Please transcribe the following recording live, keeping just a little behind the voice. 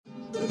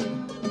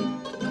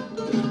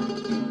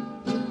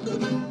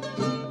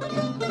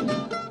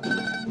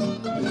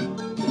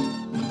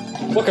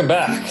Welcome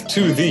back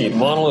to the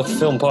Monolith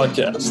Film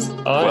Podcast.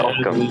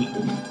 Welcome.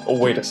 Oh,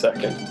 wait a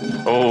second.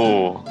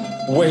 Oh,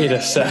 Wait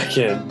a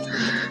second.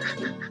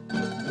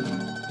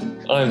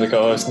 I'm the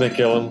co-host, Nick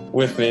Gillum.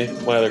 With me,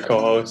 my other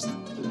co-host.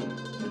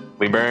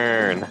 we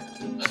burn.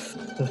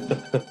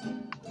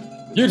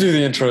 You do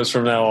the intros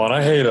from now on.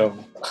 I hate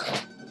them.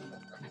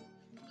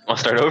 I'll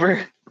start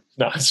over.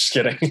 No, I'm just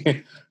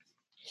kidding.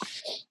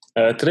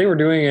 Today we're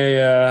doing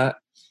a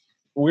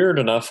weird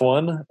enough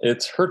one.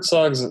 It's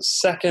Herzog's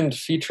second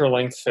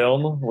feature-length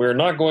film. We're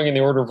not going in the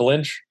order of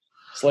Lynch,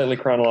 slightly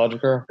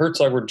chronological.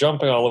 Herzog, we're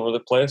jumping all over the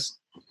place.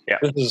 Yeah.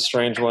 This is a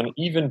strange one.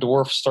 Even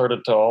Dwarf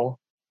Started Tall.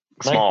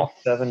 Small.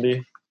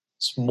 1970.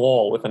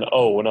 Small with an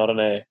O, not an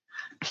A.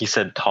 He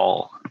said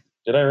tall.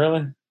 Did I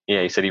really?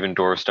 Yeah, he said even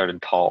doors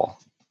started tall.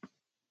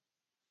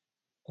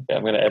 Okay,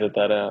 I'm going to edit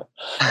that out.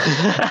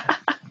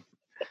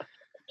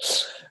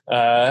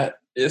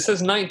 It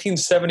says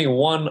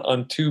 1971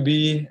 on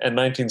Tubi and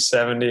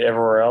 1970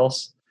 everywhere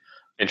else.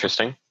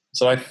 Interesting.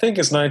 So I think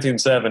it's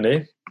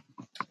 1970.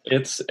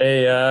 It's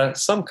a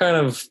some kind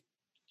of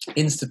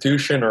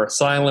institution or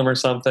asylum or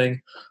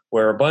something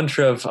where a bunch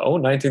of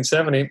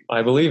 1970,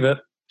 I believe it.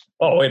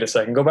 Oh, wait a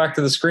second. Go back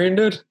to the screen,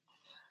 dude.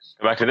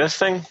 Go back to this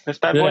thing? This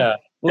bad boy? Yeah.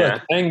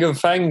 Look,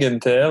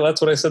 Angefangentail.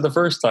 That's what I said the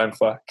first time.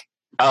 Fuck.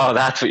 Oh,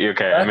 that's what you,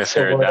 okay. I That's the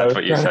misheard. word I That's was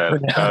what you trying to said.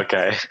 pronounce.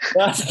 Okay.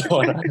 That's the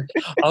one.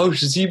 Oh,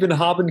 sieben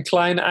haben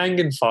klein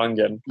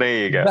angefangen. There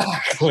you go.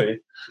 Exactly.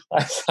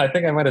 I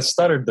think I might have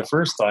stuttered the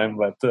first time,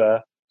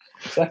 but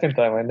second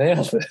time I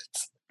nailed it.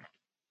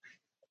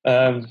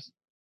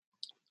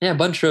 Yeah, a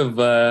bunch of,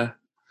 I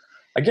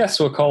guess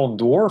we'll call them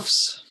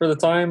dwarfs for the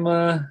time.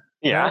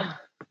 Yeah.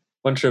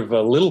 Bunch of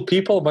little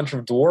people, a bunch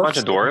of dwarfs. Bunch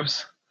of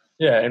dwarves.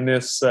 Yeah, in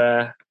this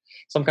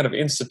some kind of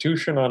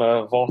institution on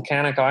a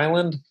volcanic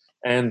island,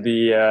 and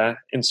the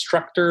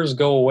instructors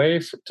go away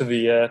to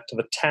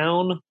the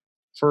town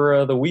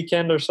for the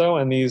weekend or so,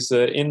 and these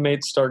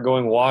inmates start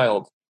going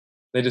wild.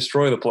 They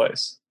destroy the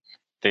place.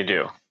 They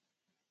do.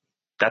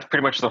 That's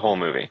pretty much the whole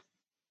movie.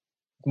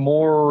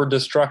 More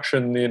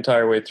destruction the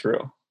entire way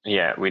through.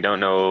 Yeah, we don't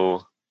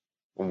know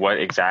what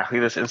exactly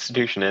this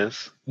institution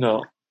is.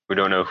 No, We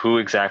don't know who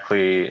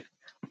exactly.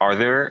 Are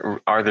there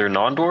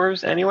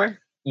non-dwarves anywhere?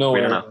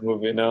 nowhere in don't the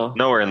movie. No,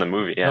 Nowhere in the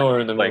movie, yeah. nowhere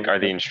in the movie. Like, are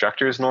the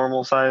instructors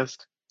normal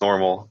sized?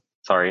 Normal.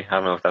 Sorry, I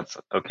don't know if that's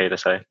okay to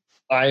say.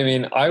 I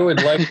mean, I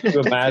would like to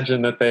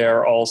imagine that they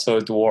are also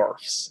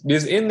dwarfs,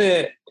 because in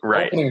the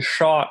Right. opening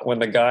shot, when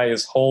the guy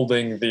is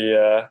holding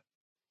the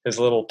his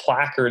little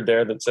placard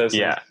there that says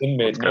Yeah, his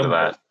inmate Let's go to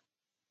number,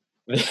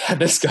 that.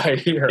 this guy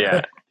here,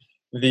 Yeah.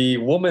 the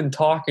woman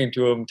talking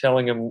to him,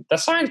 telling him, the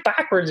sign's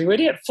backwards, you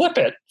idiot, flip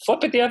it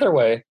the other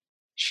way.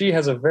 She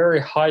has a very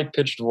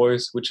high-pitched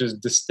voice, which is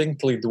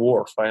distinctly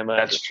dwarf, I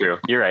imagine. That's true.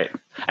 You're right.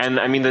 And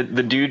I mean, the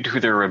dude who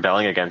they're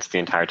rebelling against the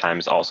entire time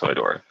is also a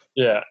dwarf.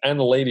 Yeah, and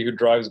the lady who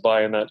drives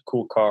by in that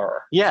cool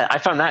car. Yeah, I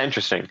found that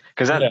interesting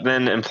because that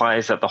then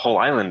implies that the whole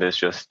island is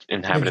just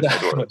inhabited by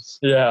dwarves,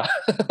 Yeah.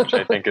 which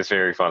I think is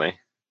very funny.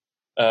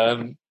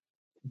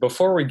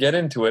 Before we get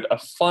into it, a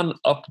fun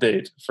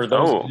update for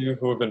those of you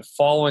who have been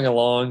following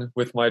along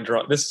with my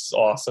draw. This is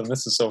awesome.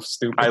 This is so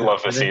stupid. I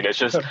love the scene. It's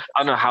just, I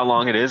don't know how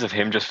long it is of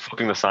him just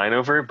flipping the sign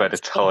over, but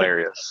it's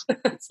hilarious.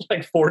 It's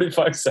like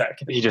 45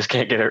 seconds. He just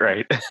can't get it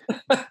right.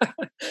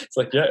 It's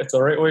like, yeah, it's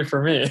the right way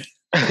for me.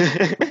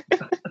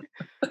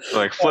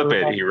 Like, flip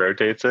it. He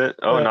rotates it.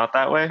 Oh, Yeah. not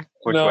that way?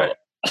 Which No. way?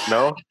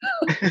 No?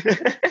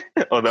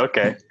 Oh,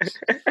 okay.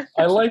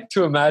 I like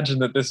to imagine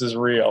that this is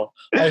real.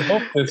 I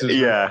hope this is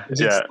Yeah,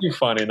 real. It's too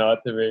funny not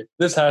to be.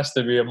 This has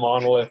to be a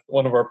monolith,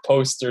 one of our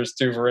posters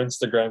too for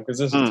Instagram, because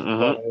this is too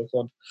funny, this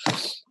one.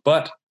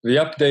 But the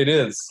update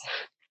is,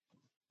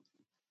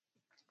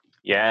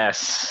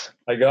 Yes.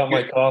 I got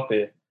my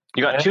copy.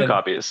 You got two And-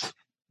 copies.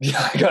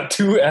 Yeah, I got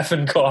 2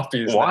 effing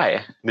copies.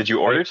 Why? Did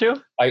you order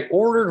two? I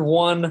ordered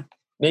one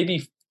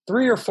maybe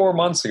 3 or 4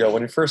 months ago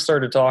when we first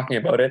started talking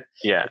about it.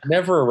 Yeah. It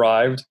never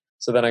arrived.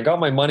 So then I got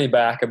my money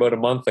back about a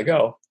month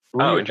ago. Oh,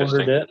 Reordered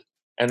interesting. it.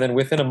 And then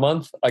within a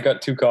month, I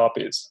got 2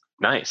 copies.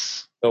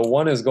 Nice. So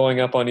one is going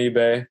up on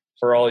eBay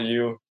for all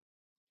you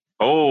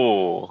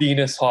Oh.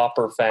 Venus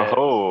Hopper fans.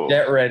 Oh.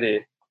 Get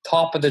ready.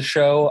 Top of the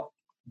show,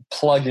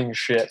 plugging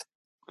shit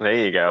There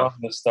you go.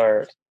 from the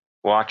start.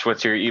 Watch.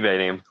 What's your eBay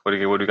name? What do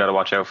you got to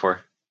watch out for?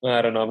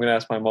 I don't know. I'm going to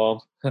ask my mom.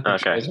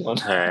 Okay. One.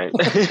 All right.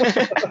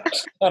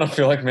 I don't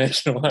feel like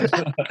making one.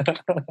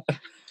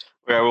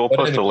 Yeah, we'll But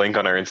post a anyway. link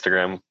on our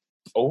Instagram.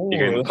 Oh, You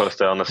can post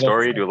it on the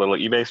story, do a little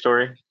eBay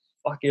story.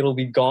 fuck, it'll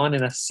be gone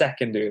in a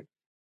second, dude.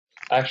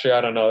 Actually,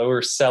 I don't know.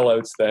 We're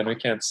sellouts then. We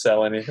can't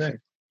sell anything.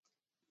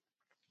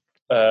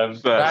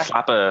 But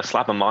slap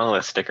a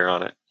monolith sticker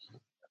on it.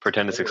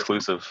 Pretend it's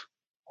exclusive.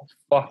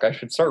 Fuck, I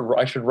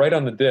should write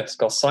on the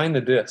disc. I'll sign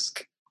the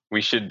disc. We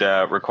should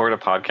record a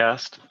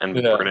podcast and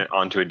Yeah. burn it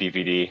onto a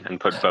DVD and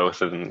put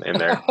both in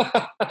there.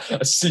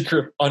 A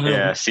secret Yeah,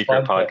 unreleased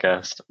secret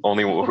podcast.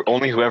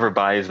 Only whoever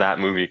buys that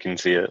movie can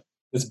see it.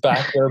 It's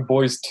Backyard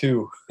Boys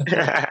 2,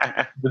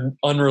 the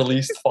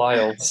unreleased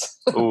files.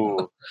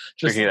 Ooh,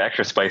 Just we get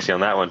extra spicy on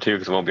that one too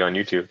because it won't be on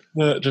YouTube.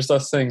 just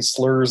us saying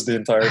slurs the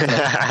entire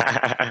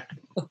time.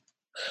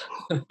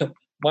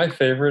 My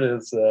favorite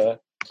is,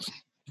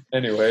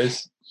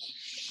 anyways.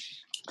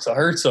 So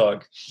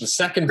Herzog, the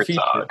second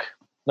feature,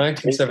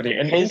 1970.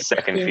 And his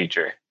second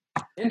feature.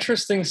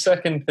 Interesting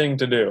second thing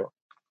to do.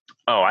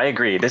 Oh, I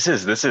agree. This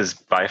is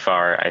by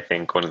far, I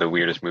think, one of the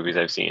weirdest movies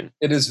I've seen.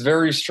 It is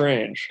very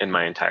strange. In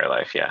my entire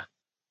life, yeah.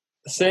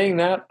 Saying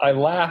that, I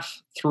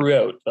laugh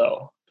throughout,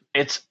 though.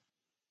 It's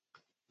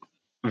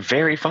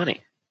very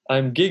funny.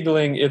 I'm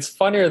giggling. It's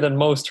funnier than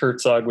most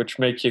Herzog, which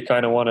make you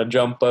kind of want to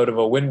jump out of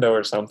a window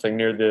or something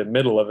near the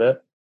middle of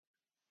it.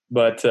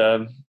 But,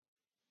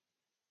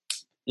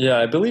 yeah,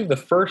 I believe the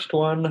first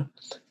one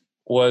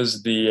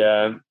was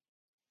the...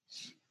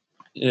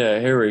 yeah,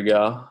 here we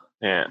go.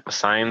 Yeah,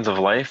 Signs of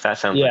Life. That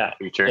sounds like a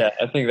feature. Yeah,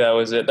 I think that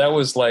was it. That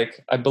was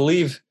like, I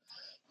believe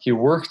he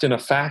worked in a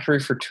factory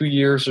for 2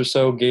 years or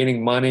so,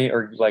 gaining money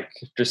or like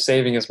just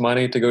saving his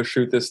money to go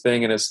shoot this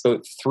thing. And it's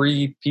about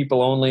 3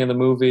 people only in the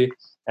movie.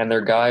 And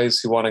they're guys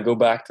who want to go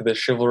back to the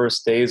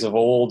chivalrous days of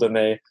old. And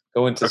they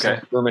go into some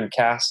German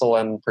castle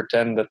and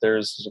pretend that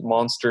there's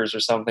monsters or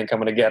something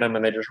coming to get them.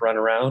 And they just run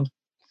around.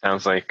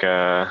 Sounds like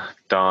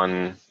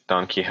Don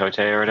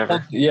Quixote or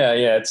whatever. Yeah.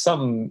 It's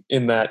something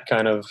in that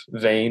kind of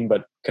vein,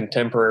 but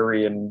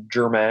contemporary and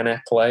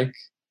Germanic-like.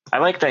 I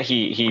like that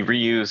he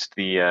reused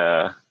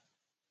the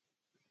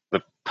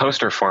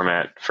poster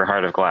format for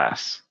Heart of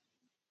Glass.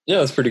 Yeah,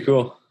 that's pretty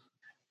cool.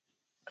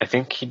 I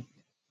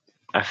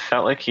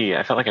felt like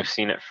I've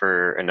seen it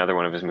for another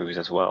one of his movies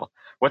as well.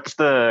 Which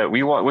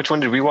one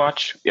did we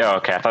watch? Yeah,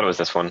 okay, I thought it was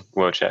this one,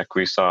 Wojciech.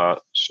 We saw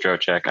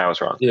Strocek. I was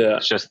wrong. Yeah,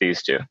 it's just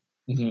these two.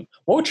 Mm-hmm.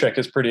 Wojciech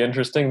is pretty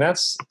interesting.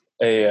 That's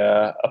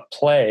a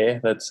play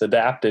that's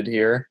adapted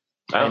here.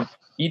 And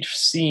each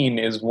scene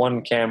is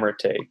one camera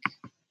take.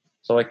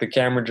 So like the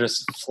camera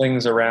just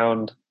flings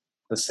around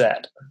the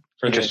set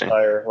for the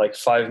entire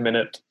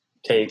 5-minute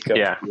take of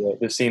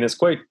the scene. Is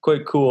quite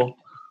cool.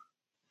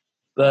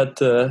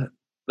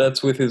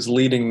 That's with his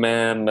leading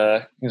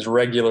man, his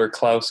regular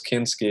Klaus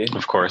Kinski.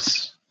 Of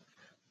course.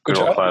 Good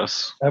old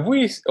Klaus.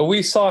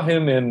 We saw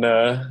him in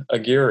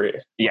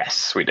Aguirre.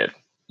 Yes, we did.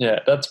 Yeah,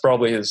 that's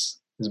probably his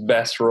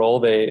best role.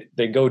 They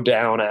go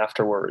down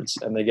afterwards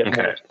and they get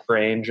more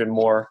strange and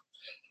more,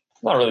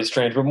 not really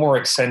strange, but more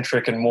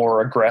eccentric and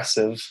more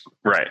aggressive.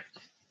 Right.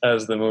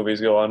 As the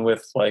movies go on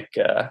with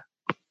the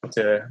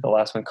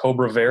last one,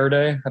 Cobra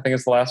Verde, I think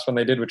it's the last one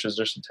they did, which is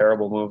just a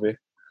terrible movie.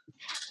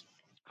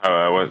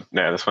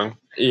 This one?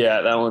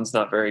 Yeah, that one's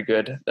not very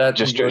good. That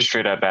just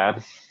straight up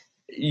bad?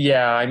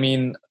 Yeah, I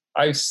mean,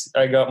 I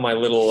got my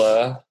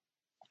little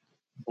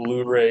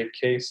Blu-ray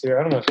case here.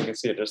 I don't know if you can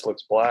see it. Just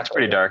looks black. It's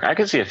pretty dark. I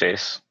can see a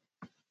face.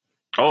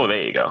 Oh,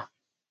 there you go.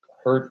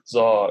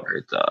 Herzog.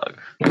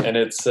 And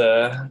it's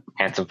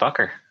handsome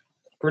fucker.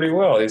 Pretty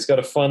well. He's got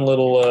a fun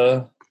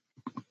little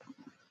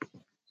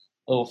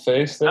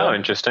face there. Oh,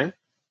 interesting.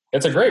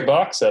 It's a great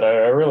box set. I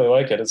really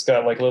like it. It's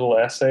got little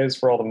essays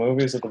for all the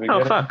movies at the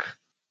beginning. Oh, fuck.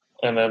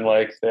 And then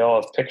they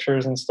all have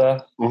pictures and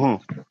stuff.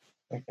 Mm-hmm.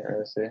 I can't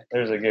really see.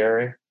 There's a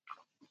Gary.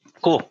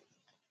 Cool.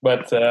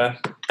 But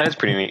that's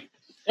pretty neat.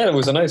 Yeah, it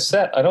was a nice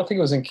set. I don't think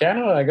it was in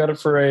Canada. I got it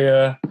for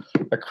a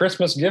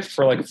Christmas gift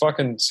for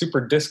fucking super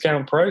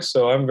discount price,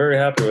 so I'm very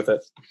happy with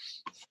it.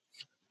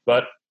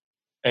 But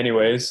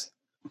anyways,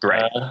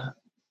 right.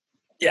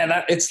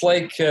 It's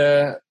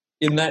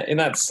in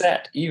that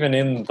set, even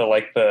in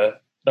the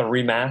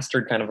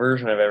remastered kind of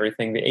version of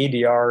everything, the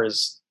ADR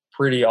is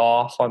pretty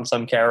off on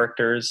some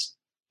characters.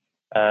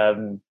 I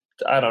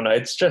don't know.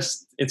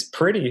 It's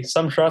pretty.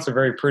 Some shots are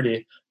very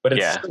pretty, but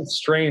it's so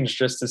strange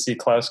just to see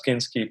Klaus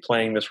Kinski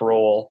playing this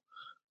role.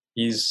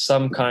 He's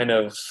some kind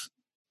of,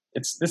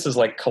 this is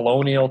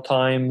colonial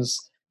times,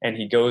 and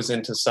he goes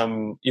into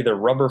some either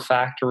rubber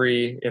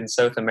factory in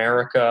South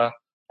America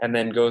and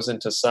then goes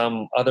into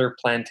some other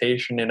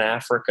plantation in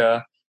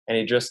Africa. And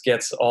he just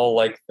gets all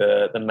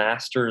the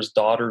master's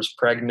daughter's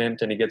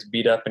pregnant, and he gets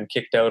beat up and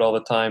kicked out all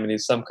the time. And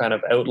he's some kind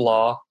of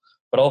outlaw,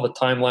 but all the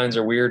timelines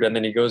are weird. And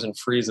then he goes and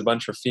frees a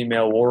bunch of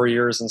female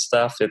warriors and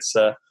stuff. It's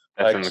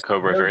that's in the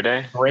Cobra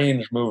Verde.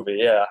 Strange movie,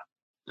 yeah.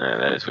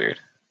 That is weird.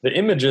 The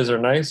images are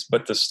nice,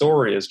 but the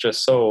story is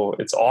just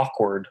it's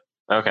awkward.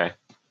 Okay.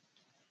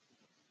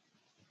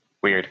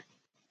 Weird.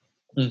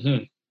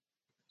 Mm-hmm.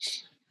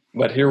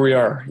 But here we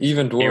are.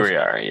 Even Dwarf here we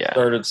are, yeah.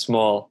 Started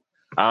small.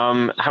 How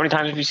many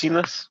times have you seen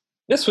this?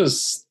 This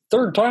was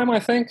third time, I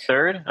think.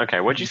 Third? Okay.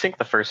 What did you think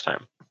the first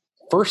time?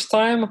 First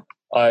time,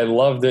 I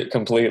loved it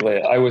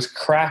completely. I was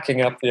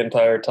cracking up the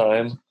entire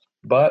time.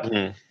 But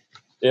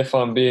if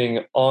I'm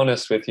being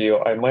honest with you,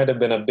 I might have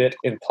been a bit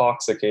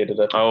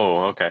intoxicated at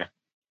Oh, okay.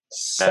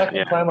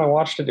 Second time I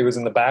watched it, it was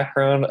in the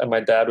background, and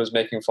my dad was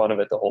making fun of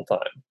it the whole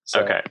time.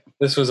 So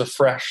this was a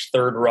fresh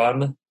third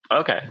run.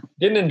 Okay.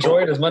 Didn't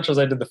enjoy it as much as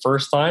I did the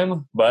first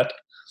time, but...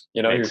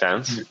 Makes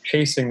sense. You're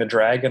chasing the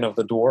dragon of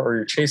the dwarf, or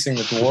you're chasing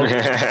the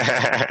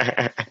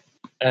dwarf.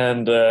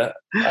 And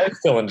I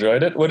still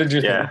enjoyed it. What did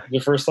you think the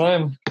first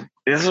time?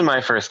 This is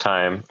my first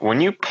time.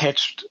 When you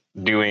pitched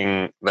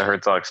doing the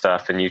Herzog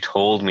stuff and you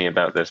told me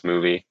about this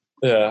movie,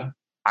 Yeah.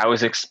 I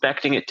was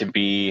expecting it to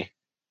be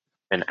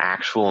an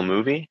actual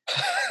movie.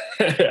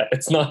 Yeah,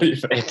 it's not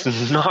even.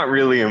 It's not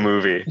really a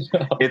movie.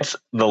 No. It's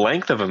the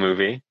length of a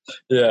movie,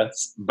 Yeah,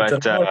 it's but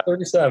an hour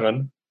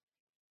 37.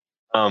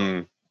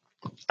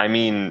 I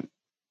mean,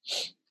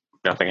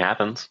 nothing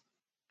happens.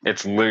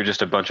 It's literally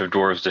just a bunch of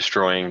dwarves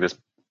destroying this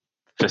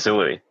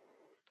facility,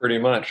 Pretty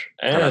much.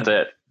 and that's And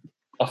it.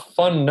 a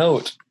fun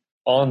note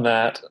on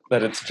that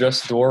it's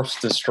just dwarfs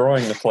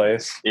destroying the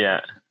place,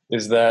 Yeah,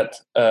 is that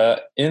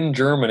in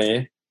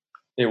Germany,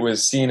 it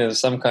was seen as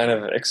some kind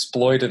of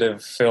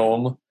exploitative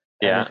film.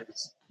 yeah. And it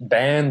was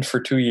banned for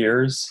 2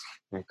 years.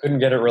 Couldn't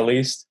get it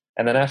released.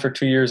 And then after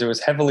 2 years, it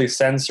was heavily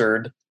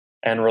censored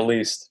and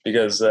released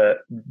because the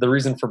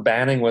reason for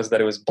banning was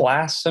that it was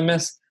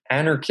blasphemous,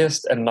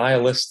 anarchist, and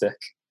nihilistic.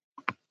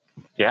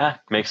 Yeah,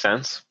 makes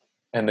sense.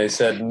 And they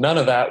said none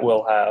of that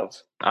will have.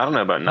 I don't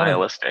know about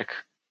nihilistic.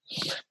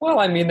 Well,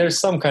 I mean, there's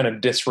some kind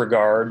of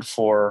disregard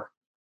for,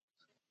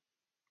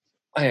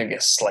 I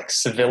guess, like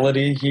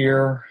civility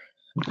here,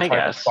 I private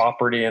guess.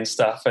 property and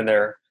stuff, and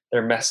they're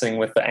messing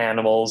with the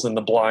animals and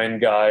the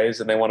blind guys,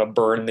 and they want to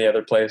burn the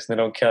other place, and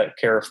they don't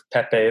care if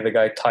Pepe, the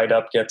guy tied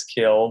up, gets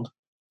killed.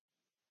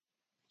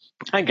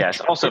 I guess.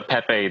 Also,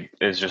 Pepe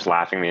is just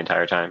laughing the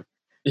entire time.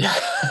 Yeah,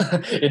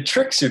 it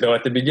tricks you though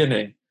at the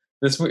beginning.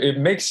 It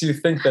makes you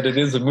think that it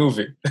is a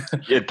movie.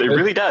 It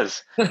really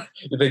does.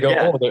 They go,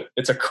 Yeah. oh,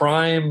 it's a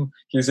crime.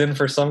 He's in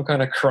for some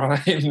kind of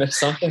crime. There's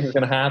something's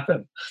going to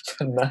happen.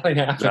 Nothing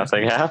happens.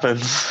 Nothing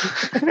happens.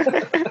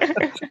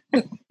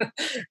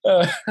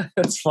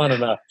 It's fun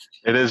enough.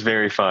 It is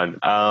very fun.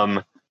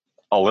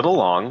 A little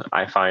long,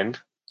 I find.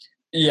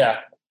 Yeah.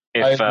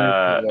 I agree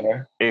with you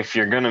there. If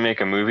you're gonna make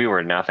a movie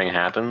where nothing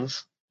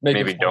happens, Make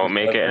maybe it don't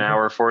make it an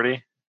hour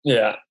 40.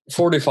 Yeah,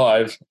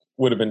 45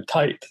 would have been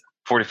tight.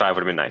 45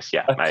 would have been nice.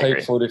 Yeah, A I tight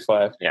agree.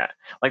 45.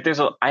 Like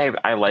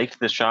I liked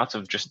the shots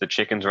of just the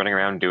chickens running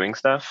around doing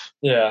stuff.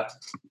 Yeah.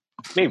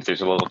 Maybe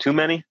there's a little too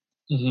many.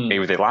 Mhm.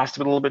 Maybe they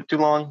lasted a little bit too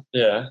long.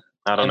 Yeah.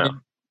 I don't know.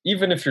 mean,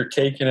 even if you're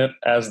taking it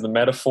as the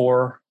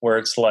metaphor where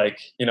it's like,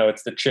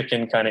 it's the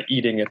chicken kind of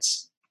eating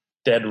its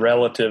dead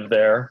relative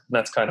there. And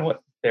that's kind of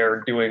what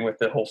they're doing with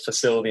the whole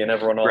facility and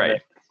everyone on Right.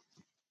 it.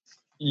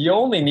 You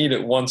only need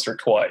it once or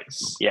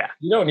twice. Yeah.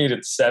 You don't need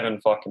it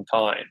 7 fucking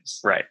times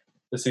Right.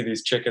 to see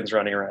these chickens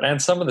running around. And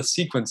some of the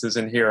sequences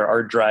in here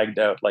are dragged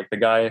out, like the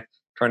guy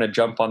trying to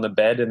jump on the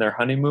bed in their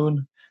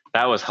honeymoon.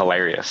 That was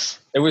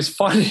hilarious. It was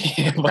funny.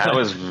 That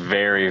was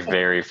very,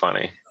 very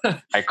funny.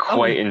 I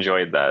quite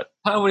enjoyed that.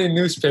 How many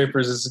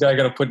newspapers is this guy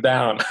going to put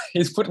down?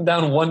 He's putting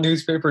down one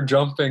newspaper,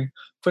 jumping,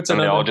 puts And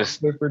they another all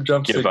just newspaper,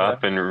 jumps Give again.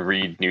 up and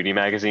read nudie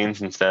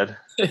magazines instead.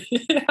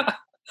 Yeah.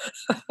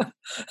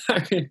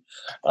 I mean,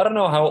 I don't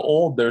know how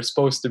old they're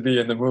supposed to be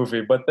in the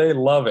movie, but they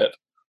love it.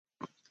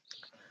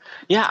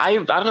 Yeah, I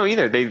don't know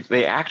either.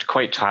 They act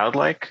quite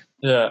childlike.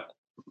 Yeah.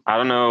 I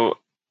don't know.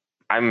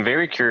 I'm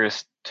very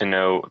curious to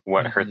know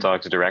what Mhm.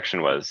 Herzog's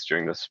direction was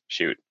during this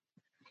shoot.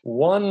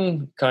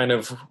 One kind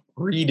of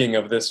reading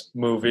of this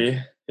movie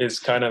is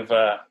kind of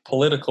a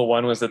political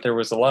one, was that there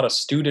was a lot of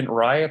student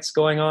riots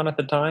going on at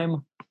the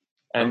time.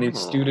 And these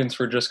Oh. students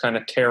were just kind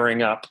of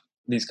tearing up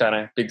these kind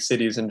of big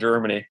cities in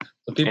Germany.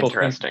 So people think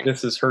Interesting.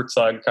 this is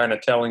Herzog kind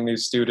of telling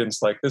these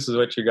students, like, this is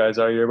what you guys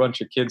are. You're a bunch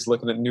of kids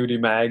looking at nudie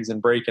mags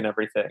and breaking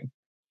everything.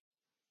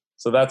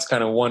 So that's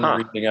kind of one Huh.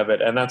 reading of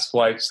it. And that's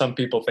why some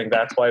people think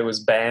that's why it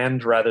was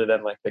banned rather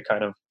than like the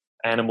kind of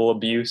animal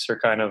abuse or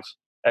kind of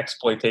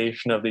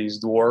exploitation of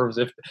these dwarves.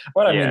 I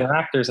mean, Yeah. they're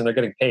actors and they're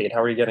getting paid.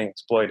 How are you getting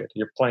exploited?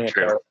 You're playing a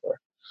True. character.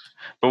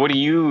 But what do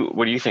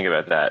you think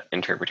about that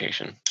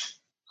interpretation?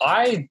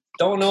 I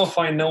don't know if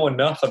I know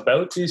enough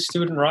about these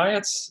student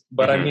riots,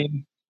 but I Mhm.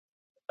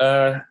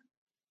 mean,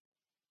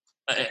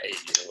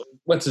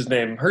 what's his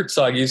name?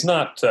 Herzog. He's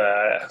not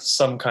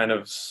some kind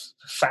of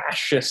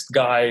fascist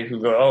guy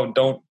who go, oh,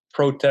 don't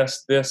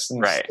protest this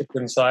and Right. stick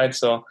inside.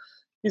 So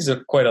he's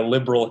quite a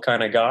liberal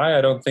kind of guy.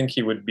 I don't think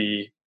he would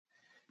be.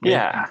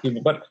 Yeah.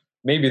 But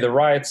maybe the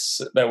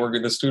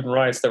student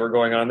riots that were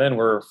going on then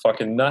were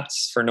fucking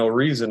nuts for no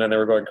reason, and they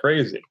were going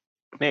crazy.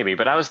 Maybe,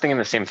 but I was thinking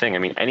the same thing. I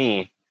mean,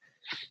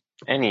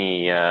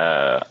 any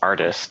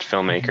artist,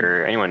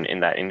 filmmaker, anyone in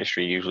that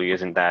industry usually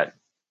isn't that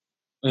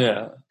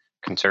Yeah.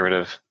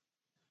 conservative,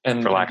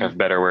 And for lack of a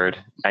better word.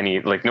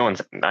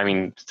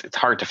 It's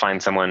hard to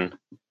find someone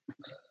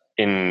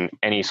in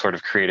any sort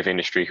of creative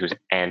industry who's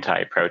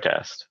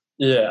anti-protest.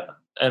 yeah,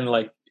 and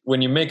like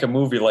when you make a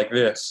movie like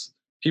this,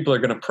 people are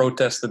going to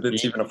protest that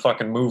it's even a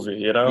fucking movie,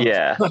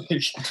 Yeah. Like,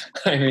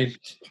 I mean,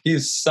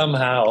 he's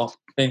somehow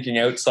thinking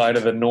outside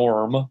of the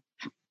norm,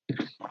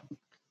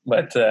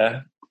 but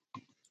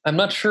I'm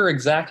not sure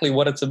exactly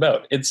what it's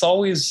about.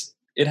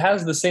 It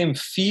has the same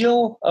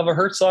feel of a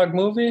Herzog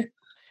movie.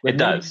 But It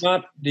does.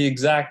 not the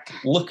exact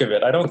look of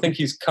it. I don't think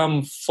he's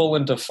come full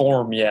into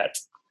form yet.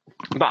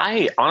 But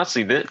I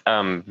honestly,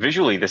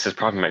 visually, this is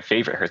probably my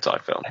favorite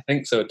Herzog film. I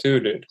think so too,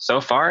 dude. So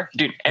far,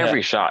 dude,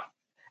 every shot.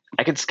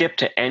 I could skip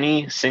to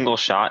any single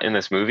shot in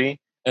this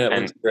movie And it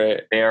looks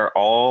great. They are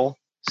all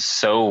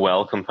so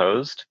well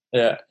composed.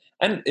 Yeah.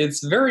 And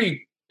it's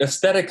very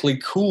aesthetically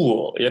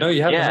cool. You know,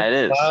 you have Yeah, it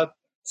is. cloud.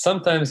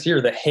 Sometimes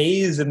here, the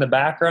haze in the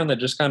background that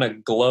just kind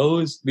of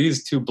glows.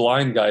 These two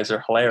blind guys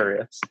are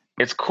hilarious.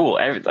 It's cool.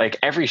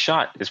 Every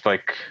shot is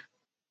like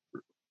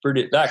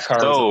pretty. That car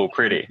so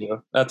pretty.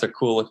 That's a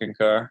cool looking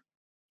car.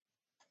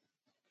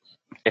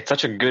 It's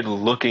such a good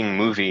looking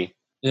movie.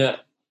 Yeah.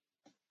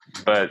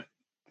 But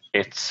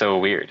it's so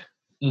weird.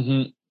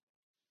 Mm-hmm.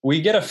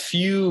 We get a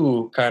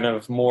few kind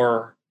of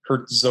more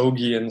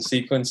Herzogian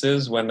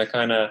sequences when the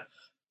kind of,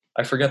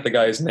 I forget the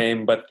guy's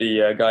name, but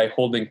the guy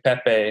holding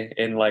Pepe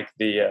in like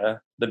the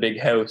big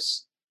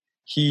house,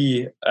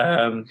 he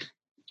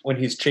when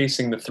he's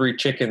chasing the 3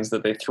 chickens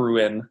that they threw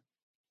in.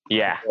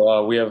 Yeah.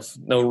 We have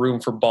no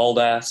room for bald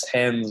ass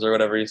hens or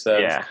whatever he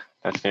says. Yeah,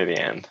 that's near the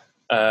end.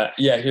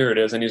 Yeah, here it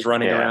is, and he's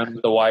running around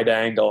with a wide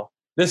angle.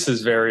 This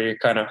is very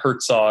kind of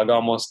Herzog,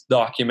 almost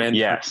documentary.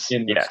 Yes,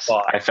 in the yes,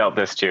 spot. I felt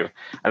this too.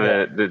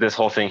 This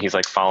whole thing, he's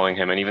like following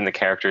him, and even the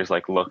characters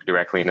like look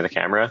directly into the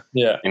camera.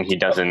 Yeah, and he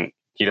doesn't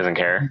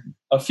care.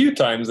 A few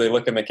times they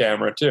look in the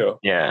camera too.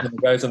 Yeah, and the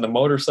guy's on the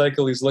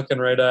motorcycle, he's looking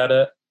right at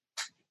it.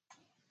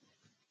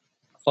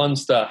 Fun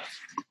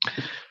stuff.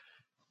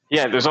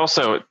 Yeah, there's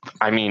also,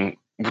 I mean,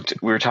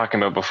 we were talking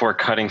about before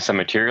cutting some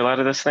material out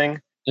of this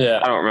thing. Yeah,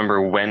 I don't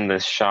remember when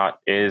this shot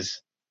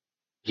is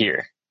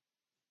here.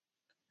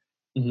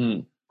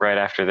 Mm-hmm. Right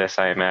after this,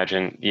 I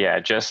imagine. Yeah,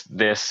 just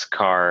this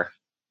car.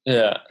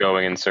 Yeah,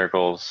 going in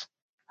circles.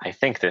 I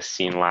think this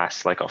scene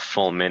lasts like a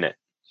full minute.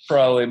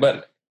 Probably,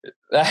 but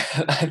I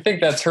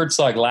think that's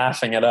Herzog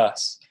laughing at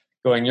us,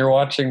 going, "You're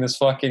watching this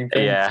fucking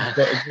thing." Yeah,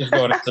 just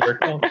going in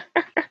circles.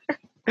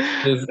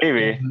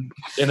 Maybe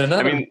in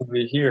another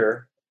movie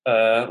here.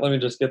 Let me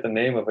just get the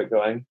name of it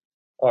going.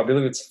 Oh, I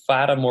believe it's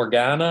Fata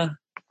Morgana.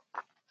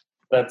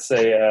 That's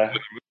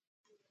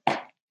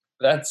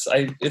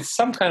it's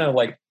some kind of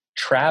like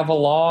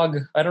travelogue.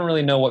 I don't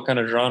really know what kind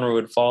of genre it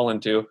would fall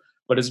into,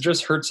 but it's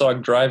just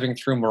Herzog driving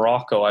through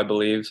Morocco, I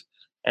believe,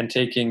 and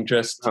taking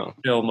just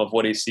film of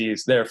what he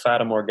sees. There,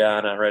 Fata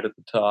Morgana, right at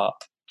the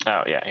top.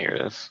 Oh yeah, here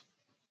it is.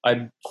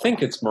 I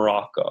think it's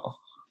Morocco.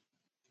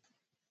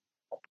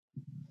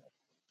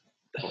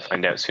 We'll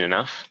find out soon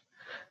enough.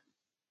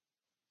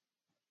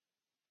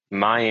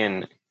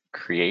 Mayan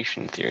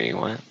creation theory,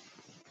 what?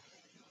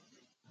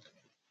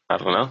 I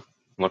don't know.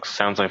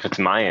 Sounds like if it's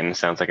Mayan,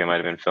 sounds like it might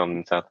have been filmed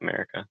in South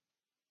America.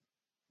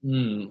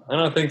 I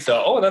don't think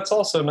so. Oh, that's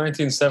also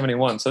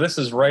 1971. So this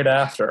is right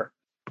after.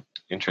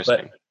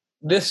 Interesting. But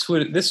this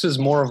was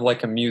more of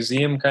like a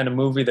museum kind of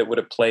movie that would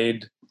have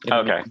played in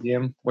a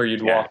museum where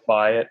you'd walk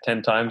by it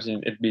 10 times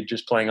and it'd be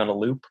just playing on a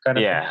loop kind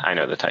of thing. I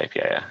know the type.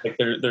 Yeah. Like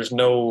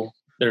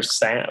there's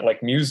sound,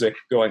 like music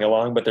going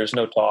along, but there's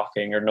no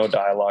talking or no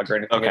dialogue or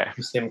anything. Okay. It's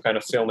just him kind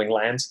of filming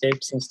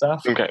landscapes and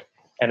stuff. Okay.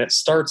 And it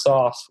starts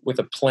off with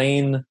a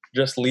plane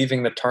just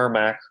leaving the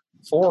tarmac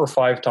 4 or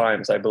 5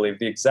 times, I believe.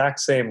 The exact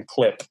same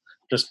clip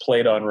just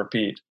played on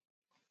repeat.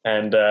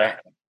 And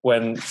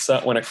when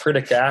a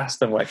critic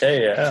asked him, like,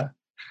 "Hey,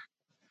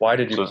 why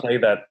did you play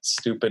that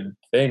stupid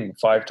thing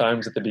 5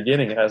 times at the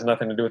beginning? It has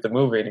nothing to do with the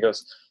movie." And he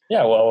goes,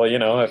 "Yeah, well,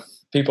 if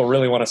people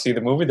really want to see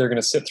the movie, they're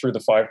going to sit through the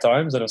 5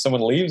 times. And if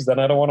someone leaves, then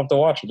I don't want them to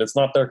watch it. It's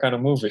not their kind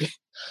of movie."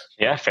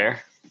 Yeah,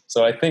 fair.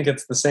 So I think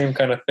it's the same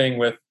kind of thing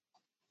with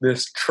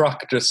this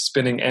truck just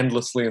spinning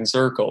endlessly in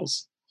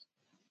circles.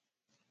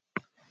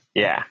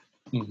 Yeah.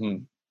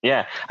 Mm-hmm.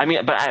 Yeah. I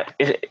mean, but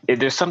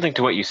there's something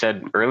to what you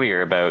said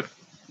earlier about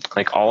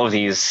like all of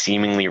these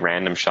seemingly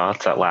random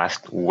shots that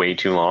last way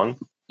too long.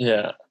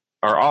 Yeah.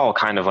 Are all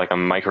kind of like a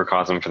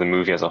microcosm for the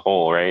movie as a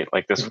whole, right?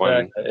 Like this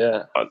one,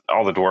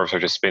 all the dwarves are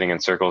just spinning in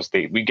circles.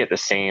 We get the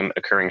same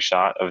occurring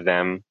shot of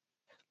them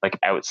like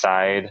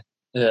outside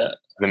the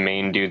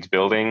main dude's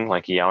building,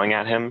 like yelling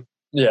at him.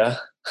 Yeah.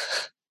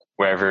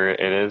 Wherever it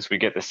is, we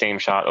get the same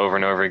shot over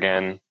and over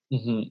again.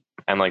 Mm-hmm.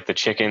 And like the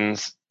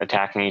chickens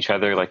attacking each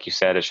other, like you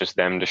said, it's just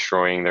them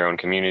destroying their own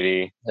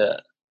community. Yeah.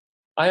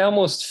 I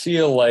almost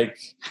feel like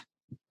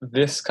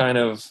this kind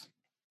of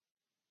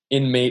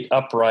inmate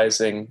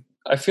uprising,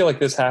 I feel like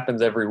this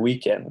happens every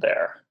weekend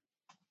there.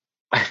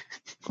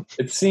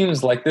 It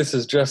seems like this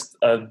is just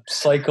a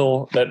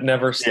cycle that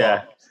never stops.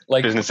 Yeah.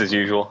 Like business as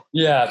usual.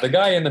 Yeah, the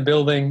guy in the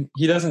building,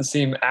 he doesn't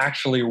seem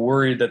actually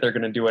worried that they're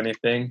going to do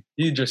anything.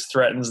 He just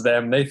threatens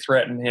them. They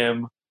threaten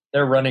him.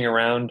 They're running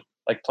around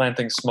like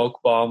planting smoke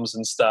bombs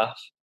and stuff.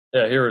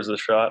 Yeah, here is the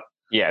shot.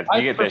 Yeah,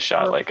 you get this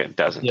shot like a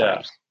dozen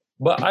times.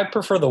 But I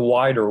prefer the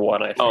wider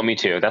one, I think. Oh, me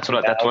too. That's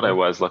what I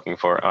was looking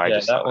for. Oh,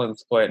 that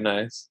one's quite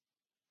nice.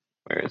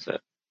 Where is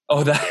it?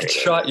 Oh, that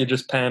shot you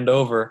just panned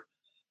over.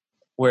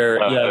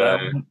 Where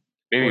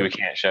maybe we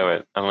can't show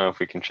it. I don't know if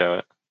we can show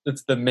it.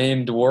 It's the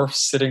main dwarf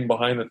sitting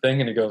behind the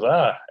thing, and he goes,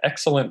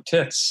 excellent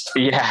tits.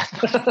 Yeah.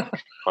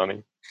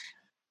 Funny.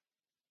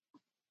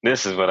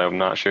 This is what I'm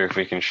not sure if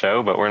we can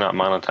show, but we're not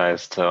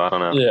monetized, so I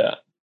don't know. Yeah.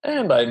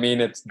 And I mean,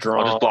 it's drawn.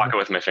 I'll just block it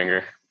with my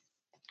finger.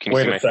 Can you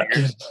Wait see my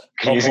finger?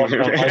 Can you see my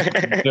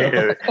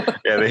finger?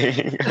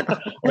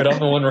 Wait, I'm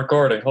the one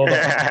recording. Hold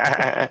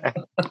on.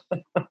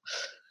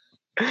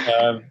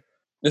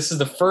 This is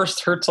the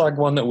first Herzog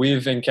one that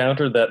we've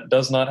encountered that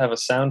does not have a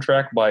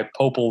soundtrack by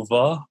Popol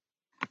Vuh.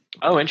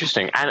 Oh,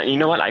 interesting. And you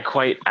know what? I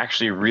quite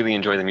actually really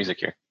enjoy the music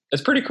here.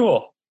 It's pretty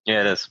cool.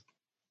 Yeah, it is.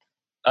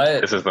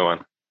 This is the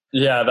one.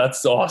 Yeah,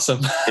 that's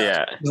awesome.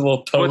 Yeah. There's a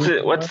little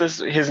toad. What's this?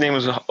 His name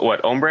was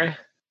what? Ombre?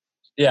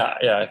 Yeah,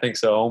 I think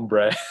so.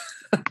 Ombre.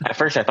 At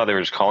first, I thought they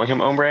were just calling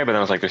him Ombre, but then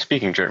I was like, they're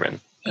speaking German.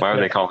 Why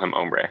would they call him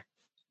Ombre?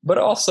 But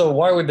also,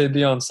 why would they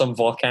be on some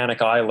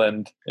volcanic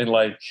island in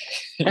like?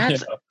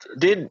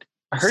 Did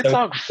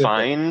Herzog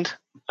find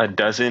a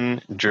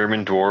dozen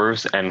German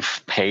dwarves and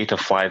pay to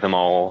fly them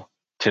all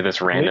to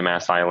this random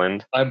ass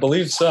island? I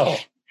believe so.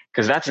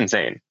 Because that's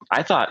insane.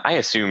 I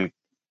assumed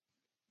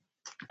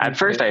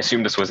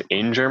this was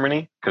in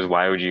Germany. Because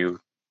why would you?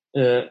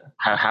 Yeah.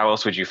 How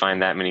else would you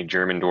find that many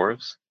German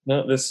dwarves?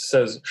 No, this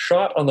says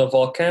shot on the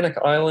volcanic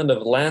island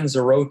of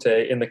Lanzarote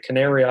in the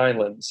Canary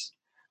Islands.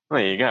 Well,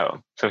 there you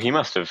go. So he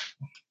must have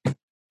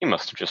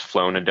just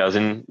flown a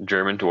dozen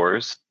German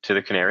dwarves to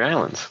the Canary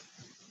Islands.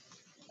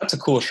 That's a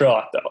cool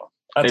shot, though.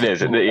 It is.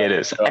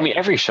 Shot. I mean,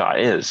 every shot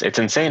is. It's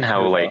insane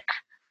how like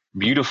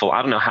beautiful.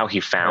 I don't know how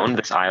he found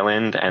this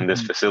island and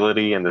this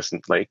facility and this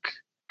like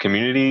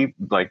community.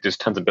 Like there's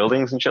tons of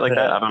buildings and shit like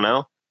that. I don't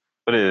know,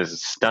 but it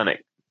is stunning.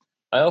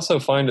 I also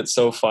find it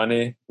so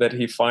funny that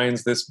he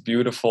finds this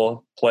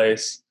beautiful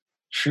place,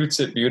 shoots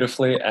it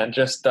beautifully, and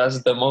just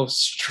does the most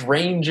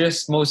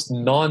strangest, most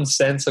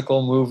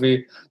nonsensical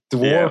movie.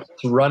 Dwarves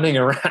running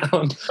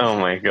around. Oh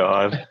my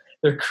god.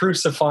 They're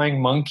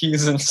crucifying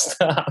monkeys and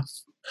stuff.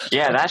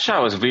 Yeah, that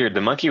shot was weird.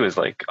 The monkey was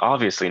like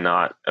obviously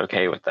not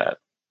okay with that.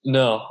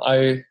 No,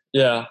 I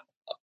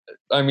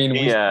mean,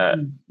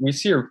 we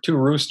see two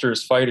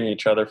roosters fighting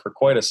each other for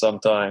quite some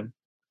time.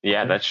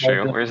 Yeah, that's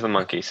true. Where's the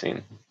monkey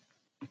scene?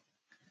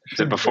 Is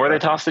it before they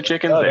toss the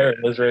chickens? Oh, there it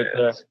is, right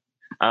there.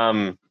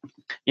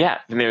 Yeah,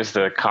 and there's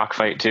the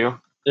cockfight too.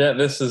 Yeah,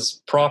 this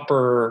is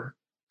proper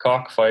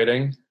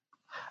cockfighting.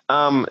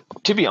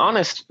 To be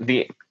honest,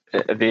 the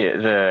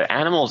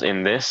animals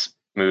in this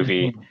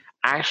movie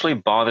actually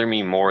bother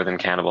me more than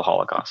Cannibal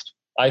Holocaust.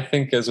 I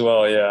think as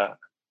well, yeah.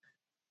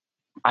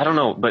 I don't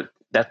know, but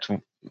I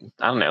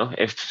don't know.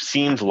 It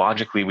seems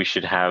logically we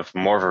should have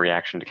more of a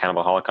reaction to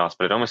Cannibal Holocaust,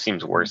 but it almost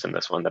seems worse in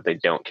this one that they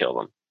don't kill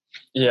them.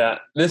 Yeah,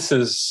 this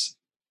is...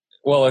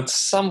 Well, it's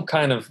some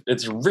kind of,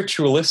 it's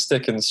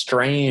ritualistic and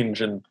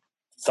strange and,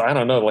 I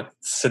don't know, like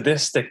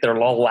sadistic. They're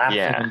all laughing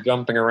and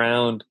jumping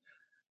around.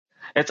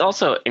 It's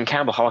also, in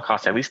Cannibal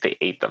Holocaust, at least they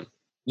ate them.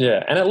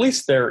 Yeah, and at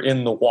least they're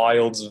in the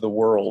wilds of the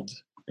world,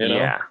 you know?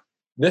 Yeah.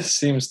 This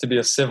seems to be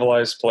a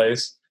civilized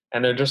place,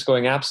 and they're just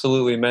going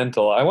absolutely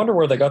mental. I wonder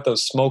where they got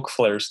those smoke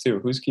flares, too.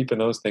 Who's keeping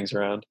those things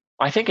around?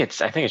 I think it's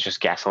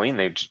just gasoline.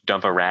 They just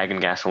dump a rag in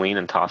gasoline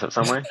and toss it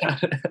somewhere.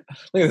 Look at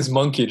this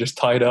monkey just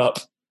tied up.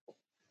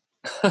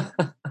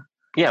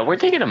 Yeah,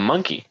 where'd they get a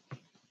monkey?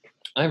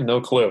 I have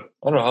no clue.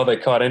 I don't know how they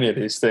caught any of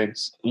these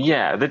things.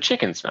 Yeah, the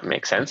chickens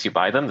make sense. You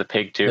buy them, the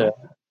pig too. Yeah.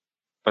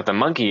 But the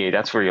monkey,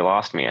 that's where you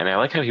lost me. And I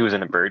like how he was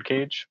in a bird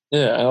cage.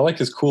 Yeah, and I like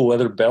his cool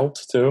leather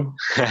belt too.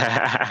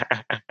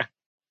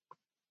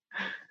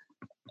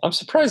 I'm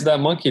surprised that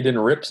monkey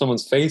didn't rip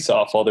someone's face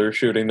off while they were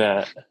shooting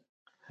that.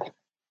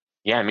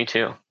 Yeah, me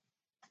too.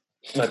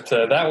 But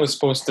that was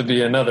supposed to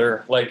be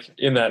another, like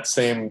in that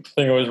same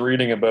thing I was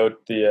reading about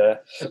the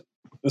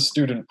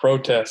student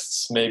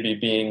protests maybe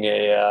being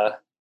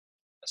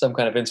some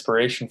kind of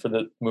inspiration for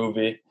the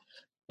movie.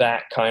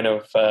 That kind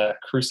of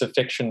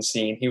crucifixion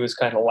scene, he was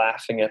kind of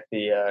laughing at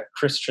the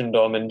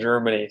Christendom in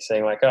Germany,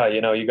 saying like,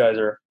 you guys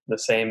are the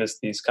same as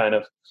these kind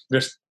of,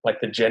 just like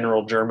the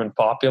general German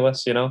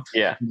populace, you know?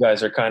 Yeah. You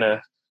guys are kind of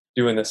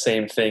doing the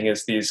same thing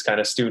as these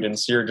kind of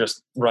students. You're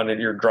just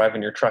you're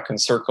driving your truck in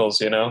circles,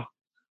 you know?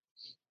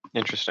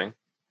 Interesting.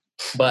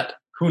 But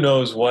who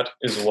knows what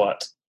is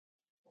what?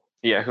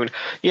 Yeah,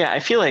 I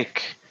feel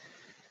like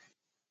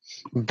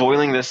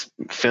boiling this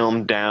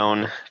film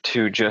down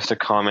to just a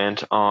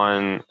comment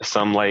on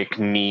some like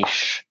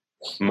niche,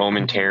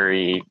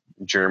 momentary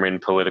German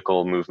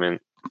political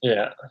movement,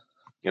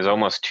 is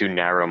almost too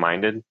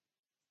narrow-minded.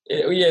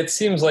 It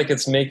seems like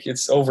it's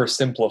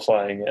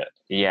oversimplifying it.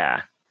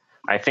 Yeah,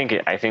 I think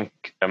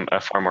a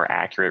far more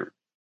accurate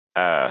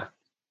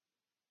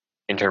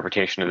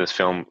interpretation of this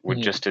film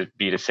would just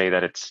be to say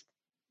that it's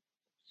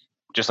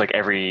just like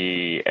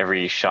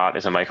every shot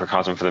is a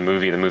microcosm for the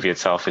movie. The movie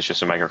itself is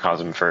just a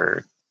microcosm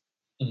for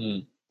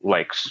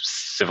like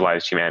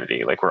civilized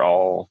humanity. Like we're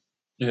all,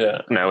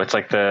 it's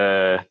like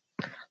the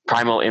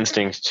primal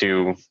instinct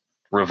to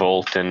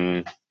revolt,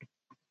 and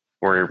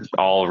we're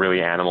all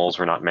really animals.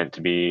 We're not meant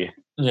to be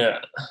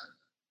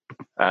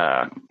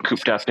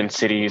cooped up in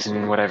cities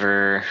and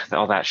whatever,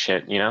 all that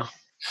shit, you know?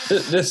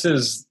 This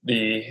is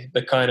the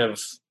kind of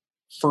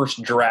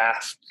first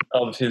draft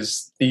of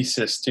his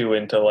thesis too,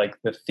 into like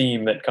the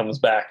theme that comes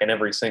back in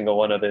every single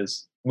one of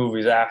his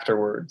movies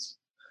afterwards,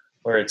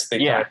 where it's the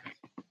kind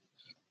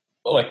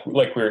of,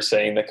 like we were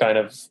saying, the kind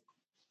of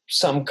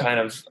some kind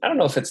of, I don't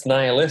know if it's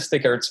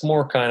nihilistic or it's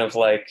more kind of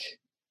like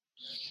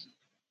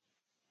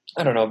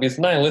I don't know, because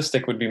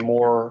nihilistic would be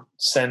more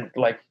sent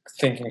like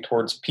thinking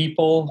towards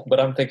people, but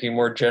I'm thinking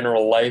more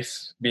general life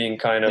being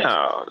kind of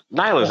No,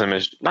 nihilism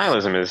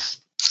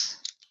is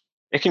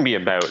it can be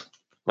about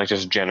like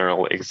just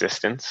general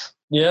existence.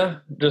 yeah,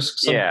 just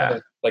some kind Yeah.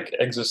 of like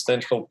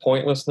existential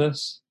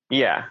pointlessness.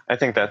 Yeah, I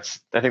think that's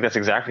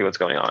exactly what's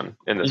going on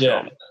in this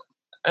Yeah. film.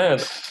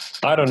 And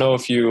I don't know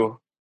if you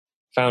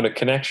found a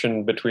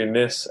connection between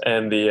this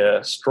and the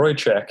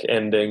Stroycheck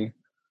ending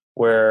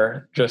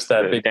where just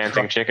that The big dancing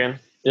truck, chicken.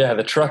 yeah,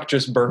 the truck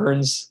just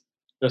burns.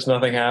 There's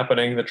nothing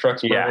happening. The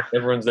truck's Yeah, burning.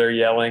 Everyone's there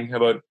yelling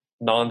about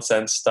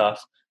nonsense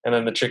stuff. And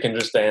then the chicken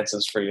just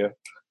dances for you.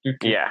 Doot,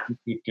 doot, yeah, doot,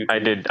 doot, doot, I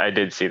doot.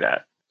 did see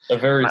that. A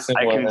very I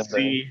similar can ending.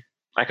 see.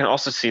 I can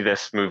also see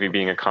this movie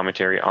being a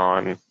commentary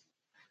on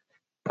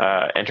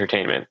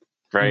entertainment,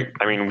 right? Mm.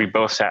 I mean, we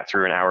both sat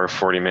through an hour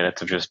 40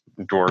 minutes of just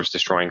dwarves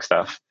destroying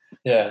stuff.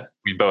 Yeah.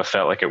 We both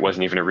felt like it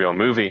wasn't even a real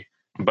movie,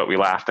 but we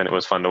laughed and it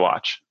was fun to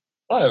watch.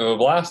 I have a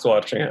blast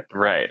watching it.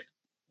 Right.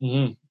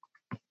 Mm-hmm.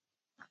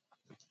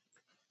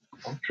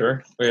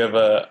 Sure. We have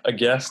a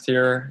guest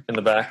here in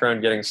the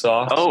background getting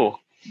sauce. Oh,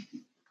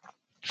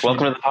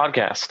 welcome to the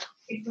podcast.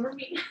 Ignore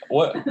me.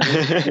 What?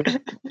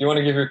 You want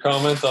to give your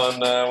comments on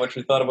what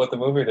you thought about the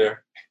movie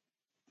there?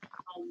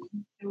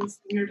 It was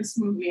the weirdest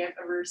movie I've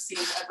ever seen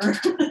ever.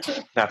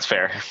 That's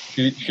fair.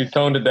 She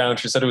toned it down.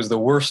 She said it was the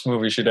worst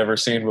movie she'd ever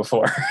seen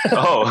before.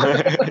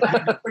 Oh.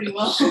 Pretty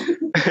well.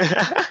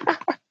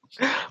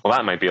 Well,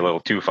 that might be a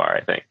little too far,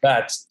 I think.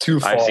 That's too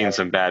far. I've seen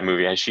some bad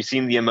movies. Has she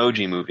seen the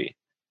Emoji Movie?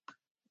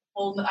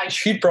 Well,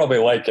 She'd probably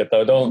like it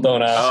though.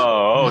 Don't ask.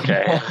 Oh,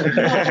 okay.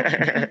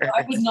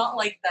 I would not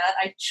like that.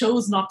 I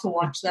chose not to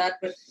watch that,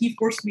 but he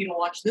forced me to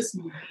watch this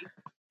movie.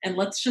 And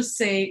let's just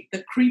say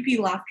the creepy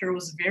laughter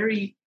was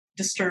very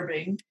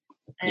disturbing.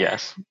 And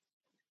Yes.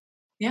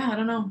 yeah, I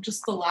don't know.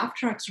 Just the laugh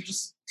tracks were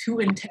just too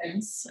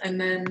intense. And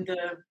then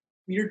the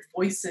weird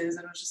voices,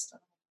 and it was just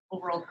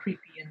overall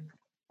creepy and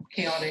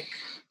chaotic.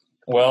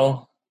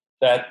 Well,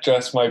 that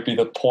just might be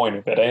the point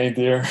of it, eh,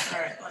 dear? All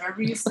right,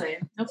 whatever you say.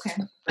 Okay.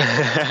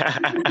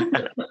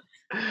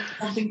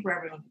 Something for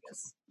everyone,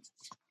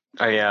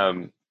 I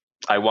guess.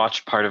 I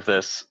watched part of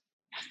this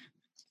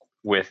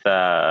with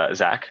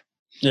Zach,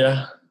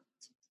 Yeah.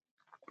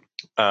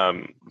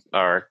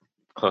 our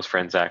close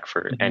friend Zach.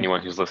 For Mhm.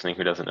 anyone who's listening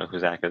who doesn't know who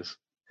Zach is,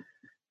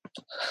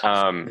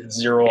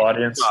 Zero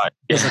audience.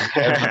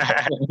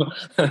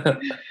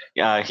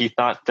 he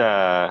thought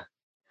the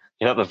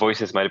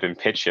voices might have been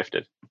pitch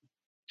shifted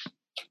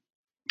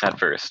at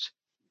first.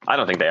 I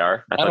don't think they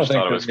are. I don't just thought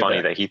think it was they're funny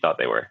gonna- that he thought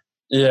they were.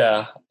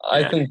 Yeah, I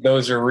Yeah. think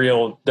those are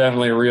real,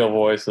 definitely real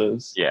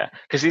voices. Yeah,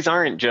 because these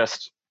aren't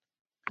just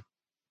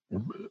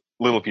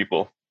little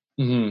people,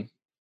 hmm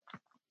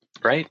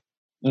right?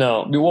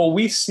 No, well,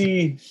 we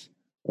see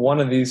one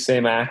of these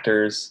same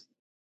actors.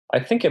 I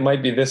think it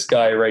might be this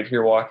guy right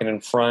here walking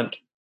in front,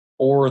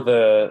 or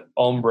the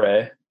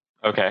hombre.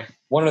 Okay.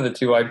 One of the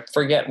two. I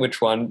forget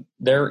which one.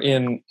 They're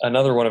in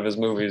another one of his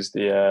movies,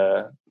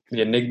 the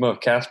Enigma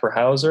of Caspar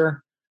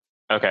Hauser,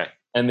 Okay.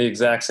 and the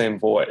exact same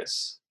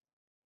voice.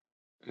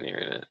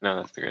 No,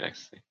 that's the Great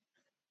Ecstasy.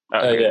 Yeah,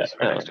 Right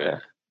next to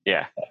it.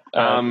 Yeah.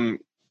 Uh,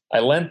 I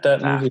lent that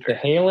it's movie to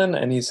after. Halen,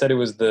 and he said it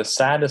was the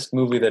saddest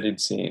movie that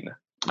he'd seen.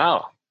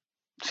 Oh,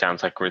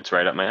 sounds like it's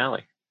right up my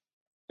alley.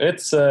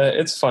 It's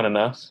fun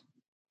enough.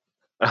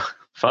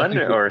 Fun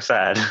or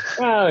sad?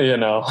 Well, you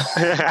know,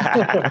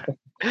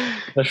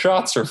 the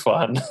shots are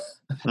fun.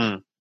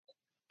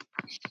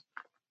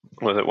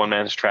 Was it one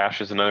man's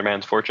trash is another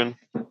man's fortune?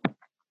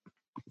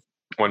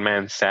 One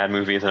man's sad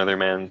movie is another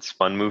man's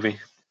fun movie.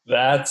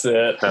 That's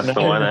it. That's the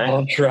Now one, you're eh?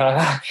 on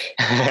track.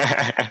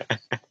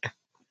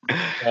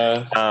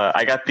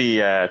 I got the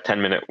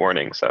 10-minute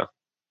warning, so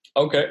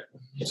Okay,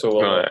 so I'm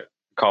we'll gonna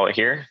call it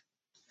here.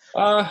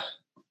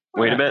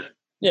 Wait a bit.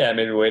 Yeah,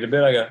 maybe wait a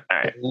bit. I got All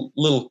right.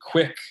 little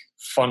quick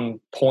fun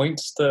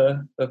points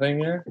to the thing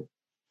here.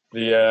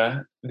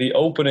 The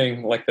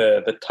opening, like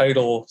the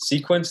title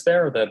sequence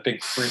there, the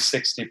big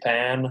 360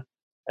 pan,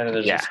 and then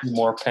there's Yeah. a few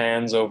more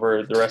pans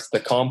over the rest of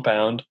the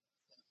compound.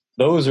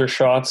 Those are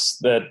shots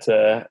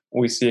that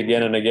we see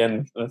again and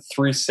again. The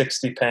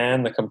 360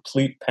 pan, the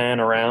complete pan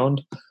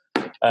around,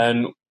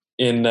 and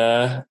in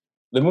the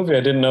movie,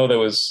 I didn't know there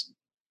was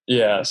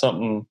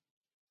something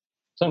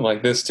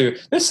like this too.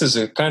 This is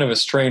a kind of a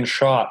strange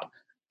shot.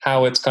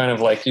 How it's kind of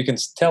like you can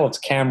tell it's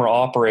camera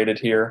operated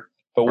here,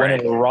 but when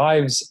it Right.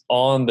 arrives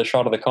on the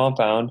shot of the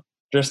compound,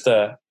 just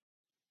and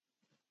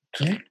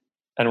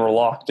we're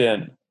locked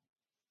in,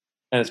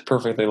 and it's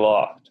perfectly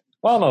locked.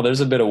 Well, no,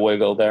 there's a bit of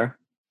wiggle there.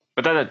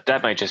 But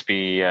that might just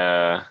be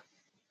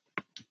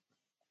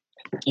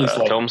He's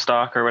like, film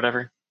stock or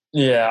whatever.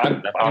 yeah,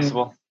 Is that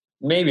possible?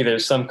 maybe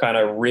there's some kind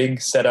of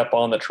rig set up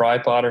on the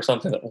tripod or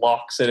something that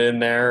locks it in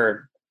there.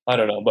 Or, I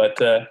don't know, but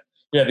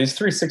these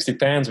 360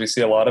 pans we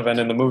see a lot of, and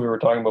in the movie we were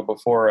talking about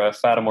before,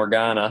 Fata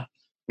Morgana,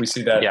 we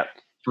see that Yep.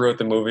 throughout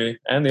the movie.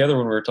 And the other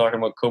one we were talking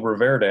about, Cobra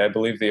Verde, I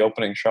believe the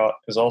opening shot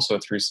is also a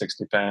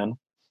 360 pan.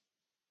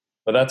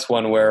 But that's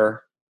one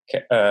where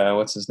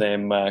what's his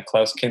name,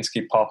 Klaus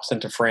Kinski pops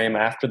into frame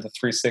after the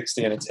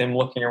 360, and it's him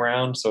looking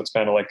around. So it's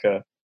kind of like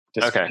a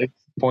display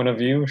point of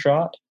view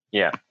shot.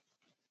 Yeah.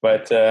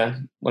 But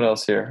what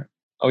else here?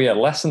 Oh yeah,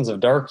 Lessons of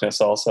Darkness.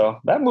 Also,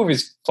 that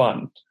movie's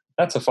fun.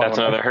 That's a fun. That's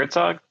another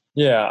Herzog.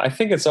 Yeah, I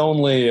think it's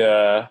only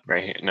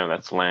right here. No,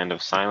 that's Land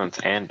of Silence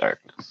and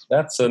Darkness.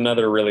 That's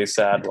another really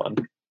sad one.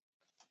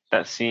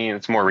 That scene,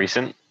 it's more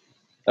recent.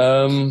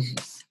 Lessons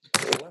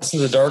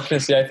of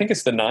Darkness. Yeah, I think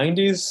it's the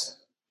 90s.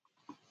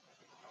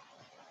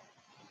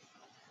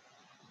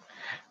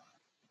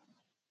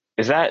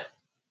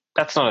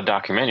 That's not a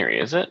documentary,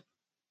 is it?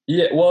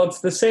 Yeah, well,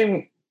 it's the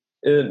same.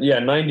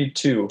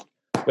 92,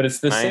 but it's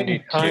the 92.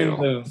 same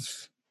kind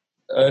of.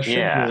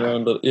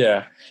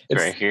 Yeah,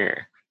 it's right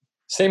here.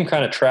 Same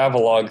kind of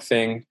travelogue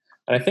thing,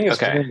 and I think it's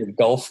during the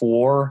Gulf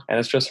War, and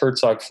it's just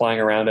Herzog flying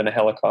around in a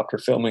helicopter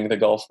filming the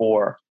Gulf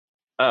War.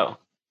 Oh,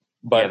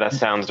 but yeah, that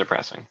sounds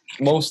depressing.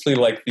 Mostly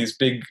like these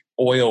big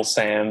oil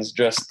sands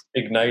just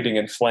igniting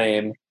in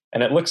flame,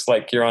 and it looks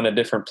like you're on a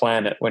different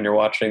planet when you're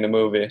watching the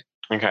movie.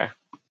 Okay.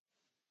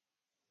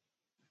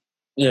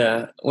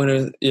 Yeah,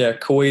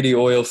 Kuwaiti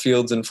oil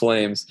fields in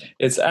flames.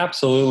 It's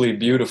absolutely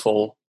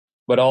beautiful,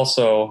 but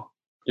also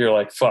you're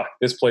like, fuck,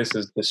 this place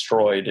is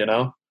destroyed, you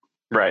know?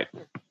 Right.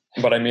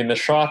 But I mean, the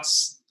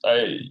shots,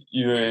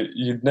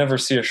 you'd never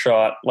see a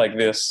shot like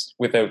this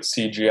without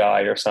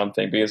CGI or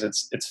something, because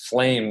it's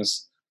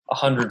flames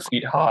 100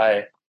 feet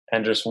high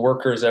and just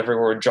workers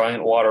everywhere,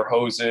 giant water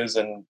hoses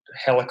and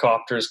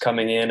helicopters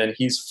coming in, and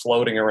he's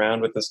floating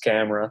around with this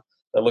camera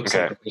that looks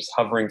like it's just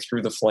hovering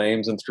through the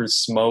flames and through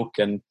smoke,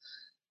 and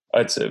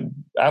it's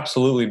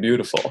absolutely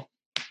beautiful.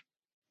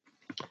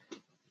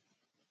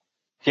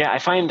 Yeah, I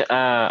find,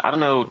 I don't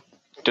know,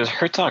 does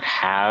Herzog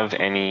have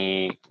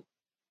any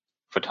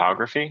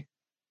photography?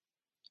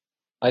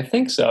 I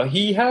think so.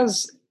 He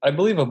has, I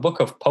believe, a book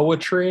of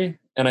poetry,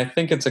 and I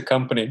think it's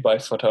accompanied by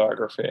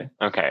photography.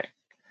 Okay.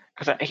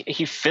 Because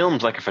he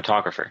films like a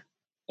photographer.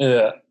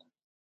 Yeah.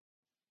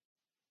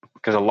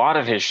 Because a lot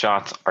of his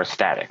shots are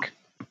static.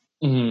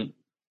 Mm-hmm.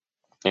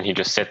 And he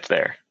just sits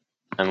there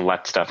and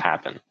lets stuff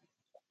happen.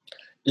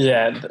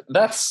 Yeah,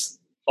 that's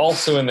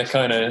also in the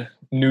kind of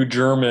New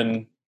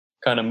German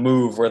kind of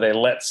move where they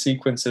let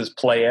sequences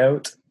play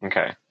out.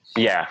 Okay.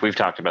 Yeah, we've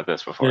talked about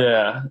this before.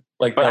 Yeah.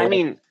 But I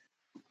mean,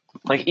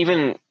 like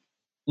even,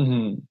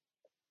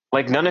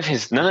 like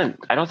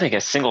I don't think a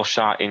single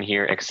shot in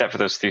here, except for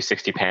those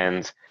 360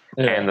 pans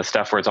and the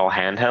stuff where it's all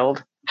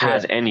handheld,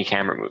 has any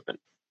camera movement.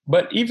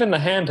 But even the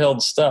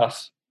handheld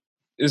stuff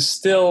is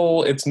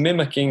still, it's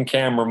mimicking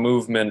camera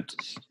movement,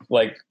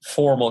 like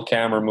formal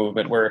camera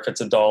movement, where if it's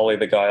a dolly,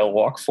 the guy will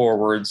walk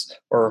forwards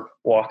or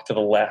walk to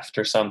the left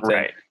or something.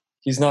 Right.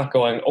 He's not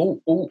going,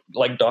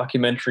 like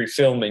documentary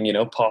filming, you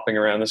know, popping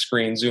around the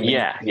screen, zooming.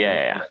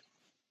 Yeah.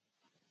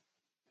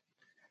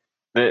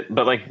 But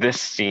like this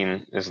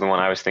scene is the one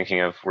I was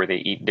thinking of where they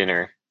eat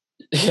dinner.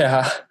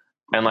 Yeah.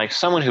 And like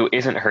someone who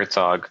isn't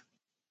Herzog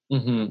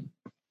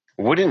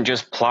wouldn't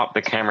just plop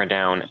the camera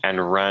down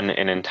and run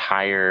an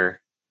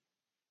entire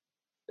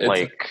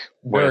very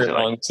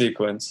long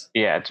sequence.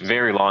 Yeah, it's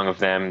very long of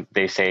them.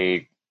 They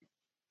say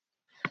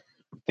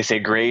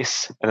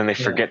grace, and then they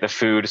forget the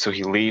food, so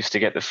he leaves to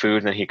get the food,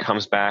 and then he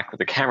comes back, but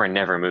the camera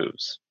never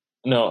moves.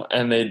 No,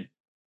 and they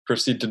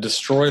proceed to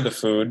destroy the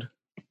food.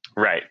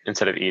 Right,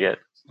 instead of eat it.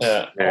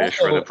 Yeah. They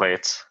destroy the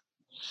plates.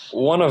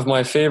 One of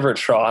my favorite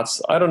shots,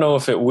 I don't know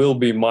if it will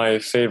be my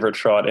favorite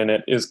shot in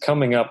it, is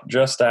coming up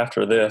just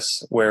after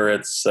this, where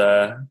it's,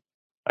 I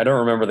don't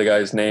remember the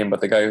guy's name, but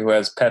the guy who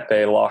has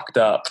Pepe locked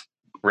up.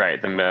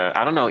 Right.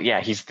 I don't know. Yeah,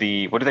 he's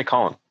what do they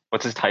call him?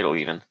 What's his title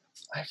even?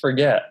 I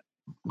forget.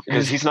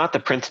 Because he's not the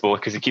principal,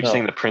 because he keeps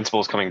saying the principal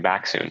is coming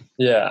back soon.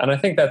 Yeah, and I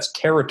think that's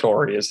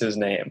Territory is his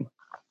name.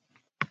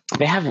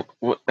 They have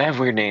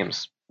weird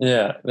names.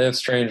 Yeah, they have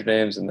strange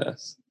names in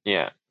this.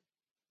 Yeah.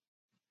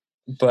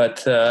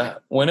 But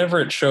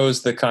whenever it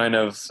shows the kind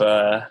of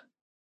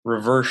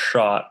reverse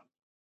shot,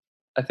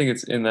 I think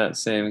it's in that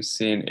same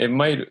scene. It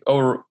might,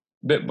 a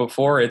bit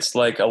before, it's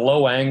like a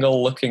low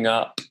angle looking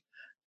up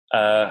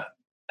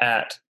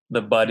at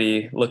the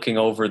buddy looking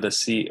over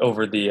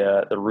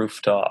the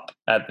rooftop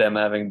at them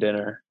having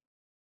dinner.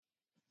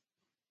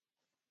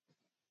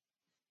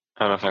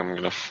 I don't know if I'm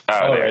gonna.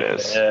 There it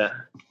is.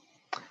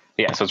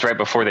 Yeah. So it's right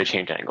before they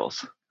change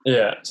angles.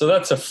 Yeah. So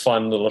that's a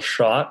fun little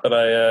shot that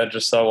I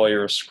just saw while you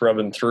were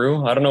scrubbing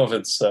through. I don't know if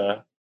it's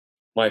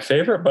my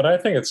favorite, but I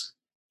think it's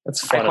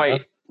fun.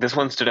 This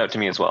one stood out to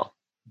me as well.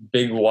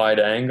 Big wide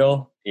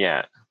angle.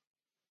 Yeah.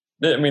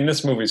 I mean,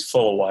 this movie's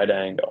full of wide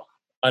angle.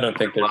 I don't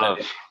think there's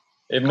any.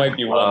 It might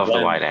be one.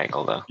 The wide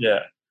angle though. Yeah,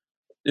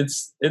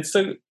 it's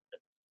a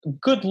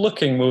good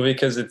looking movie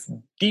because it's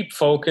deep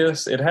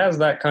focus. It has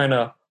that kind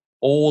of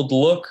old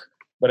look,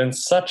 but in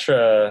such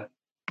a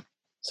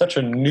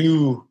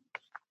new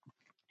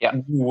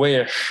way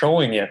of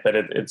showing it that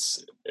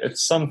it's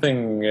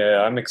something.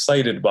 I'm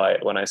excited by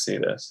it when I see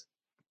this.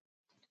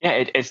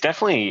 Yeah, it's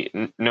definitely,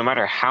 no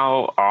matter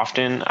how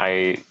often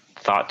I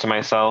thought to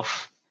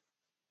myself,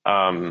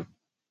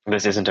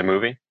 this isn't a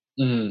movie.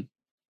 Mm-hmm.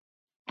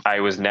 I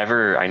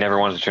never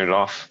wanted to turn it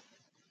off.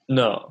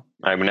 No.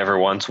 I never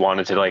once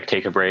wanted to like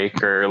take a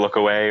break or look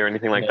away or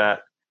anything like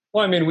that.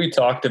 Well, I mean, we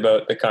talked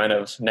about the kind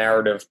of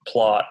narrative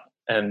plot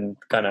and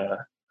kind of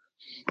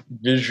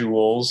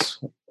visuals,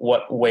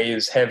 what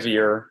weighs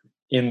heavier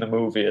in the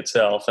movie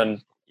itself.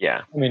 And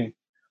Yeah. I mean,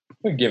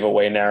 we give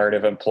away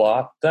narrative and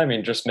plot. I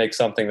mean, just make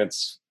something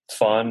that's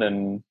fun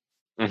and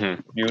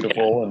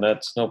beautiful, and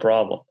that's no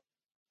problem.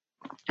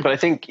 But I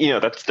think,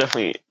 that's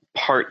definitely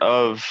part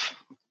of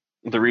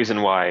the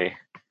reason why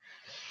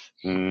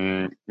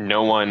no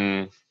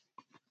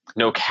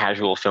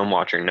casual film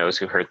watcher knows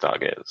who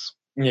Herzog is.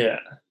 Yeah.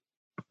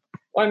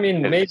 Well, I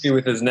mean, maybe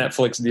with his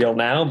Netflix deal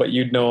now, but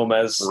you'd know him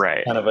as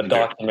kind of a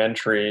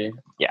documentary,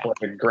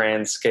 like a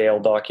grand scale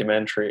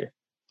documentary.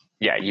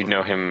 Yeah, you'd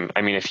know him.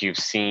 I mean, if you've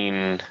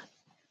seen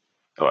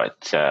what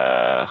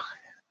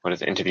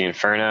is it, Into the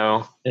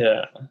Inferno?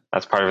 Yeah.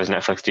 That's part of his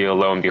Netflix deal,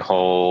 lo and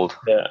behold.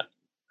 Yeah.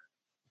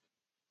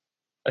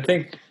 I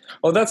think,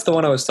 that's the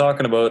one I was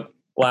talking about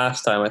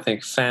last time. I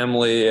think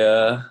Family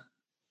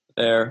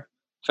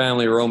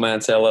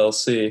Romance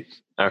LLC.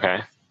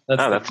 Okay.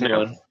 That's new.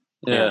 One.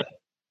 Yeah.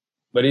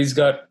 But he's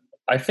got,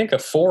 I think, a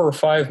 4 or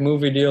 5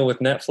 movie deal with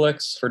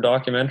Netflix for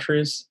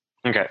documentaries.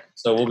 Okay.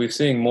 So we'll be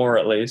seeing more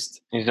at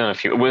least. He's done a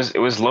few. It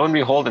was Lo and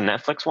Behold a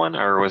Netflix one,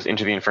 or was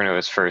Into the Inferno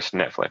his first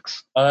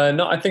Netflix?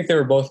 No, I think they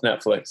were both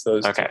Netflix.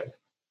 Those two.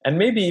 And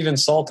maybe even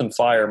Salt and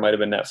Fire might have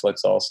been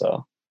Netflix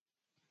also.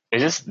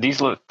 This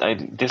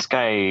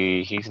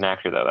guy, he's an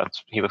actor though.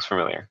 He looks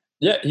familiar.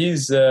 Yeah,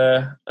 he's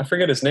I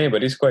forget his name,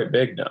 but he's quite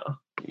big now.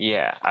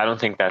 Yeah, I don't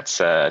think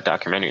that's a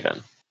documentary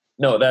then.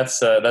 No, that's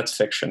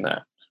fiction.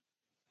 That.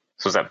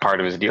 So is that part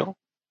of his deal?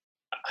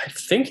 I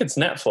think it's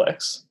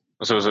Netflix.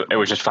 So it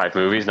was just 5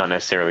 movies, not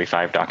necessarily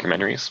 5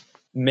 documentaries?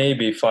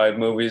 Maybe 5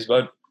 movies,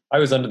 but I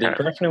was under the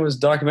impression it was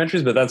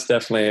documentaries, but that's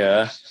definitely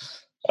a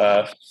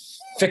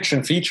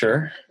fiction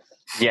feature.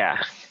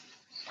 Yeah.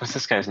 What's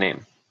this guy's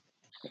name?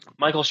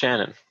 Michael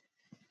Shannon.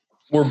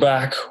 We're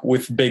back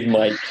with Big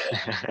Mike.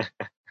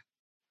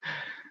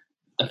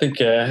 I think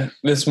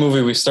this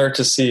movie we start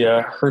to see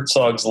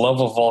Herzog's love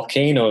of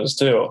volcanoes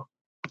too.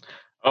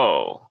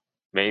 Oh,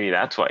 maybe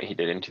that's why he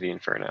did Into the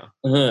Inferno.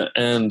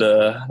 And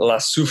La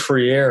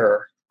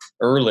Soufriere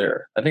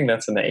earlier. I think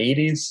that's in the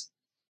 80s.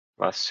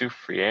 La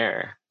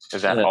Soufriere.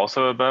 Is that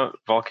also about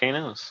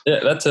volcanoes? Yeah,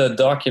 that's a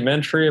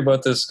documentary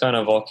about this kind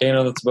of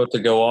volcano that's about to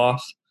go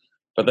off.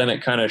 But then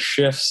it kind of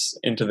shifts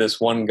into this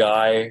one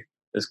guy,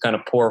 this kind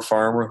of poor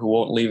farmer who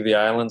won't leave the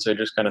island, so he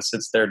just kind of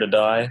sits there to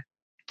die.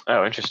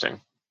 Oh,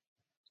 interesting.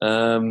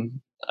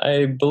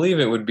 I believe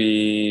it would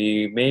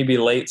be maybe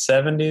late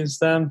 70s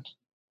then.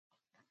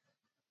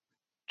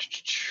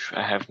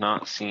 I have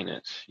not seen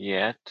it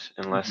yet,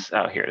 unless...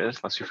 Oh, here it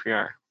is, La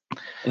Soufriere.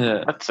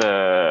 Yeah. That's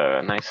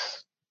a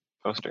nice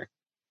poster.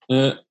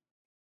 Yeah.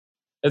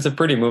 It's a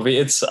pretty movie.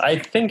 I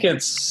think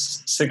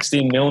it's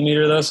 16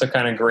 millimeter though, so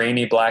kind of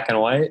grainy black and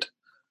white.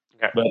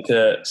 Okay.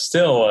 But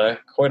still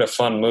quite a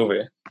fun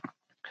movie.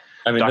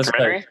 I mean,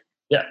 documentary?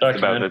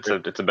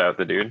 Documentary. It's about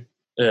the dude?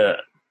 Yeah.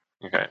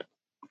 Okay.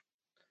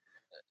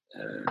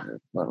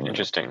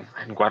 Interesting.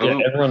 Guadeloupe.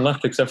 Yeah, everyone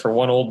left except for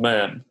one old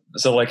man.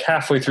 So like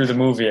halfway through the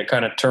movie, it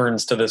kind of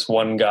turns to this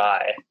one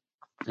guy.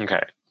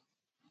 Okay.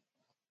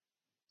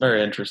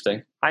 Very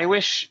interesting. I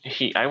wish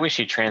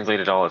he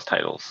translated all his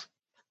titles,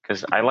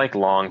 because I like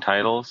long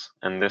titles,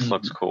 and this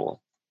looks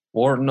cool.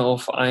 Warden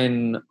of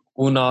ein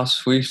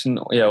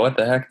Unauswischen. Yeah, what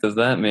the heck does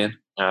that mean?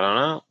 I don't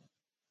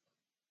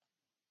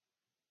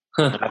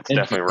know. That's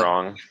definitely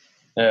wrong.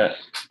 Yeah.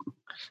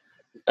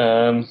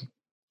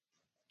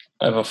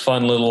 I have a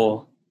fun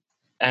little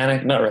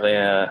not really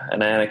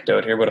an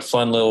anecdote here, but a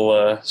fun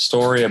little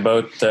story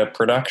about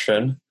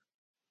production.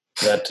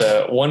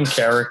 That one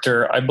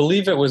character, I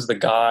believe it was the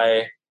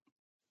guy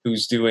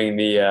who's doing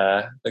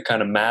the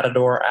kind of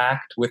matador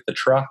act with the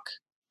truck.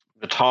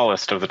 The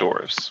tallest of the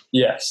dwarves.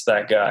 Yes,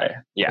 that guy.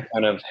 Yeah. The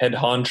kind of head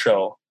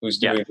honcho who's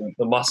doing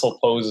the muscle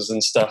poses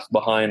and stuff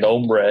behind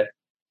Ombre.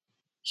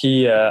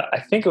 He,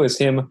 I think it was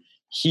him.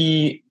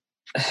 He,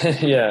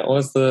 what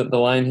was the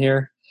line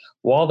here?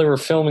 While they were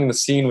filming the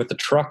scene with the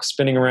truck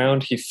spinning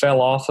around, he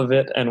fell off of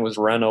it and was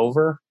run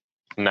over.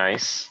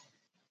 Nice.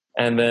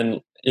 And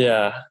then,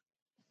 the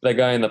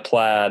guy in the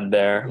plaid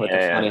there with the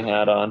funny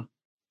hat on.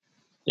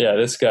 Yeah,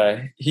 this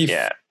guy.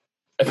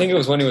 I think it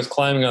was when he was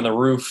climbing on the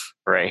roof.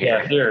 Right here.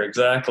 Yeah, here,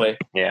 exactly.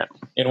 Yeah.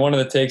 In one of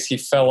the takes, he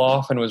fell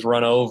off and was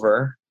run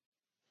over.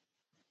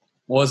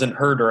 Wasn't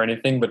hurt or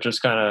anything, but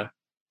just kind of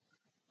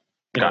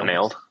got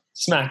nailed.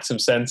 Smacked some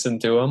sense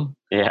into him.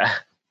 Yeah.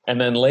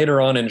 And then later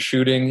on in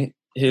shooting,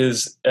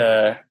 his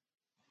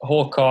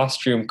whole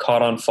costume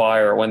caught on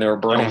fire when they were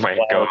burning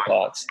flower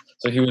pots.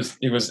 So he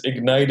was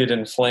ignited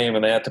in flame,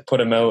 and they had to put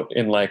him out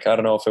in, like, I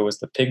don't know if it was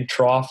the pig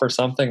trough or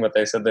something, but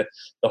they said that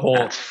the whole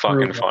That's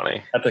fucking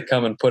funny. Had to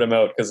come and put him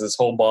out because his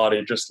whole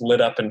body just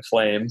lit up in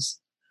flames.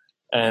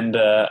 And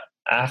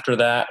after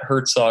that,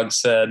 Herzog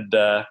said,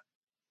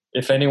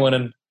 if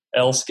anyone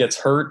else gets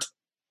hurt,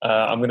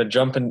 I'm going to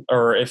jump in,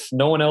 or if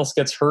no one else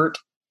gets hurt,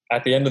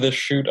 at the end of this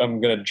shoot,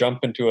 I'm going to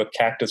jump into a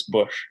cactus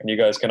bush and you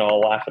guys can all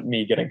laugh at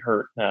me getting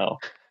hurt now.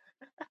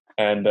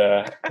 And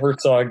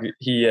Herzog,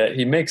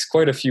 he makes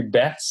quite a few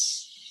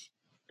bets.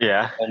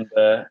 Yeah.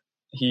 And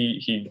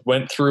he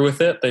went through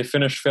with it. They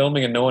finished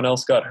filming and no one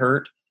else got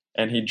hurt.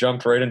 And he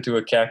jumped right into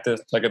a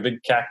cactus, like a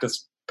big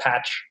cactus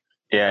patch.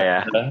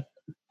 Yeah. And,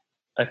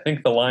 I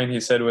think the line he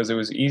said was, "It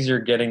was easier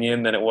getting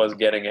in than it was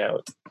getting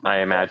out." I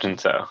imagine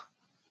so.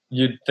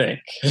 You'd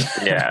think.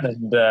 Yeah.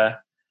 And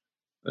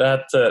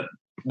that's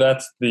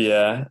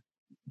the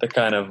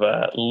kind of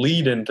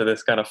lead into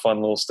this kind of fun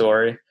little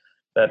story.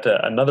 That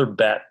another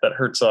bet that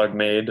Herzog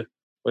made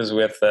was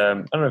with I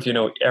don't know if you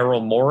know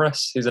Errol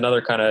Morris. He's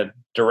another kind of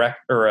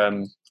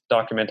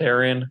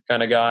documentarian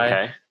kind of guy,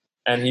 Okay.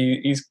 and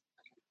he's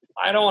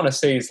I don't want to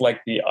say he's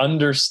like the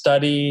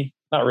understudy,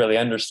 not really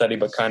understudy,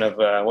 but kind of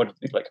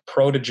like a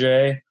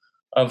protege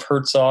of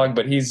Herzog.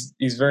 But he's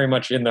very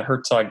much in the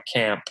Herzog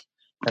camp,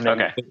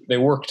 and they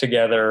work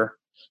together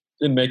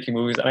in making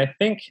movies. And I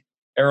think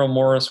Errol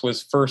Morris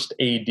was first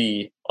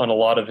AD on a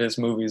lot of his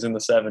movies in the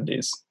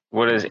 70s.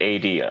 What is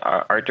AD?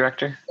 Art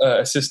director?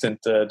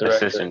 Assistant director.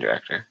 Assistant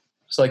director.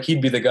 So like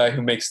he'd be the guy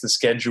who makes the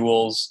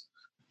schedules,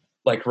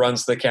 like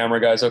runs the camera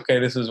guys. Okay,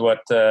 this is what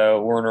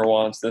Werner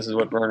wants. This is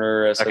what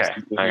Werner says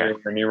to do here,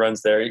 and he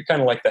runs there. He's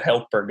kind of like the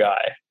helper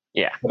guy.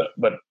 Yeah.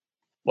 But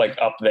like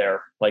up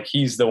there, like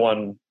he's the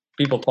one.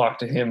 People talk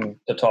to him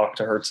to talk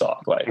to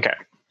Herzog. Like, okay.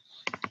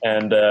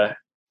 And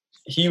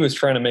he was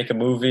trying to make a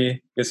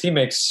movie because he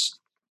makes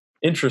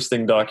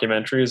interesting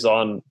documentaries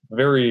on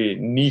very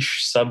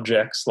niche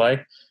subjects.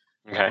 Like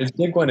his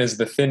big one is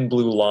The Thin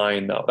Blue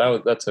Line,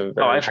 though. That's a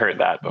very, I've heard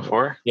that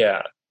before.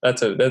 Yeah,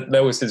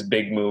 that was his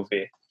big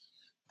movie,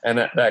 and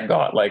that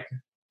got like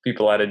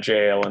people out of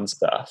jail and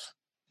stuff.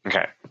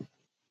 Okay.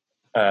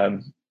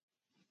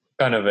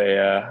 Kind of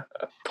a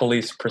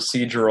police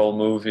procedural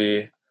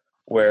movie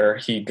where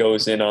he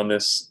goes in on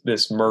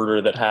this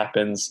murder that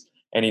happens,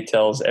 and he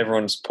tells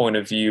everyone's point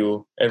of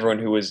view, everyone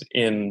who was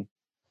in.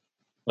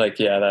 Like,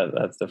 yeah,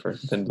 that's the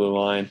first Thin Blue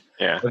Line.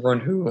 Yeah. Everyone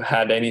who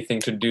had anything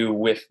to do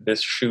with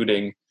this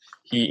shooting,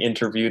 he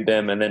interviewed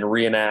them and then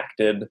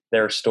reenacted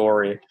their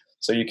story.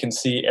 So you can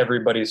see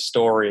everybody's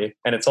story,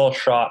 and it's all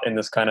shot in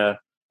this kind of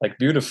like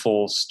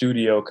beautiful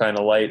studio kind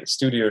of light,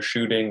 studio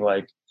shooting,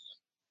 like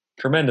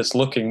tremendous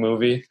looking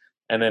movie,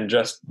 and then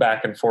just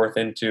back and forth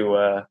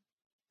into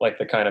like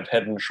the kind of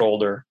head and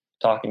shoulder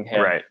talking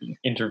head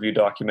interview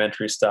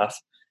documentary stuff.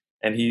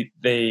 And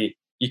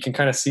you can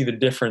kind of see the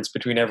difference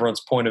between everyone's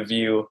point of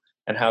view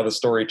and how the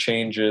story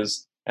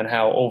changes and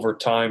how over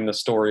time the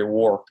story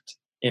warped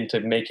into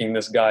making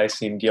this guy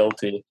seem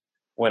guilty,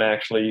 when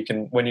actually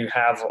when you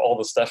have all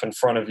the stuff in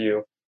front of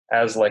you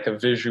as like a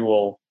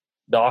visual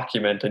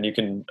document and you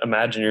can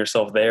imagine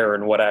yourself there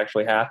and what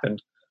actually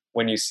happened,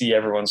 when you see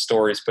everyone's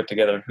stories put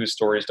together and whose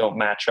stories don't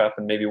match up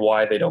and maybe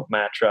why they don't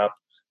match up.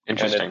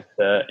 Interesting.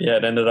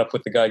 It ended up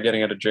with the guy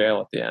getting out of jail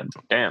at the end.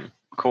 Damn,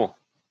 cool.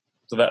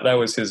 So that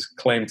was his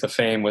claim to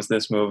fame, was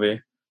this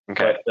movie.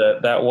 Okay.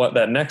 But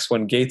that next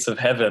one, Gates of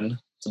Heaven,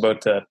 it's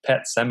about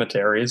pet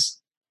cemeteries.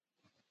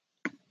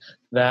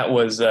 That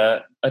was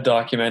a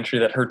documentary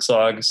that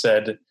Herzog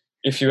said,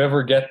 if you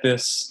ever get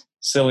this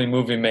silly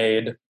movie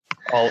made,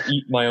 I'll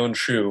eat my own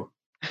shoe.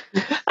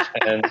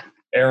 And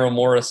Errol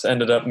Morris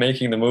ended up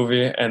making the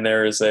movie, and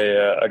there is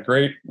a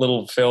great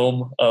little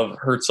film of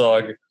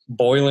Herzog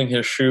boiling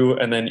his shoe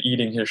and then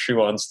eating his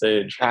shoe on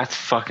stage. That's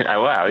fucking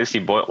wow. At least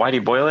why did he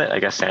boil it? I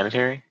guess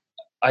sanitary.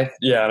 And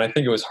I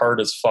think it was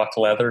hard as fuck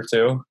leather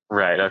too.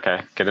 Right.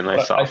 Okay. Get it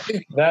nice soft. I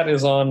think that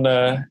is on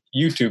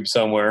YouTube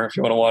somewhere if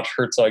you want to watch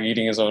Herzog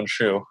eating his own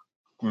shoe.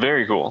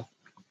 Very cool.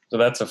 So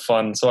that's a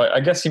fun. So I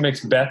guess he makes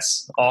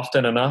bets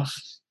often enough,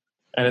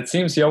 and it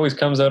seems he always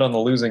comes out on the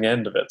losing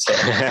end of it. So.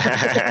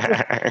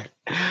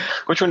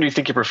 Which one do you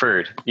think you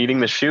preferred? Eating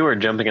the shoe or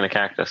jumping in a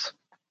cactus?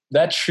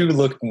 That shoe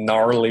looked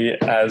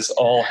gnarly as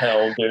all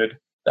hell, dude.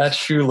 That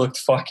shoe looked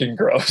fucking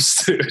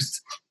gross, dude.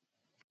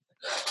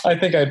 I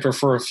think I'd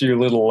prefer a few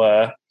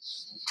little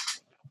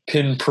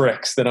pin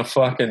pricks than a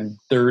fucking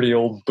dirty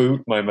old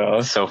boot in my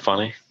mouth. So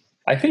funny.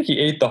 I think he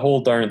ate the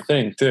whole darn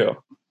thing, too.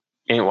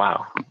 Hey,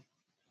 wow.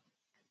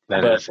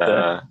 That is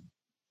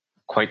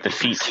quite the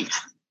feat.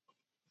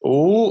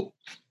 Ooh,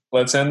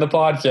 let's end the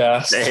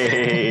podcast.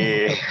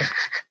 Hey.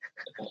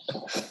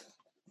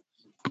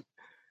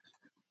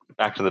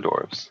 Back to the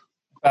dwarves.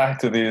 Back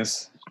to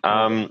these.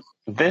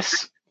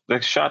 The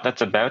shot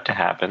that's about to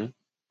happen,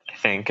 I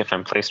think, if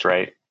I'm placed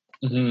right,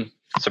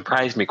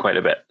 surprised me quite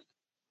a bit.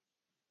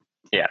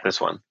 Yeah, this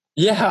one.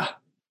 Yeah.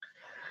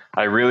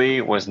 I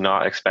really was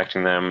not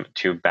expecting them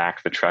to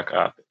back the truck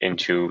up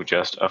into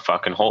just a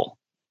fucking hole.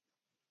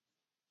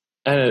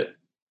 And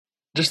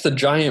just a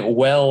giant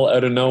well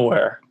out of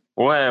nowhere.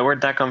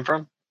 Where'd that come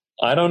from?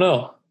 I don't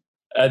know.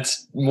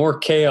 That's more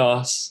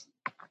chaos.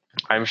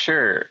 I'm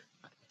sure.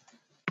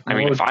 I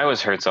mean, if I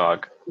was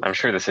Herzog, I'm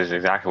sure this is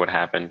exactly what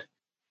happened.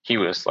 He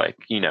was like,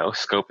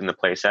 scoping the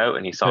place out,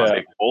 and he saw a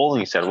big hole,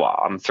 and he said,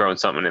 "Wow, I'm throwing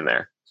something in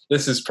there."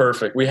 This is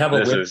perfect. We have a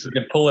list. We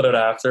can pull it out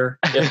after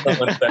if no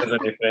one says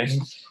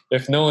anything.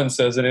 If no one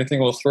says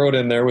anything, we'll throw it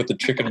in there with the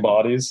chicken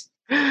bodies.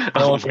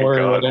 No one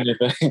worry about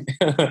anything.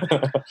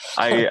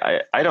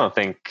 I don't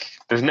think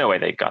there's no way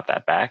they got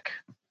that back.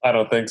 I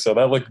don't think so.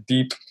 That looked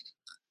deep.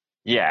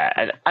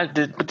 Yeah, I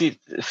did, but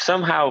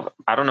somehow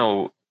I don't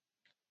know.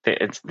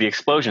 The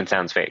explosion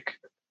sounds fake.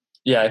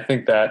 Yeah, I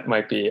think that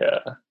might be.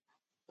 I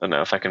don't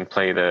know if I can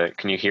play the.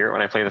 Can you hear it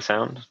when I play the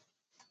sound?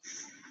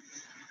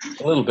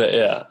 A little bit,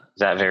 yeah. Is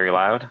that very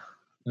loud?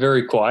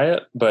 Very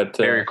quiet, but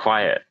very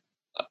quiet.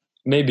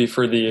 Maybe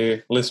for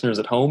the listeners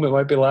at home, it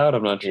might be loud.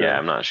 I'm not sure. Yeah,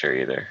 I'm not sure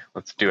either.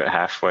 Let's do it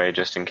halfway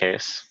just in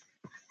case.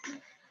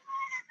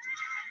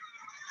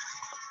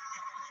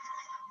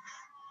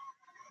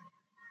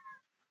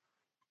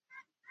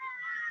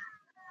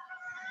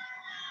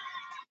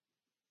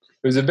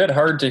 It was a bit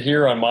hard to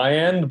hear on my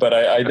end, but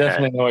I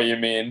definitely know what you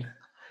mean.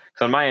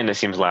 So on my end, it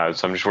seems loud,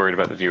 so I'm just worried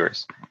about the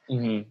viewers.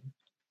 Mm-hmm.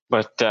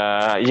 But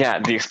yeah,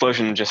 the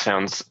explosion just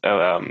sounds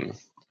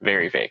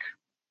very fake.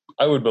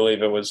 I would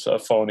believe it was a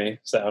phony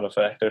sound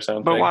effect or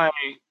something. But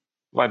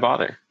why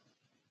bother?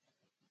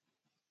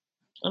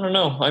 I don't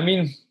know. I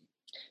mean,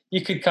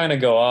 you could kind of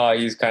go,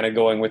 he's kind of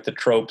going with the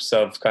tropes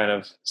of kind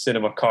of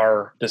cinema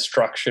car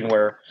destruction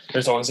where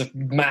there's always a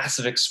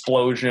massive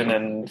explosion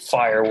and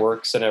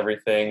fireworks and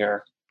everything,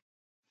 or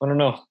I don't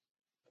know.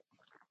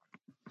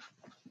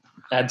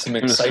 Add some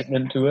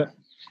excitement to it.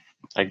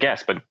 I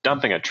guess, but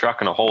dumping a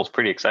truck in a hole is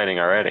pretty exciting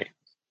already.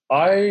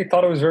 I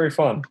thought it was very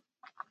fun.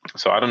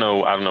 So I don't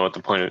know what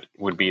the point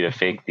would be to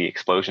fake the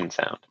explosion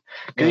sound.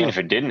 Because even if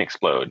it didn't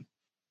explode,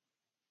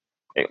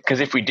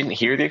 because if we didn't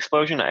hear the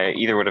explosion, I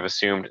either would have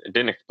assumed it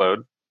didn't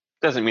explode.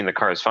 Doesn't mean the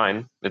car is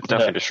fine. It's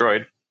definitely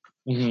destroyed.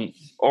 Mm-hmm.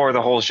 Or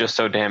the hole's just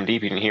so damn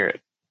deep you didn't hear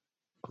it.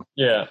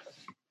 Yeah.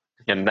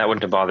 And that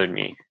wouldn't have bothered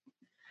me.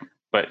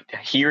 But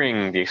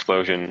hearing the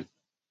explosion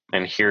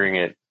and hearing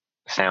it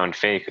sound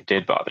fake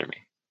did bother me.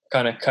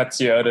 Kind of cuts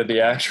you out of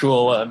the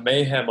actual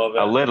mayhem of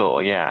it. A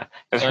little, yeah.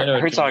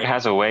 Herzog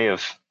has a way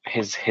of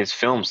his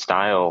film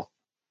style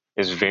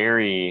is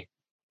very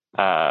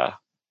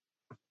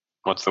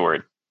what's the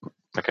word?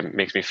 Like it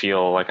makes me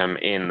feel like I'm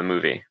in the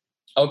movie.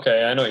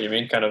 Okay, I know what you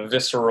mean. Kind of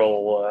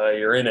visceral.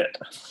 You're in it.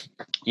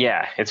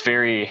 Yeah, it's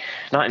very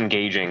not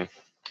engaging,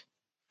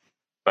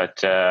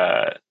 but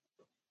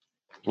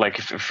like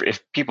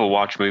if people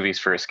watch movies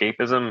for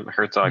escapism,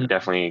 Herzog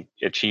definitely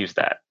achieves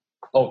that.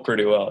 Oh,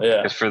 pretty well, yeah.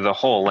 Because for the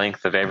whole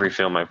length of every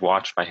film I've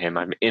watched by him,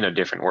 I'm in a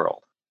different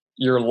world.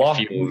 You're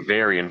locked. I feel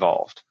very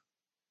involved.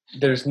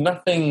 There's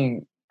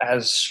nothing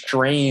as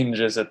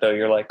strange as it, though.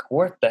 You're like,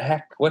 what the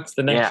heck? What's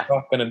the next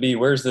shot going to be?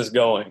 Where's this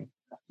going?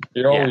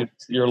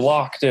 You're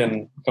locked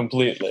in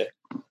completely.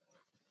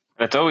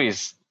 It's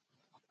always,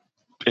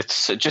 it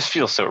just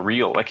feels so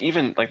real. Like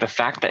even like the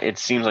fact that it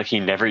seems like he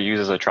never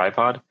uses a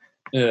tripod.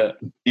 Yeah.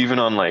 Even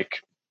on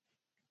like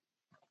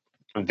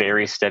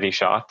very steady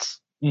shots.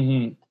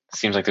 Mm-hmm.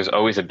 Seems like there's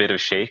always a bit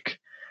of shake.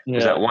 Yeah.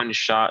 There's that one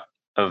shot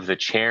of the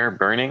chair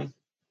burning.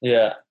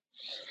 Yeah.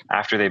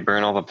 After they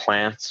burn all the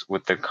plants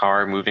with the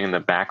car moving in the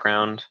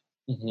background.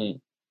 Mm-hmm.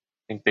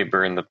 I think they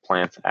burn the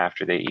plants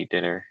after they eat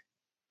dinner.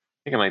 I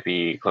think it might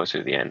be closer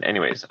to the end.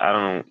 Anyways, I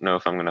don't know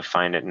if I'm going to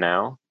find it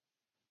now.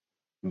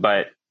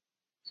 But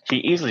he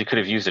easily could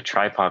have used a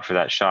tripod for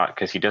that shot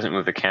because he doesn't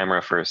move the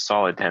camera for a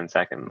solid 10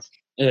 seconds.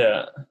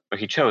 Yeah. But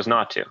he chose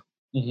not to.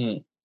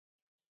 Mm-hmm.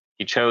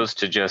 He chose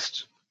to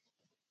just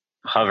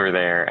hover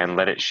there and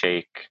let it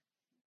shake.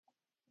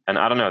 And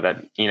I don't know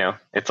that,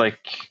 it's like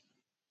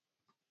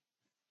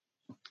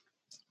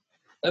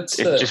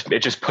it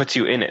just puts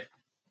you in it.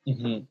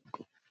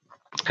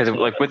 Because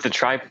like with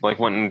the like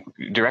when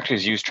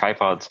directors use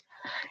tripods,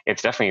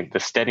 it's definitely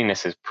the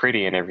steadiness is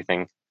pretty and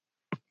everything,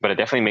 but it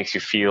definitely makes you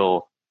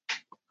feel.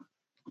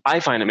 I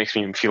find it makes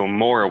me feel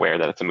more aware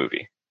that it's a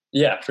movie.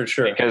 Yeah, for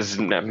sure. Because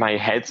my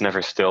head's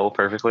never still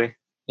perfectly.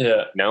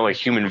 Yeah. Like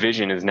human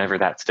vision is never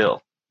that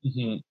still.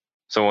 Mm-hmm.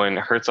 So when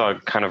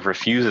Herzog kind of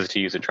refuses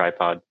to use a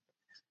tripod,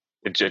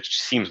 it just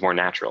seems more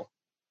natural.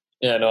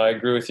 Yeah, no, I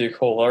agree with you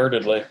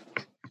wholeheartedly.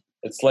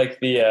 It's like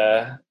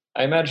I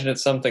imagine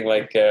it's something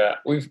like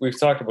we've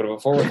talked about it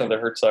before with other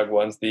Herzog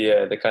ones.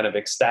 The kind of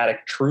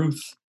ecstatic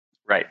truth,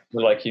 right?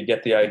 Where like you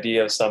get the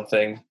idea of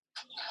something,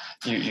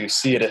 you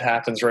see it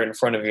happens right in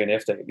front of you, and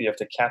you have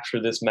to capture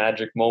this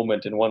magic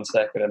moment in 1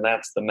 second, and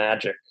that's the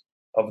magic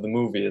of the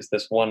movie. Is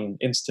this one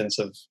instance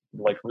of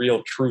like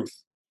real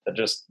truth that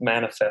just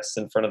manifests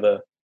in front of the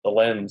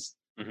lens.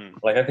 Mm-hmm.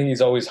 Like I think he's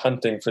always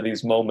hunting for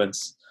these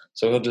moments,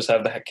 so he'll just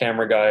have the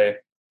camera guy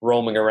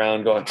roaming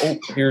around, going, "Oh,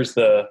 here's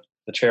the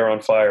chair on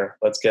fire.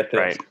 Let's get this.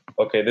 Right.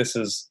 Okay, this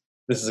is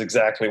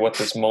exactly what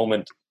this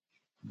moment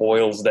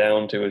boils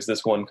down to. Is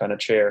this one kind of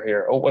chair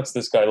here? Oh, what's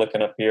this guy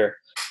looking up here?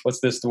 What's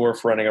this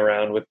dwarf running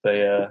around with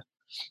the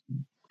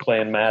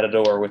playing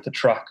Matador with the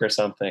truck or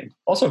something?"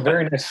 Also,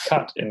 very nice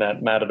cut in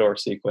that Matador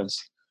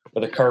sequence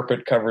where the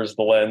carpet covers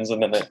the lens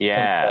and then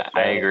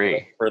I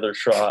agree. Further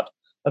shot.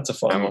 That's a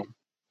fun one.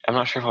 I'm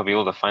not sure if I'll be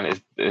able to find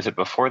it. Is it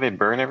before they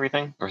burn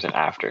everything or is it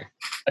after?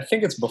 I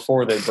think it's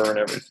before they burn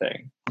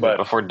everything. But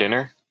before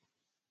dinner?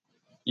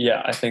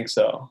 Yeah, I think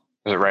so.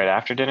 Was it right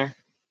after dinner?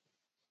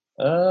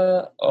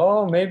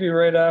 Maybe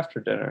right after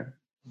dinner.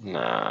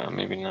 Nah,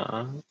 maybe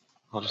not.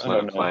 I'll just I let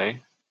don't it know.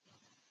 play.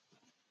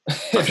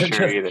 They're sure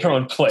just either.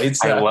 throwing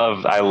plates. I at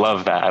love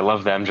that. I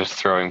love them just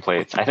throwing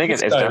plates. I think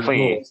this it's guy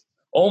definitely rules.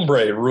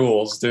 Ombre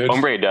rules, dude.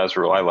 Ombre does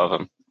rule. I love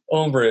him.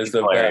 Ombre is He's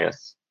the best.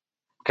 hilarious.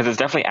 Because it's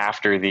definitely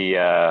after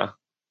the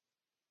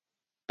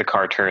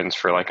car turns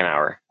for like an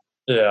hour.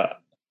 Yeah.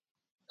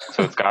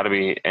 So it's got to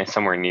be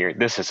somewhere near.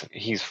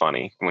 He's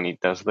funny when he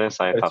does this.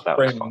 I thought that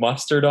was fun.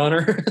 Mustard on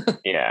her.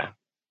 Yeah,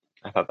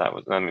 I thought that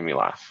made me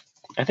laugh.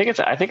 I think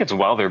it's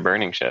while they're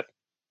burning shit.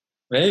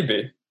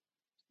 Maybe.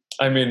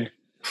 I mean,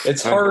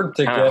 it's hard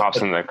to get. Kind of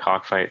hops in the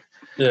cockfight.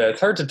 Yeah, it's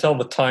hard to tell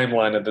the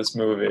timeline of this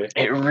movie.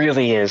 It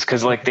really is,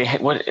 because like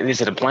what is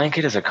it? A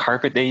blanket? Is a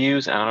carpet they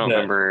use? I don't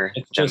remember.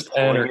 It's just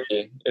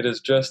anarchy. It is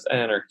just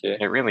anarchy.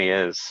 It really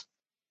is.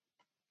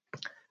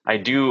 I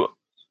do.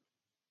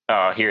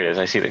 Oh, here it is.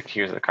 I see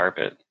here's the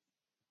carpet.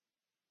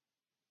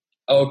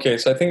 Okay,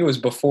 so I think it was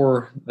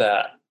before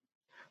that.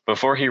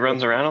 Before he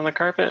runs around on the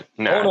carpet?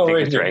 No, I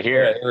think it's right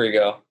here. Yeah, here we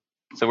go.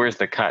 So where's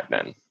the cut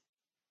then?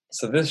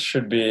 So this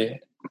should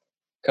be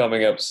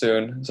coming up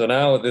soon. So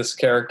now this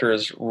character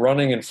is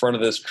running in front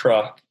of this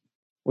truck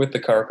with the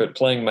carpet,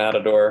 playing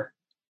Matador,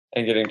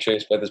 and getting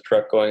chased by this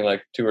truck going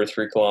like 2 or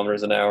 3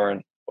 kilometers an hour.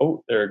 And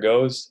oh, there it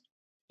goes.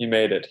 He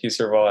made it. He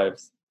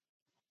survived.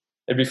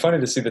 It'd be funny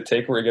to see the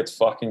take where he gets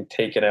fucking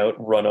taken out,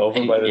 run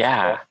over by this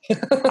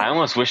truck. I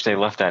almost wish they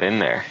left that in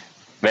there.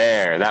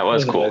 There, that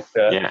was cool.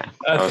 Yeah,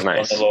 that was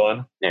nice.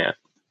 One. Yeah.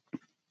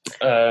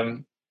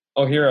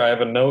 Here I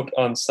have a note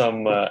on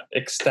some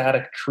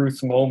ecstatic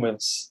truth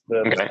moments.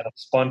 The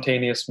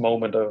spontaneous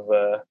moment of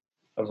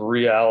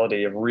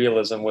reality, of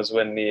realism, was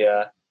when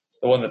the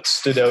one that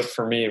stood out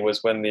for me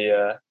was when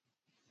the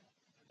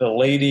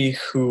lady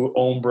who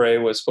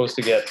Ombre was supposed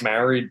to get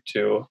married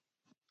to,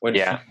 when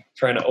she was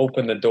trying to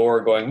open the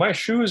door, going, "My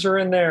shoes are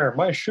in there.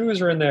 My shoes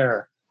are in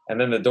there." And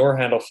then the door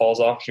handle falls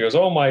off. She goes,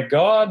 "Oh my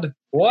God,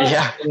 what?"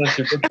 Yeah. And then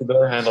she puts the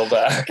door handle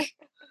back.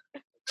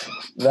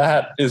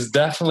 That is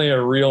definitely a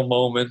real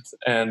moment,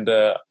 and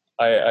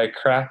I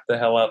cracked the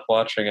hell up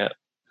watching it.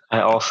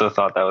 I also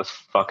thought that was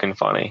fucking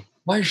funny.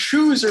 My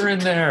shoes are in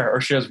there, or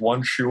she has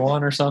one shoe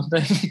on or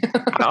something.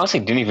 I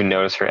honestly didn't even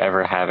notice her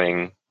ever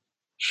having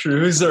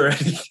shoes or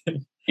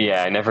anything.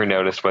 Yeah, I never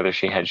noticed whether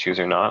she had shoes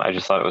or not. I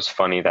just thought it was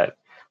funny that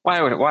why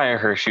are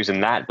her shoes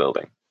in that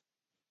building?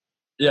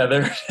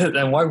 Yeah,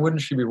 and why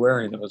wouldn't she be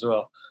wearing them as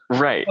well?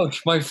 Right. Oh,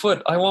 my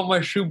foot. I want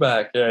my shoe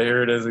back. Yeah,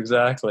 here it is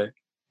exactly.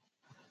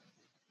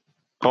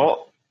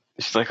 Oh,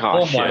 she's like,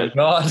 oh shit.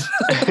 My God.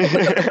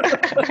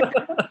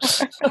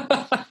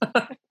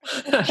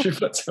 She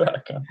puts it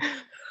back on.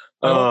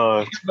 Oh,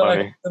 it's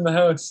funny. In the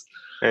house.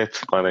 It's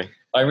funny.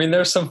 I mean,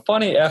 there's some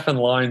funny effing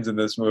lines in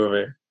this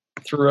movie.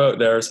 Throughout,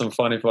 there is some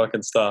funny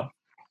fucking stuff.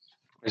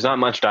 There's not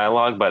much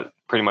dialogue, but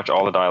pretty much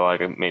all the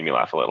dialogue made me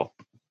laugh a little.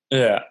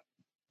 Yeah.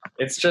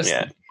 It's just,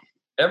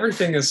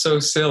 everything is so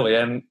silly.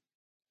 And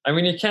I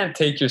mean, you can't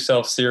take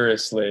yourself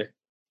seriously.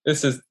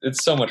 It's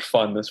so much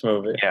fun, this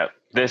movie. Yeah.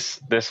 This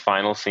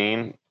final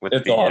scene with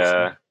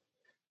awesome.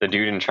 The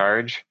dude in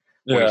charge,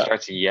 when he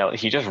starts to yell,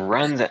 he just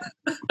runs.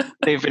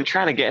 They've been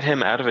trying to get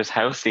him out of his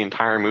house the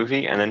entire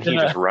movie, and then he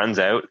just runs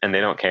out, and they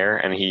don't care,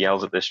 and he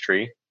yells at this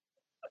tree.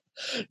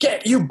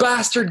 You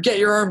bastard, get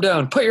your arm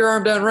down. Put your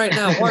arm down right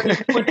now. Why are you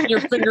pointing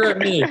your finger at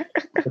me?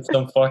 It's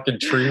some fucking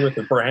tree with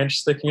a branch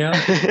sticking out.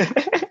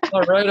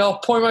 All right, I'll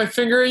point my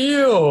finger at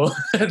you.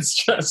 It's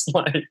just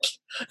like...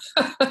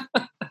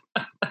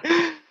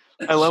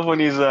 I love when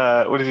he's,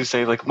 what does he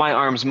say? Like, my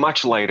arm's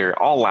much lighter.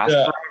 I'll last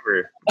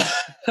forever.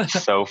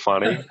 So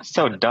funny.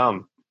 So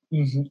dumb.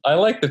 Mm-hmm. I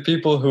like the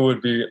people who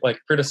would be like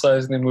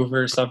criticizing the movie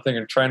or something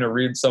and trying to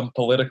read some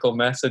political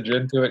message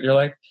into it. You're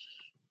like,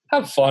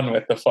 have fun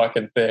with the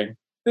fucking thing.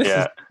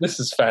 This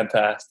is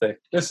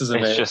fantastic. This is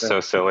amazing. It's just so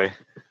silly.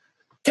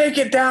 Take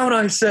it down,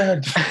 I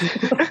said.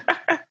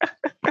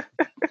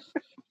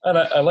 And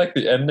I like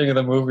the ending of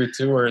the movie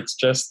too, where it's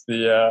just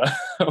the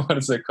what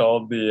is it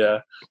called?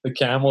 The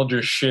camel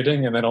just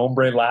shitting and then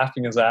Ombre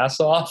laughing his ass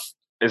off.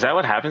 Is that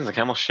what happens? The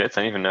camel shits?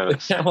 I didn't even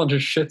notice. The camel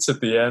just shits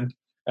at the end,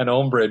 and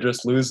Ombre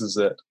just loses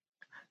it.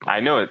 I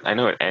know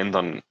it ends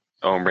on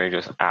Ombre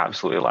just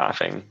absolutely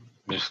laughing.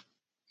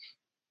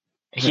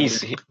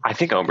 I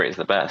think Ombre is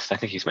the best. I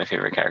think he's my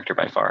favorite character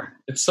by far.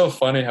 It's so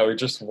funny how he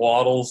just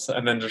waddles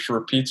and then just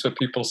repeats what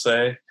people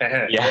say.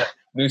 Yeah.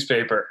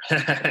 Newspaper.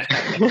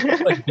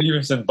 Like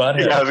Beavis and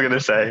Butthead. Yeah, I was gonna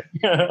say.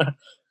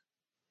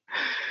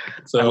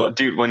 So,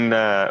 dude, when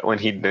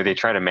they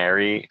try to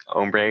marry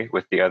Ombre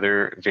with the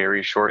other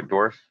very short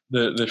dwarf,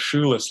 the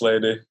shoeless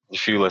lady. The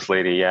shoeless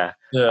lady, yeah.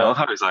 I love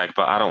how he's like,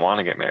 but I don't want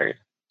to get married.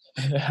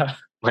 Yeah.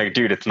 Like,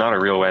 dude, it's not a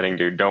real wedding,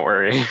 dude. Don't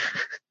worry.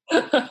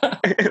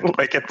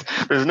 Like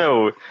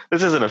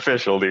this isn't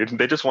official, dude.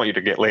 They just want you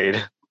to get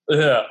laid.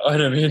 Yeah,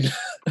 and I mean,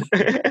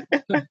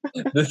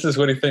 this is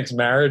what he thinks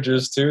marriage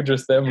is too.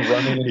 Just them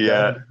running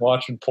and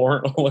watching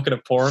porn, looking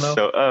at porno.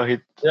 So,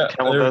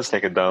 Camel does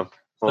take a dump.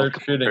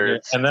 Start shooting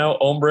it, and now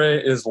Ombre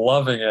is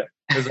loving it.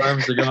 His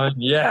arms are going,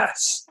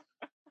 yes.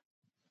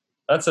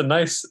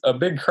 that's a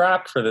big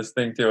crap for this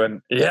thing too.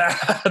 And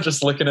yeah,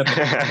 just looking at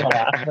the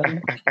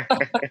laughing.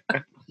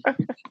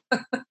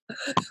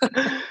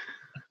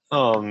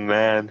 Oh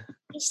man.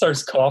 He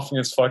starts coughing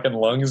his fucking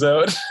lungs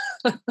out.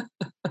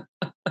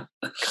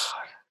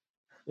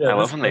 Yeah, I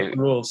love when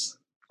rules.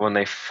 When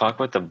they fuck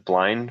with the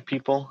blind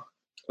people.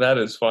 That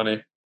is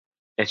funny.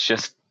 It's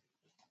just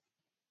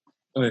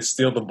when they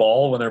steal the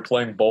ball when they're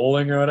playing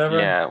bowling or whatever.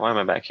 Yeah, why am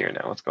I back here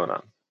now? What's going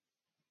on?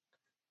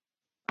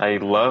 I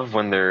love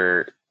when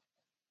they're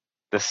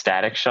the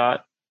static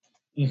shot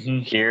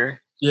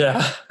here.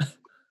 Yeah.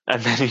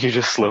 And then you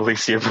just slowly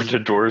see a bunch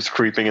of dwarves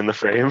creeping in the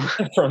frame.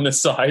 From the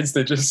sides,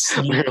 they just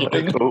sneak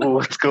like, oh,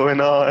 what's going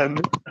on?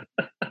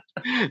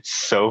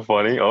 So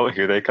funny. Oh,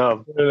 here they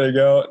come. There they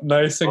go.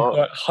 Nice and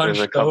hunched over. There's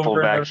a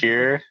couple back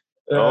here.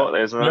 Yeah. Oh,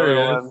 there's another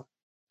one.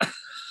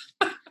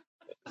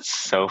 It's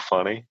so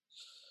funny.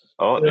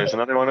 Oh, there's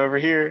another one over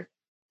here.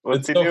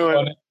 What's he doing?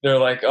 Funny. They're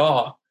like,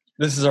 oh,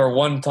 this is our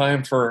one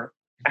time for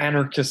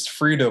anarchist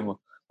freedom.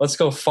 Let's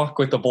go fuck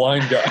with the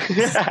blind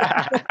guys.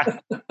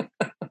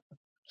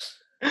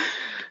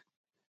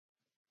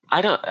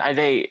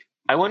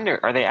 I wonder,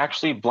 are they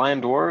actually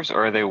blind dwarves,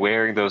 or are they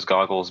wearing those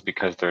goggles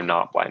because they're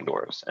not blind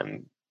dwarves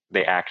and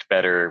they act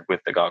better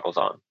with the goggles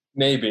on?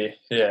 Maybe,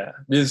 yeah.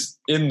 Because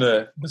in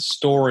the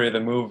story of the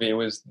movie, it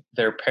was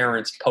their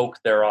parents poked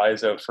their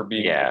eyes out for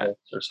being dwarfs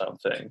or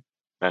something.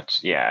 I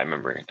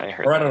remember. I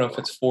heard. Or I don't know if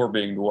it's for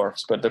being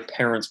dwarfs, but their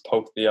parents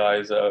poked the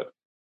eyes out.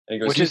 And he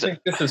goes, "You think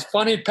this is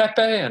funny,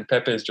 Pepe?" And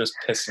Pepe is just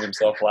pissing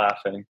himself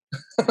laughing.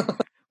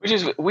 Which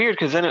is weird,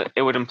 because then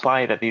it would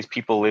imply that these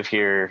people live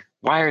here.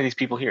 Why are these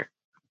people here?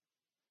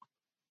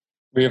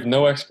 We have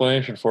no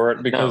explanation for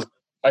it, because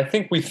I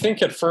think we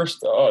think at first,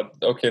 oh,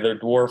 okay, they're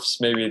dwarfs.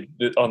 Maybe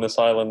on this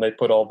island they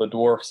put all the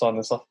dwarfs on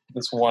this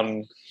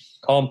one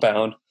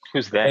compound.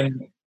 Who's that?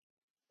 And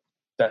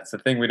that's the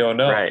thing, we don't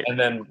know. Right. And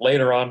then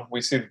later on,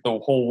 we see the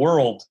whole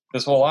world,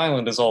 this whole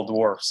island is all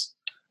dwarfs.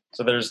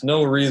 So there's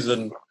no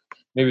reason.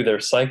 Maybe they're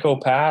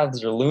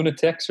psychopaths or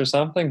lunatics or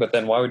something. But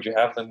then why would you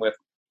have them with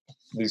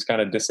these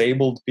kind of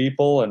disabled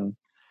people? And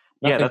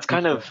that's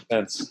kind of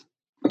sense.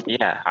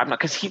 Yeah, I'm not,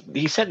 because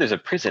he said there's a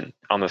prison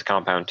on this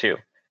compound too.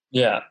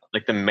 Yeah,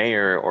 like the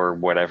mayor or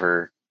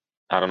whatever,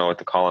 I don't know what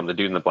to call him, the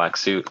dude in the black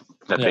suit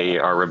that they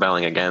are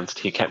rebelling against.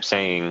 He kept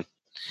saying,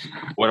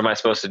 "What am I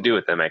supposed to do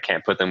with them? I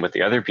can't put them with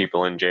the other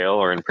people in jail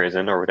or in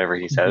prison or whatever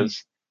he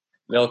says.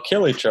 They'll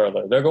kill each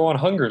other. They'll go on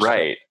hunger strike."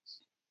 Right.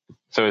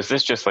 So is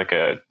this just like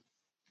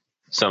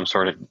some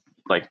sort of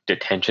like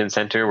detention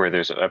center where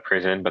there's a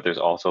prison, but there's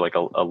also like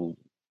a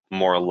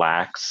more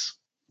lax?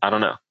 I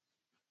don't know.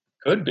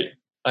 Could be.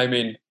 I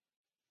mean,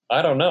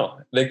 I don't know.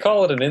 They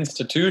call it an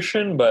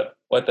institution, but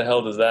what the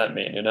hell does that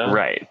mean, you know?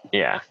 Right,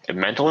 yeah. A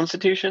mental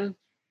institution?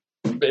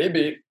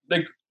 Maybe.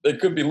 They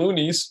could be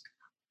loonies.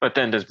 But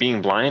then does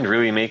being blind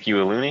really make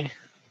you a loony?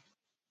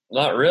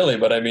 Not really,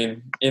 but I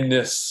mean, in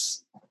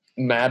this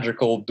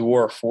magical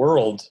dwarf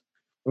world,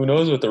 who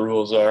knows what the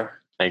rules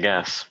are? I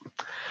guess.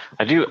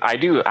 I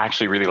do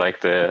actually really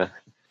like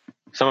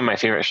some of my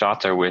favorite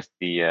shots are with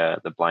the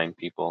blind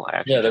people. I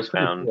actually just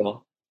found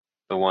cool.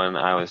 The one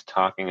I was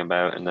talking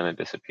about, and then it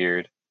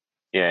disappeared.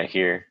 Yeah,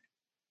 here.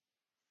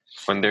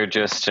 When they're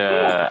just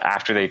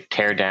after they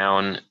tear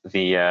down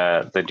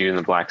the dude in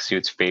the black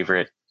suit's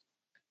favorite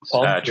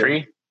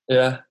tree.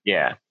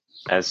 Yeah,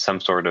 as some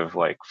sort of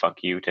like fuck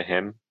you to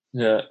him.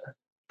 Yeah.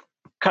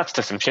 Cuts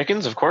to some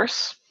chickens, of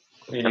course,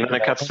 and then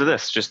it cuts to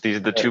this. Just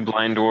the two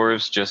blind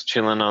dwarves just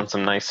chilling on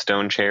some nice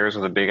stone chairs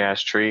with a big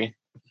ass tree.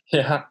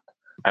 Yeah,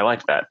 I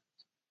like that.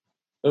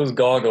 Those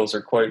goggles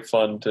are quite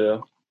fun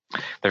too.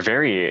 They're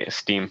very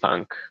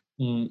steampunk.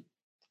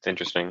 It's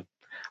interesting.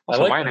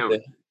 Also, I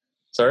like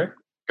Sorry?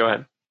 Go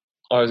ahead.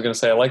 I was going to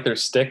say, I like their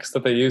sticks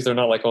that they use. They're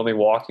not like only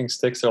walking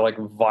sticks. They're like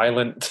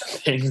violent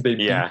things they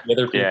beat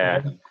other people.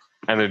 Yeah.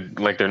 And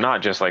they're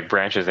not just like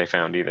branches they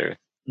found either.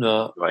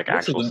 No. Like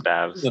actual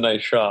stabs. This is a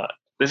nice shot.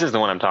 This is the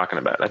one I'm talking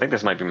about. I think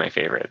this might be my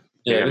favorite.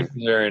 Yeah, this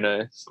is very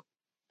nice.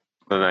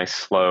 The nice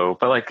slow.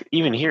 But like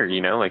even here,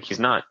 like he's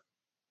not.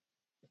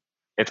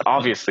 It's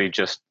obviously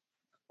just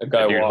a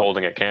guy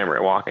holding a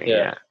camera walking.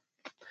 Yeah.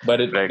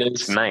 But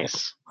it's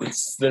nice.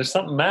 There's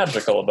something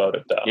magical about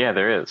it, though. Yeah,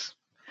 there is.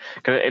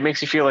 Because it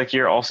makes you feel like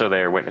you're also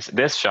there witnessing.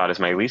 This shot is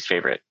my least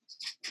favorite.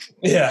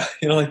 Yeah,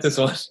 you don't like this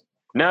one?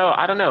 No,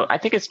 I don't know. I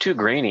think it's too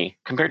grainy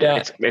compared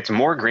to it's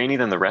more grainy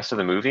than the rest of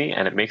the movie,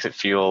 and it makes it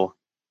feel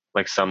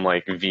like some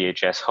like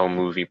VHS home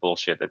movie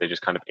bullshit that they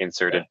just kind of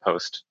inserted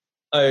post.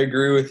 I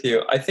agree with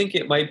you. I think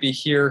it might be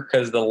here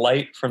because the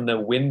light from the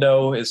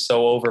window is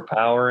so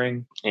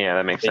overpowering. Yeah,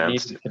 that makes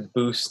sense. They need to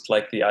boost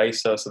like the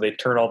ISO, so they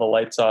turn all the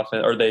lights off,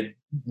 or they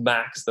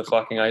max the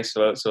fucking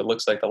ISO out so it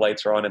looks like the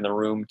lights are on in the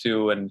room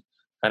too, and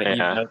kind of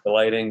even out the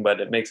lighting, but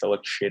it makes it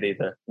look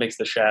shitty. It makes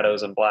the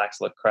shadows and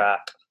blacks look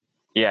crap.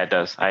 Yeah, it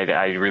does. I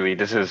really,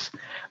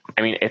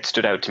 it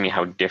stood out to me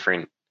how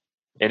different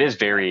it is.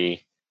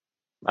 Very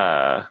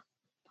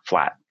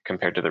flat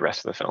compared to the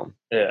rest of the film.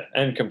 Yeah,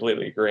 and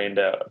completely grained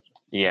out.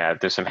 Yeah,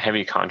 there's some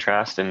heavy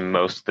contrast in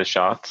most of the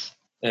shots.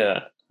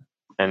 Yeah.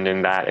 and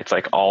in that it's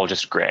like all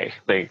just gray.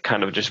 They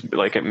kind of just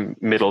like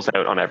it middles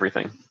out on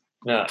everything.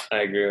 Yeah, I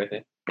agree with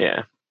you.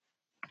 Yeah.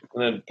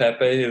 And then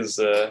Pepe is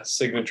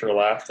signature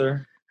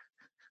laughter,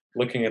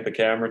 looking at the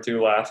camera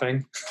too,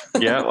 laughing.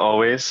 Yeah,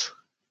 always.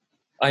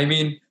 I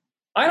mean,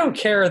 I don't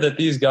care that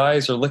these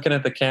guys are looking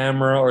at the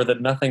camera or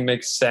that nothing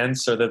makes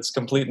sense or that's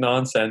complete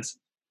nonsense.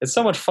 It's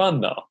so much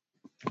fun, though.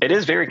 It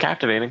is very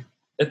captivating.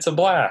 It's a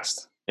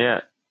blast.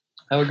 Yeah.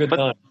 Have a good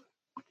time.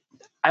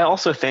 I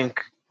also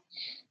think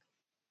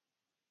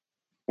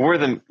we're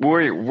the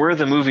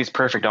movie's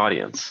perfect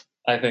audience.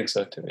 I think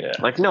so too, yeah.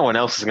 Like no one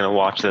else is going to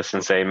watch this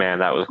and say, "Man,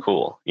 that was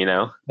cool," you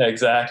know?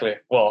 Exactly.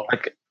 Well,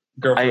 like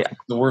Girlfriend,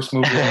 the worst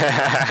movie.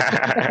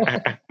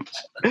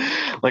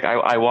 Like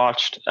I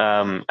watched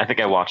I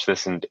think I watched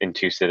this in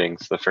 2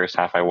 sittings. The first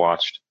half I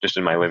watched just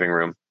in my living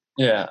room.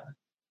 Yeah.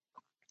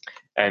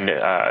 And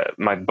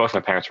both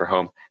my parents were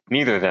home.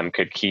 Neither of them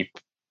could keep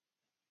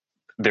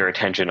their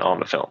attention on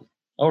the film.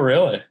 Oh,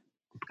 really?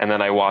 And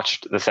then I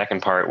watched the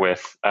second part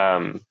with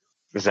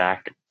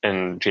Zach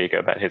and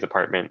Jacob at his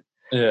apartment.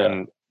 Yeah.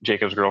 And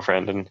Jacob's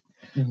girlfriend, and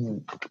Mm-hmm.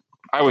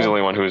 I was the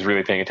only one who was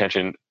really paying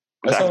attention.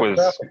 I Zach saw him in was.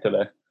 traffic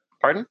today.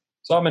 Pardon?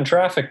 Saw him in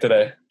traffic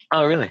today.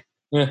 Oh, really?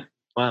 Yeah.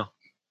 Wow.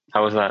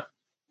 How was that?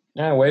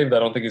 Yeah, I waved. I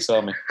don't think he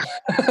saw me.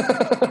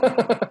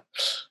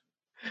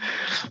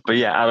 But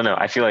yeah, I don't know.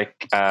 I feel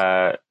like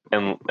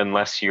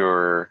unless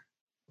you're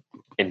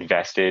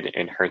invested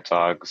in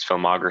Herzog's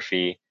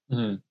filmography,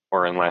 Mm-hmm.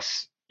 or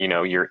unless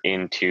you're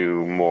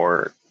into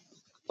more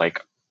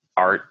like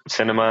art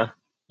cinema,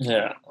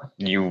 Yeah.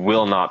 you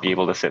will not be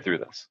able to sit through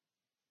this.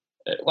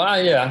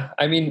 Well, yeah.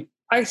 I mean,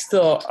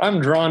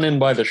 I'm drawn in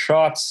by the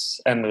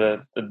shots and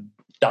the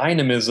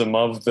dynamism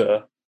of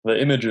the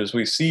images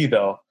we see,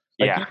 though.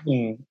 Like,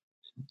 Yeah.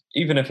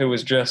 Even if it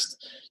was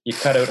just you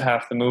cut out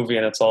half the movie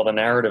and it's all the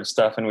narrative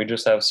stuff, and we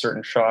just have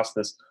certain shots,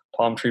 this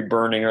palm tree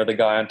burning or the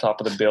guy on top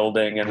of the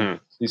building and Mhm.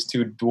 these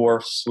 2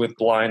 dwarfs with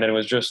blind, and it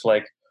was just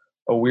like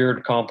a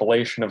weird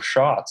compilation of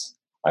shots,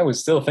 I would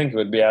still think it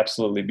would be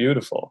absolutely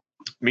beautiful.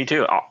 Me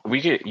too.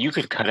 You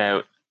could cut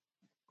out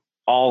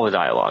all the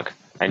dialogue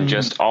and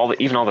just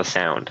even all the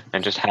sound,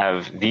 and just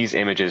have these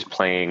images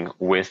playing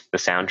with the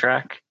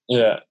soundtrack,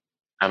 Yeah.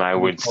 and I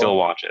would still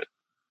watch it.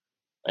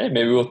 Hey,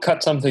 maybe we'll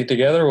cut something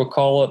together. We'll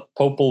call it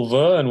Popol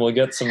Vuh, and we'll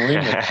get some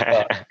remix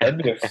stuff.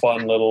 That'd be a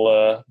fun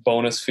little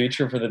bonus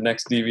feature for the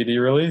next DVD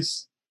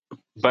release.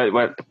 But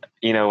what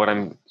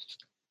I'm,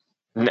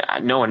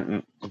 no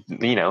one,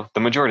 the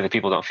majority of the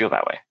people don't feel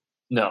that way.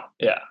 No,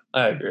 yeah,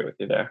 I agree with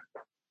you there.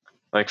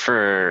 Like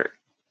for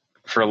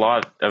a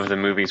lot of the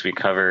movies we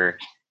cover,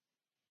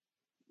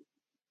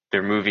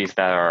 they're movies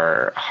that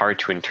are hard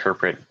to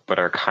interpret but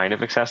are kind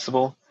of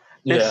accessible.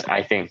 This,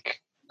 I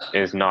think,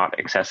 is not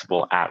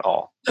accessible at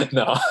all.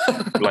 No.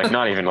 Like,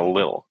 not even a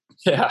little.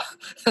 Yeah.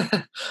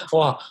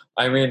 Well,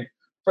 I mean,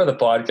 for the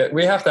podcast,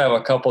 we have to have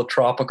a couple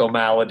tropical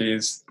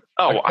maladies.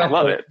 Oh, I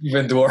love it.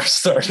 Even dwarfs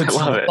started. I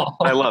love it.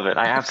 I love it.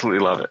 I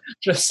absolutely love it.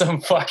 Just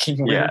some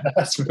fucking weird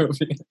ass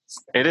movies.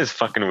 It is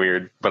fucking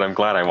weird, but I'm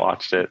glad I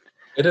watched it.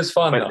 It is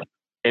fun, though.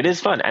 It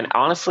is fun. And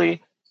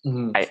honestly,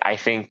 I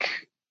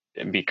think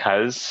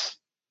because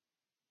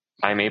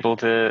I'm able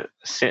to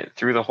sit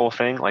through the whole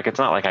thing, like, it's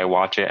not like I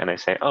watch it and I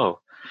say, oh,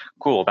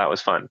 cool, that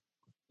was fun.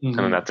 And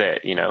then that's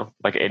it,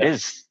 Like, it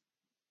is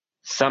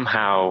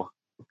somehow,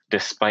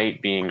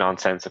 despite being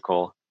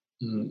nonsensical,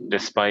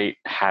 despite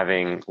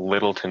having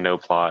little to no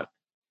plot,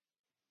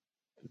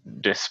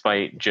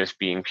 despite just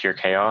being pure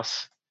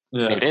chaos,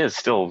 it is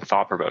still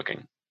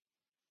thought-provoking.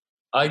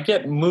 I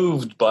get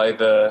moved by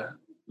the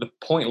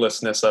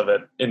pointlessness of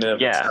it in and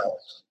of itself.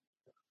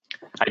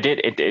 I did.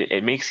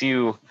 It makes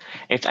you.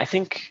 I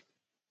think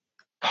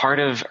part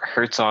of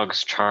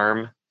Herzog's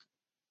charm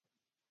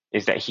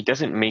is that he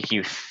doesn't make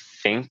you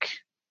think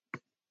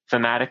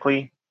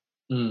thematically.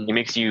 He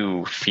makes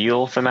you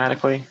feel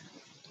thematically.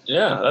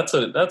 Yeah, that's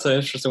an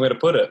interesting way to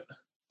put it.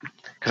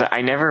 Because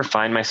I never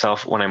find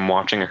myself when I'm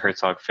watching a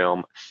Herzog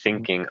film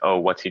thinking, "Oh,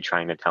 what's he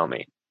trying to tell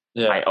me?"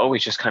 Yeah. I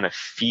always just kind of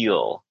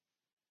feel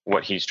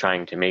what he's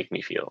trying to make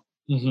me feel.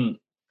 Mm-hmm.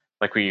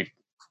 Like we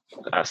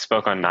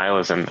spoke on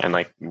nihilism, and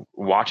like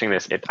watching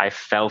this, I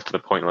felt the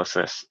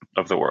pointlessness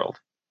of the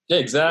world. Yeah,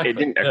 exactly. It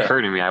didn't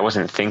occur to me. I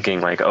wasn't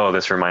thinking like, "Oh,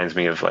 this reminds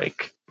me of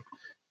like,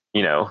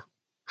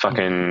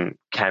 fucking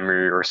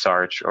Camus or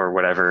Sartre or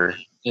whatever,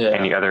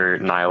 any other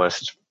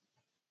nihilist,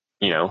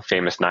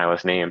 famous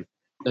nihilist name."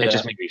 It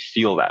just made me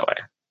feel that way.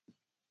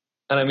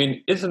 And I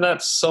mean, isn't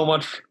that so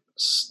much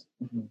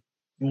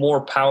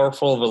more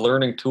powerful of a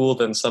learning tool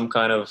than some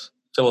kind of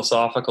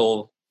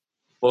philosophical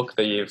book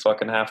that you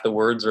fucking half the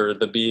words are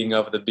the being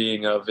of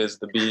is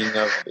the being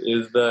of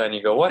is the, and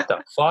you go, what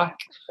the fuck?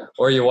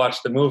 Or you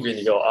watch the movie and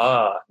you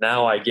go,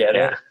 now I get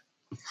it.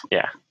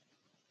 Yeah.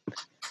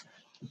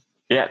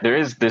 Yeah,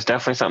 there's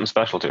definitely something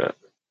special to it.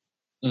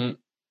 Mm.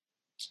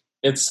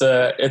 It's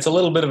a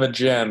little bit of a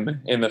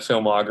gem in the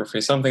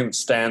filmography, something that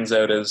stands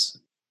out as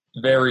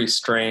very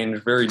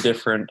strange, very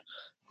different,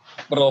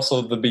 but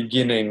also the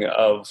beginning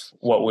of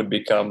what would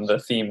become the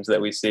themes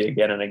that we see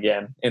again and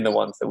again in the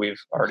ones that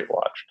we've already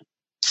watched.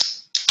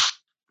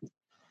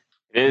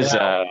 It is.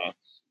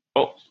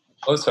 Oh,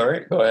 Oh,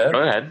 sorry. Go ahead.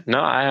 go ahead. No,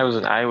 I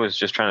was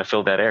just trying to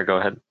fill that air. Go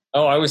ahead.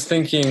 Oh, I was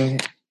thinking.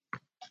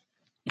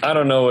 I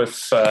don't know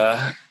if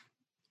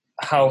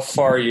how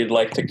far you'd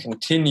like to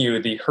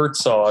continue the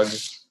Herzog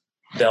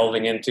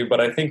delving into, but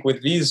I think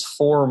with these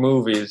 4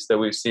 movies that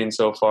we've seen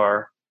so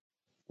far,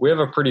 we have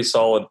a pretty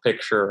solid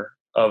picture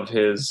of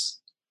his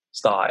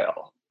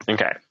style.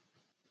 Okay.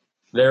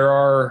 There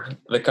are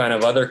the kind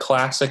of other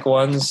classic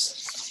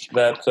ones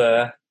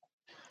that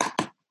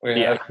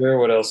we have here.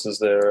 What else is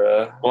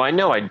there? Well, I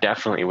know I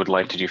definitely would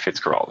like to do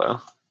Fitzcarraldo.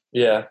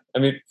 Yeah, I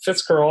mean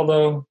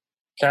Fitzcarraldo,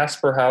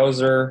 Caspar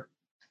Hauser.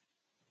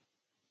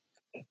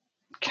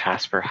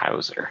 Caspar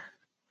Hauser.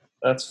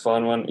 That's a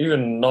fun one.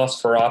 Even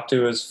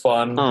Nosferatu is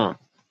fun.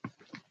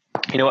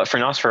 You know what? For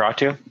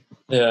Nosferatu,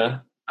 yeah,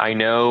 I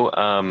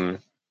know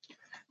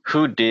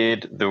who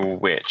did The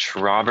Witch.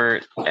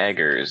 Robert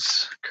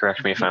Eggers.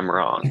 Correct me if I'm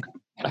wrong.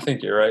 I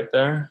think you're right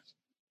there.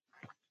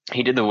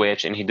 He did The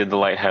Witch and he did The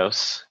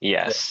Lighthouse.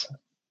 Yes. Yeah.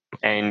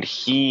 And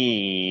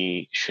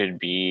he should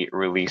be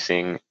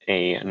releasing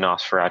a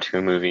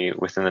Nosferatu movie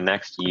within the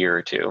next year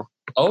or 2.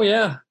 Oh,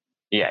 yeah.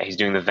 Yeah, he's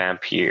doing The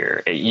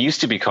Vampire. It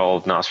used to be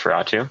called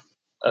Nosferatu.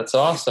 That's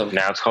awesome.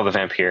 Now it's called The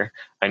Vampire.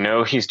 I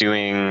know he's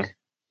doing...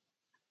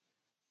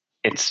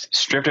 It's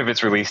stripped of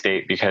its release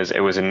date because it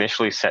was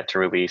initially set to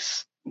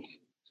release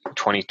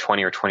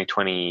 2020 or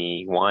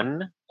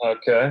 2021.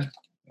 Okay.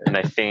 And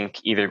I think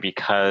either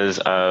because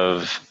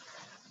of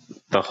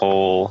the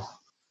whole...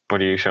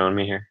 What are you showing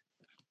me here?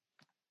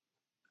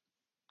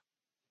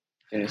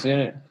 Can you see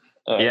it?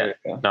 Oh, yeah,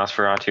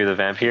 Nosferatu, The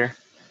Vampire.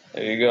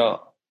 There you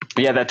go.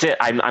 Yeah, that's it.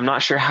 I'm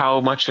not sure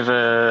how much of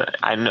a...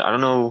 I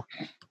don't know.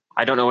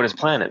 I don't know what his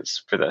plan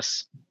is for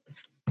this.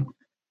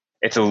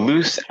 It's a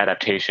loose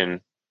adaptation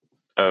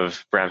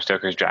of Bram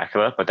Stoker's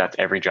Dracula, but that's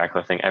every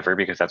Dracula thing ever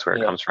because that's where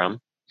it comes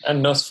from.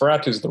 And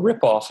Nosferatu's the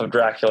ripoff of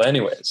Dracula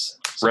anyways.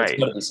 So right. It's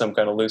got to be some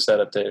kind of loose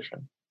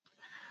adaptation.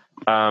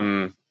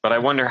 But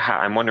I'm wondering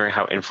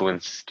how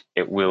influenced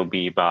it will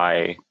be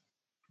by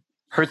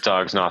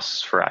Herzog's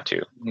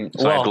Nosferatu.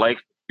 So I'd like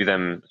to do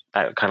them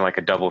kind of like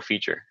a double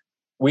feature.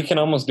 We can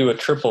almost do a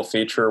triple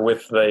feature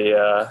with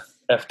the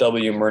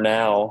F.W.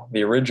 Murnau,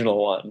 the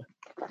original one.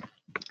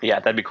 Yeah,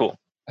 that'd be cool.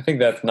 I think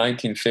that's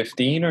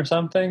 1915 or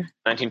something.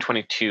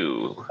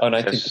 1922.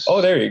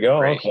 Oh, there you go.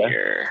 Right okay.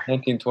 Here.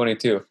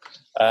 1922.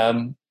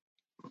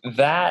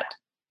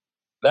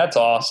 That's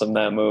awesome.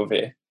 That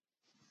movie.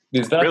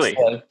 Because that's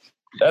really?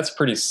 That's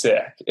pretty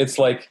sick. It's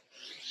like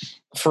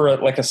for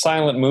a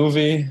silent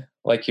movie,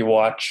 like you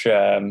watch.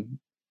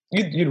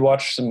 You'd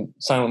watch some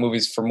silent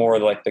movies for more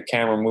like the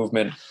camera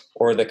movement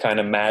or the kind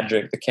of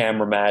magic, the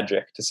camera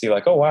magic, to see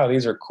like, oh wow,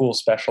 these are cool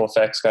special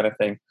effects kind of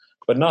thing.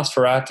 But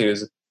Nosferatu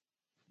is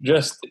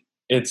just,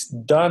 it's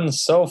done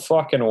so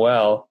fucking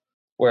well,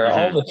 where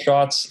all the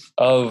shots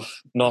of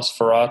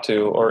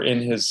Nosferatu or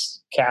in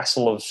his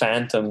castle of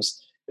phantoms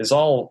is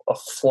all a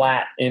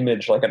flat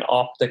image, like an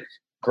optic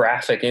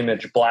graphic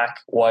image, black,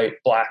 white,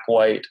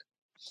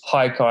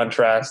 high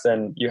contrast,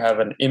 and you have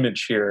an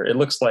image here. It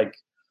looks like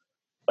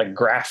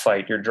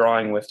graphite you're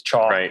drawing with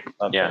chalk. Right.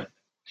 Yeah.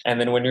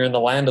 And then when you're in the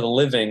land of the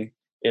living,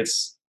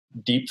 it's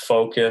deep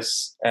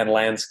focus and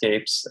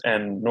landscapes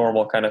and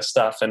normal kind of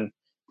stuff. And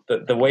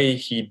the way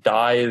he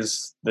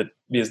dyes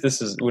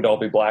because would all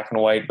be black and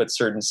white, but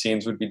certain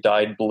scenes would be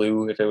dyed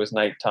blue if it was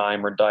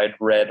nighttime, or dyed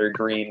red or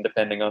green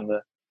depending on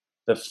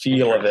the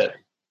feel of it.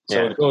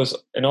 So it goes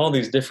in all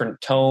these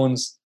different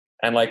tones,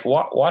 and like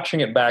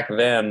watching it back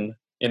then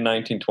in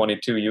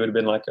 1922, you would have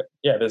been like,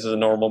 yeah, this is a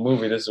normal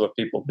movie. This is what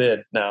people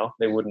did. Now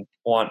they wouldn't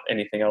want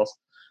anything else.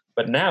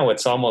 But now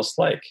it's almost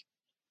like,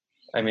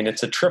 I mean,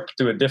 it's a trip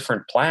to a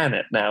different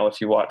planet now.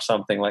 If you watch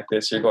something like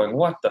this, you're going,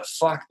 what the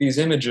fuck? These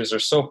images are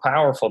so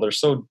powerful. They're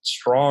so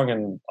strong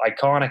and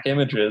iconic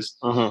images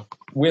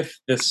with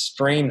this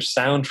strange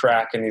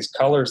soundtrack and these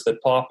colors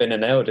that pop in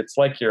and out. It's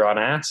like you're on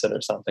acid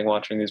or something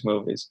watching these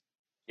movies.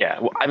 Yeah.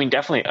 Well, I mean,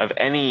 definitely of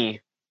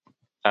any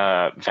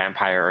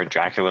vampire or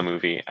Dracula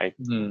movie,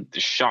 the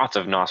shots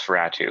of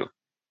Nosferatu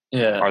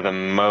are the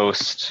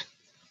most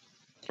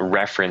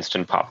referenced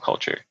in pop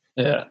culture.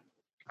 Yeah.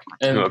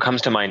 And what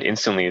comes to mind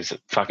instantly is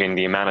fucking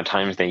the amount of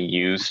times they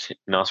used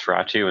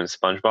Nosferatu and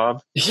SpongeBob.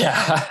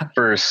 Yeah.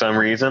 For some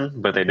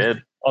reason, but they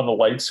did. On the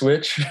light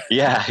switch.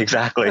 Yeah,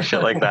 exactly.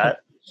 Shit like that.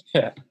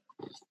 Yeah.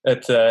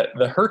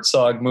 The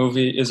Herzog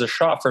movie is a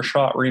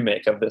shot-for-shot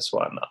remake of this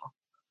one,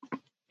 though.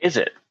 Is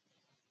it?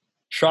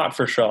 Shot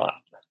for shot.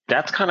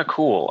 That's kind of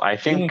cool. I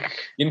think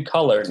in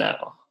color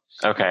now.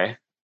 Okay.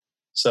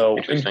 So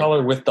in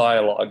color with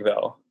dialogue,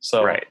 though.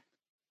 So right.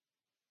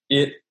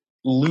 It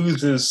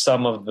loses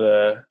some of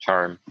the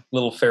charm,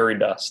 little fairy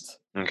dust.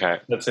 Okay.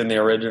 That's in the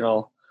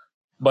original,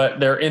 but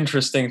they're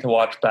interesting to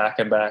watch back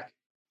and back.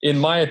 In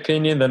my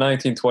opinion, the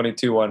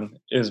 1922 one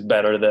is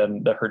better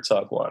than the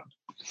Herzog one.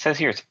 It says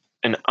here it's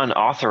an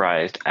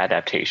unauthorized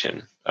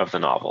adaptation of the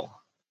novel.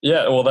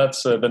 Yeah, well,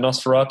 that's the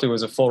Nosferatu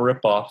was a full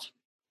ripoff.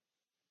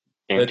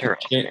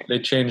 Interesting. They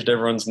changed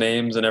everyone's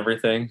names and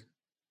everything.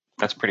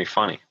 That's pretty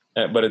funny.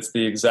 but it's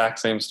the exact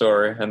same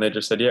story. And they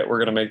just said, yeah, we're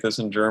going to make this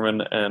in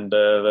German, and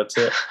that's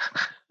it.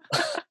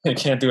 They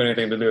can't do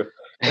anything to do.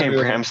 Hey,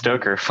 Bram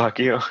Stoker, fuck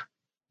you.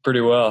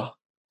 Pretty well.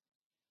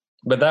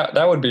 But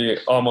that would be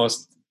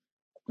almost,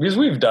 because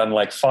we've done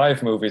like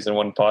 5 movies in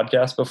one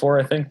podcast before,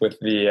 I think, with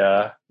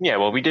the... yeah,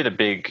 well, we did a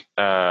big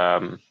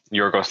Yorgos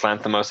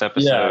Lanthimos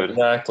episode. Yeah,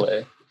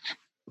 exactly.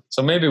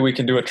 So maybe we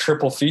can do a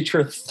triple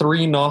feature,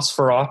 3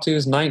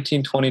 Nosferatus,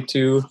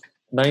 1922,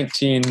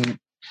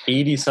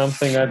 1980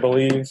 something, I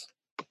believe.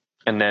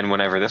 And then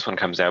whenever this one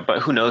comes out, but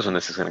who knows when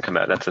this is going to come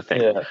out? That's the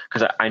thing.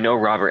 Because I know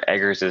Robert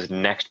Eggers'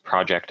 next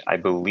project, I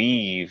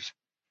believe,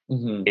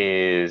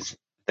 is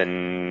The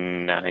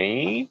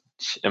Night,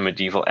 a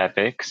medieval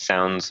epic.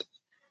 Sounds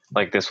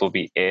like this will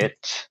be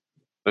it.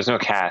 There's no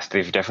cast.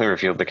 They've definitely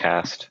revealed the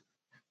cast.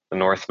 The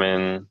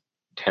Northmen,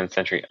 10th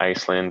century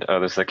Iceland. Oh,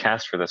 there's the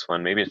cast for this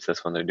one. Maybe it's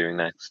this one they're doing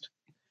next.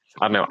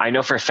 I don't know. I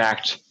know for a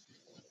fact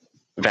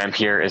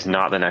Vampire is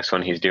not the next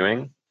one he's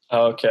doing.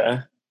 Okay.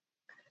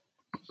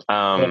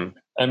 I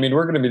mean,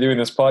 we're going to be doing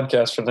this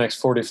podcast for the next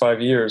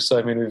 45 years, so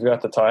I mean, we've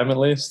got the time at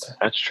least.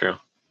 That's true.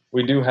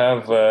 We do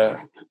have,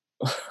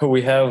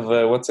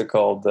 what's it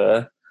called?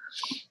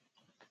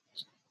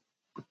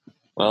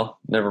 Well,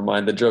 never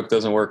mind. The joke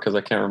doesn't work because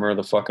I can't remember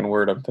the fucking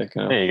word I'm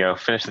thinking of. There you go.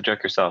 Finish the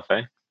joke yourself,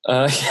 eh?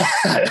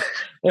 Yeah.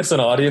 It's an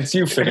audience.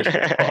 You finish.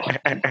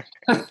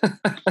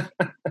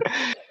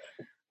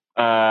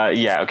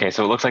 Yeah. Okay.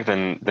 So it looks like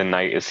the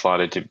Night is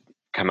slotted to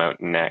come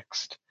out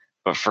next,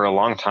 but for a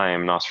long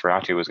time,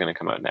 Nosferatu was going to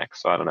come out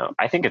next. So I don't know.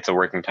 I think it's a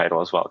working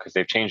title as well because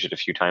they've changed it a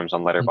few times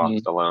on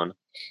Letterboxd alone.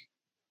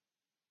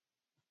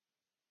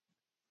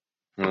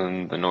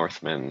 And the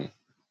Northman.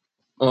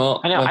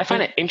 Well, I know. I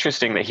find it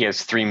interesting that he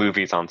has 3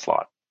 movies on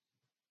slot.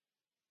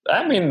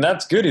 I mean,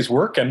 that's good. He's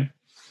working.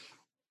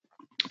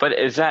 But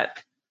is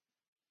that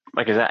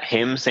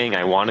him saying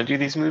I want to do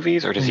these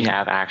movies, or does he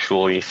have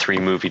actually 3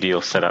 movie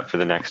deals set up for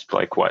the next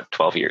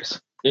 12 years?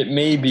 It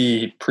may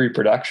be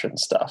pre-production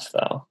stuff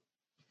though.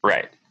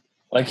 Right.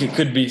 Like it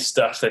could be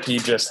stuff that he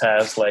just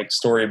has like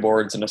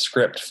storyboards and a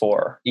script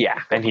for. Yeah,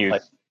 and he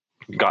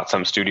got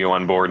some studio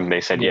on board and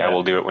they said, yeah,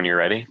 we'll do it when you're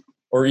ready.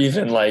 Or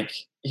even like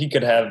he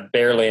could have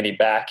barely any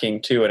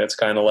backing too, and it's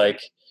kind of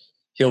like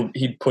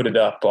he'd put it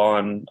up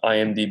on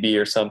IMDb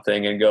or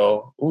something and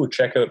go, "Ooh,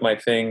 check out my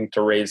thing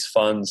to raise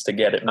funds to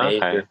get it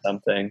made or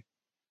something."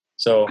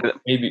 So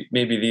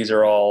maybe these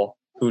are all,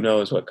 who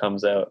knows what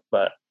comes out,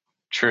 but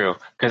true,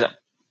 because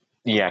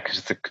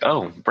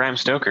Bram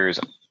Stoker's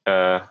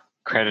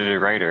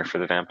credited writer for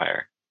The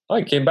Vampire. Oh,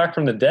 he came back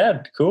from the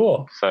dead.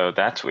 Cool. So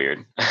that's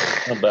weird.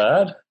 Not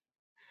bad.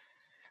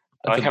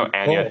 I like how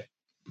Anya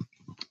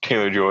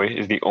Taylor-Joy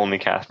is the only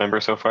cast member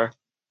so far.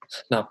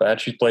 Not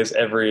bad. She plays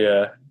every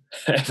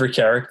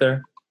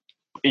character.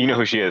 You know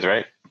who she is,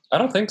 right? I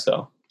don't think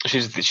so.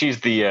 She's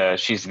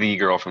the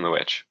girl from The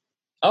Witch.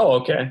 Oh,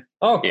 okay.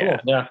 Oh, cool.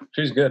 Yeah,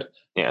 she's good.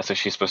 Yeah, so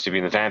she's supposed to be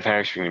in The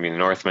Vampire. She's going to be in The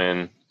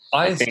Northman.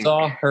 I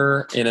saw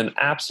her in an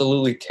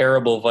absolutely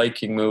terrible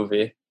Viking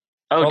movie.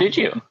 Oh, did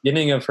you?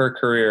 Beginning of her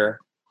career.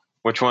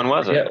 Which one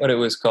was it? I forget what it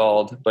was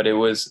called, but it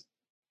was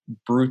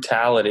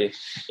Brutality.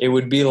 It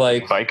would be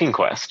like Viking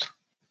Quest.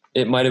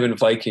 It might have been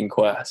Viking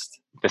Quest.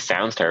 This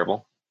sounds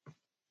terrible.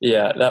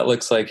 Yeah, that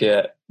looks like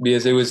it.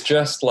 Because it was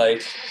just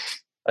like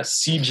a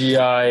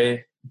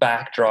CGI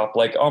backdrop,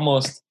 like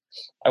almost.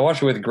 I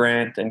watched it with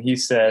Grant, and he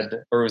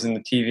said, or it was in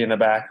the TV in the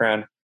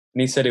background,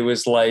 and he said it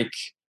was like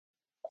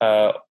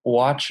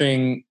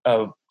watching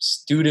a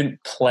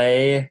student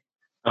play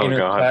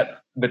intercut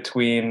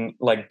between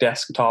like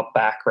desktop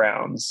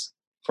backgrounds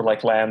for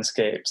like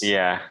landscapes.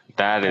 Yeah,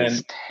 that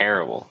is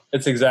terrible.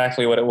 It's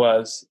exactly what it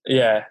was.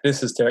 Yeah,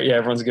 this is terrible. Yeah,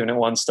 everyone's giving it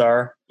 1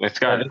 star. It's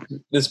got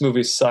this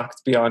movie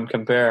sucked beyond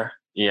compare.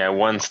 Yeah,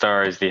 1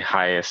 star is the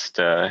highest.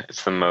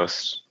 It's the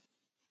most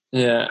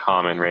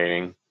common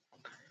rating.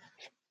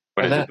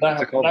 What is it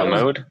called? The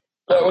Mode?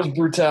 That was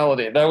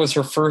Brutality. That was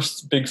her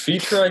first big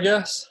feature, I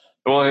guess.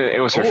 Well, it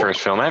was her first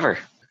film ever.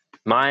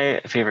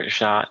 My favorite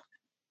shot,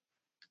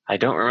 I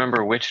don't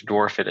remember which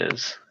dwarf it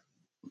is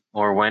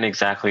or when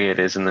exactly it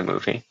is in the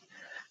movie.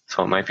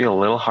 So it might be a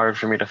little hard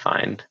for me to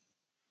find.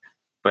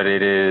 But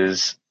it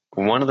is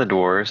one of the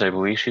dwarves. I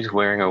believe she's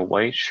wearing a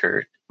white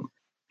shirt.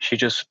 She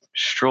just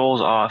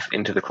strolls off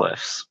into the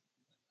cliffs.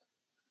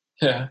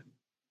 Yeah.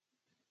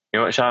 You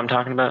know what shot I'm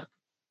talking about?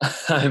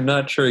 I'm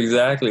not sure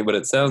exactly, but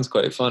it sounds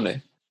quite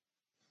funny.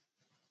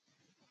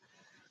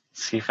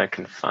 Let's see if I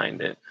can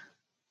find it.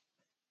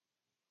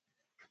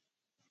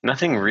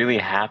 Nothing really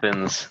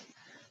happens.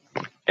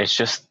 It's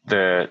just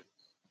I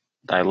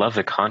love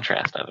the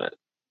contrast of it.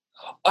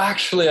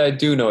 Actually, I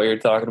do know what you're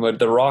talking about.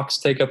 The rocks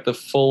take up the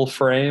full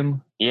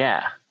frame.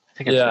 Yeah. I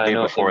think it's the day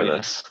before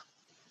this.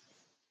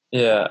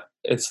 Yeah.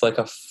 It's like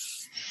a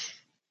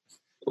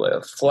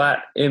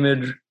flat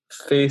image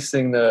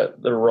facing the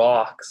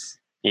rocks.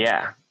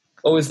 Yeah.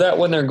 Oh, is that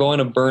when they're going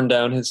to burn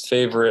down his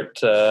favorite?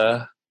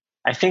 I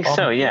think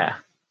so, yeah.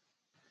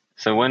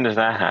 So when does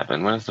that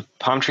happen? When is the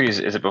palm trees?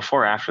 Is it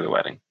before or after the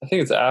wedding? I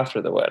think it's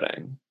after the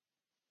wedding.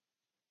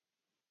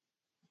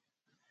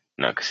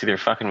 No, because see, they're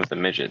fucking with the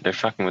midget. They're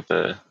fucking with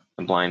the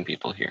blind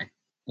people here.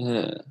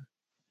 Yeah.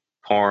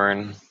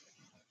 Porn.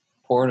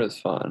 Porn is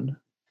fun.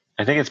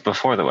 I think it's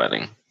before the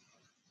wedding.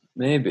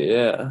 Maybe,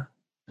 yeah.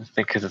 I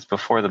think because it's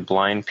before the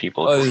blind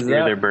people. Oh, 'cause is here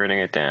that- they're burning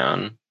it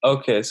down.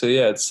 Okay, so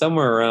yeah, it's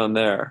somewhere around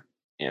there.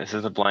 Yeah, this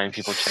is the blind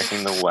people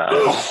checking the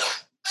well.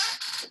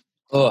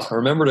 Oh,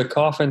 remember to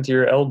cough into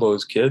your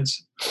elbows,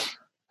 kids. Is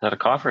that a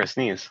cough or a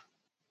sneeze?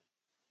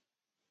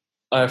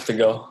 I have to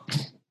go.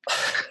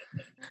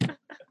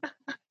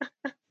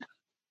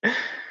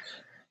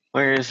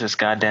 Where is this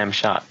goddamn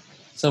shot?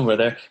 Somewhere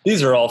there.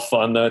 These are all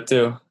fun though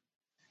too.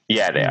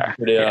 Yeah, they are.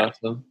 Pretty Yeah.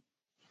 awesome.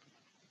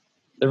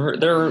 They're oh,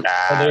 there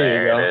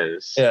there you go. it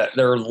is. Yeah,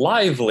 they're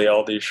lively.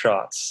 All these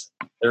shots.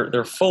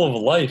 They're full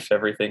of life.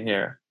 Everything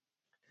here.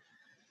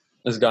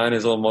 This guy on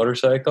his little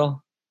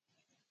motorcycle.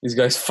 These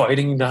guys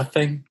fighting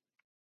nothing.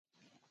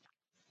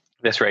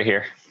 This right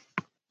here.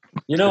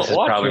 You know, This is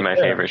watching probably it my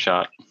there, favorite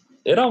shot.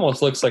 It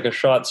almost looks like a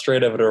shot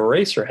straight out of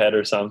Eraserhead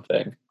or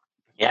something.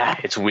 Yeah,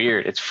 it's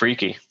weird. It's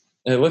freaky.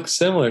 It looks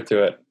similar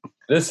to it.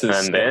 This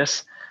is And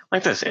this,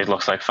 like this, it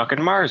looks like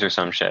fucking Mars or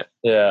some shit.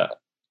 Yeah.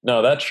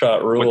 No, that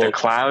shot With ruled. the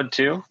cloud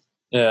too.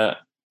 Yeah.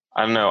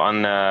 I don't know.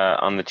 On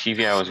the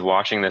TV I was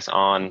watching this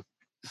on,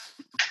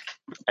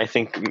 I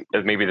think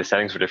maybe the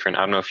settings were different.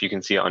 I don't know if you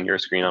can see it on your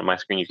screen. On my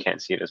screen, you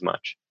can't see it as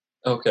much.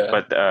 Okay.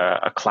 But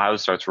a cloud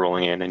starts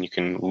rolling in, and you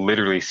can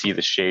literally see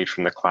the shade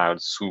from the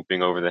cloud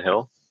swooping over the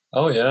hill.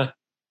 Oh yeah.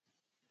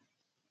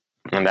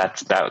 And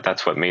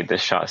that's what made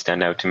this shot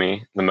stand out to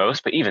me the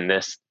most. But even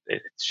this,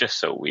 it's just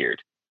so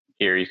weird.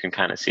 Here you can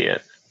kind of see it.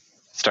 It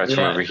starts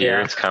from over here.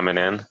 Yeah. It's coming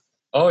in.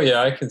 Oh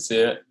yeah, I can see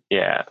it.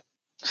 Yeah.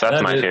 So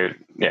that's my favorite.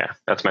 Yeah,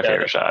 that's my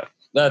favorite shot.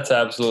 That's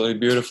absolutely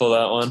beautiful.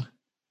 That one.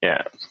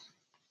 Yeah.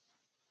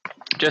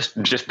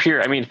 Just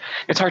pure. I mean,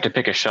 it's hard to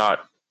pick a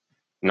shot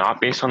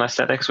not based on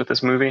aesthetics with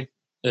this movie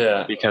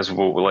Yeah. because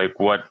like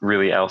what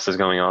really else is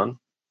going on?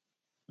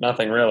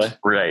 Nothing really.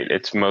 Right.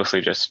 It's mostly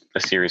just a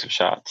series of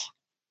shots.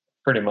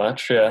 Pretty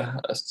much. Yeah.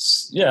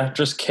 Yeah.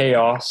 Just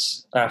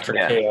chaos after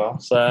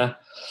chaos.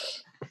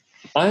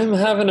 I'm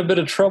having a bit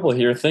of trouble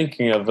here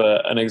thinking of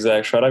an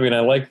exact shot. I mean,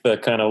 I like the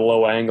kind of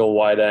low angle,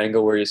 wide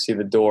angle where you see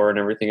the door and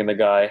everything and the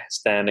guy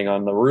standing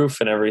on the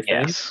roof and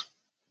everything. Yes.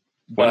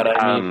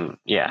 But I mean,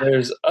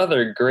 there's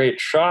other great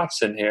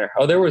shots in here.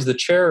 Oh, there was the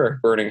chair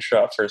burning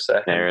shot for a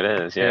second. There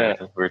it is. Yeah.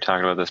 We were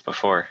talking about this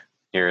before.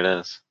 Here it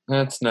is.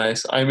 That's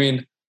nice. I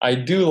mean, I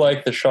do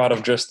like the shot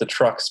of just the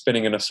truck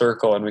spinning in a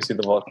circle and we see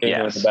the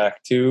volcano in the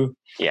back too.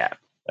 Yeah.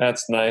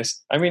 That's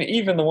nice. I mean,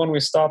 even the one we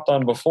stopped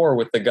on before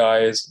with the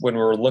guys when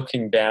we were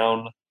looking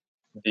down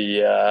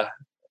the,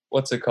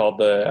 what's it called?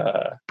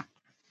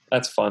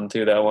 That's fun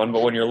too, that one.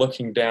 But when you're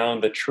looking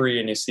down the tree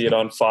and you see it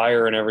on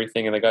fire and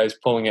everything and the guy's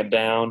pulling it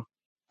down,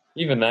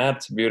 even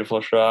that's a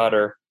beautiful shot.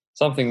 Or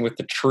something with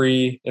the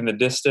tree in the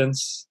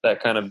distance,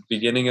 that kind of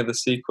beginning of the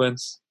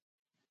sequence.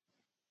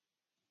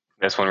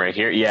 This one right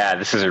here. Yeah,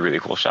 this is a really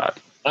cool shot.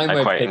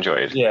 I quite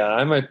enjoyed. Yeah,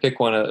 I might pick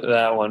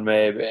that one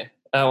maybe.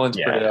 That one's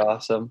pretty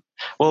awesome.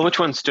 Well, which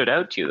one stood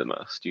out to you the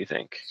most, do you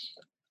think?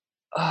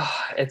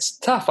 It's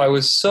tough. I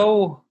was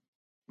so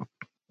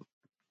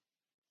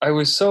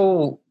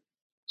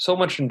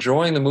much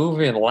enjoying the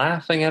movie and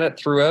laughing at it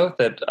throughout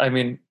that, I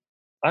mean,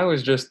 I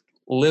was just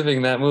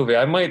living that movie.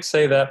 I might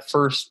say that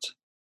first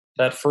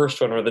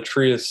one where the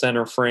tree is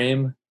center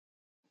frame.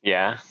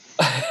 Yeah.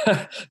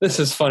 This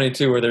is funny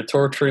too, where they're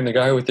torturing the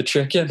guy with the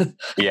chicken.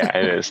 Yeah,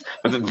 it is.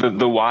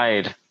 The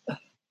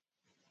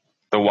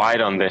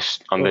wide on this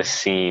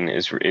scene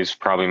is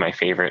probably my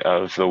favorite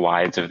of the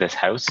wides of this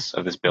house,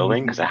 of this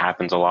building, because it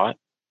happens a lot.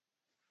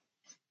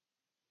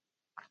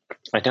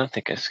 I don't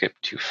think I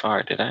skipped too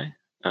far, did I?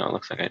 Oh, it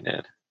looks like I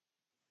did.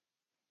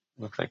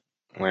 Looks like,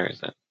 where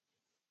is it?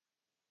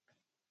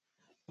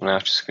 Now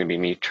it's just going to be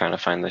me trying to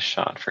find this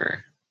shot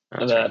for...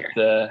 Oh, that,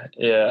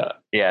 right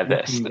yeah,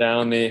 this.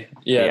 Down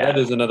that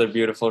is another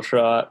beautiful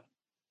shot.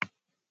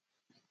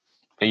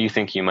 You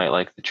think you might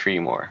like the tree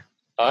more?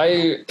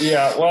 Well,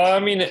 I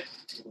mean,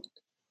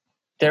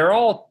 they're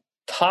all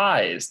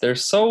ties. They're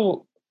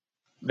so...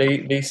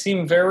 They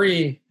seem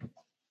very...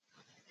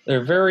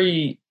 They're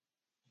very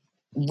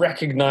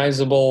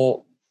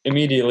recognizable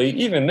immediately.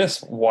 Even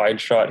this wide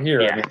shot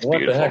here. Yeah, I mean, it's what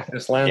beautiful. the heck?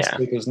 This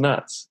landscape is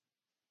nuts.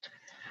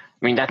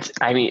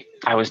 I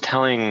was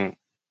telling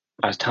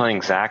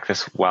Zach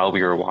this while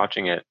we were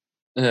watching it.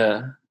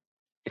 Yeah.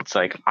 It's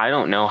like, I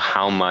don't know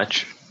how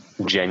much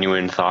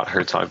genuine thought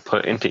Herzog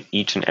put into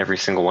each and every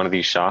single one of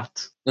these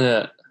shots.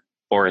 Yeah.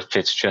 Or if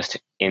it's just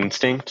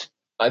instinct.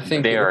 I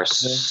think they are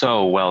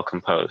so well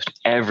composed.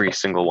 Every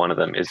single one of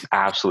them is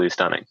absolutely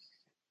stunning.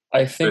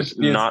 I think there's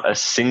not a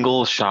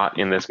single shot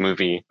in this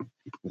movie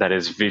that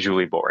is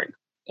visually boring.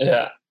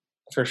 Yeah,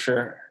 for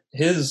sure.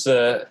 His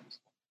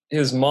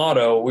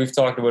motto, we've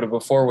talked about it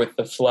before with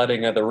the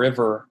flooding of the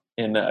river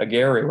in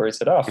Gary, where he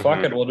said, "Oh,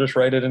 fuck it, we'll just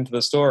write it into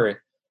the story."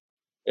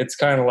 It's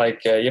kind of like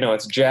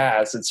it's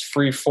jazz, it's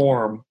free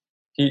form.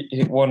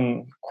 He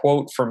one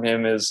quote from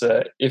him is,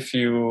 "If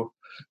you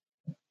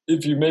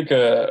make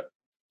a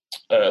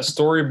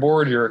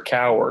storyboard, you're a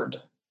coward."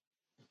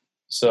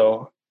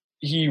 So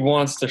he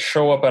wants to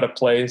show up at a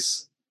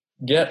place,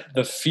 get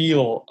the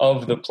feel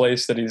of the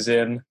place that he's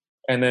in,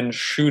 and then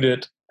shoot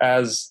it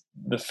as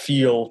the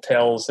feel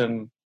tells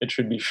him it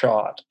should be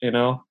shot.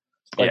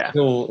 Like Yeah.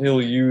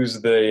 he'll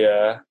use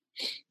the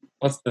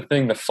what's the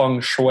thing, the feng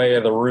shui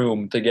of the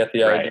room to get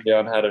the Right. idea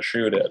on how to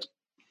shoot it.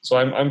 So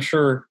I'm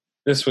sure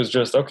this was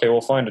just, okay, we'll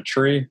find a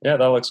tree. Yeah,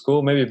 that looks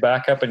cool. Maybe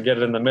back up and get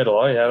it in the middle.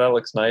 Oh yeah, that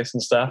looks nice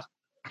and stuff.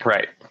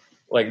 Right.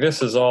 Like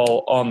this is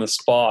all on the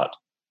spot,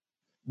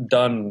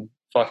 done.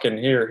 Fucking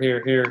here,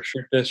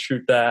 shoot this,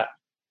 shoot that.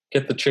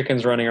 Get the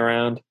chickens running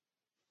around.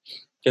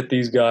 Get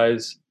these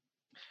guys.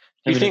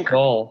 You think? It's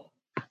all.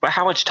 But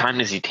how much time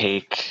does he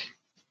take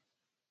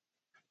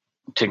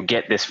to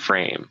get this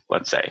frame?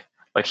 Let's say,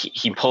 like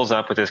he pulls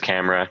up with his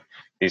camera.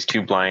 These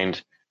two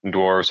blind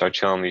dwarves are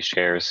chilling in these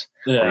chairs,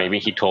 Yeah. or maybe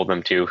he told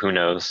them to. Who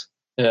knows?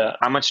 Yeah.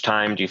 How much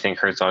time do you think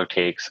Herzog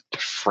takes to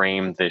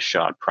frame this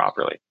shot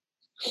properly?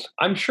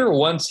 I'm sure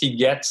once he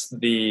gets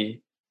the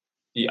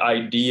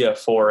idea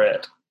for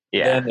it,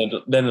 Yeah.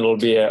 then it'll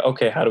be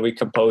okay, how do we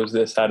compose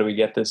this? How do we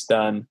get this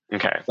done?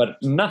 Okay. But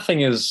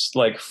nothing is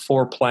like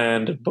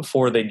foreplanned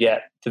before they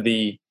get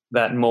to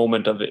that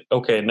moment of it.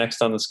 Okay,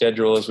 next on the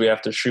schedule is we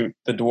have to shoot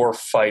the dwarf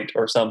fight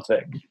or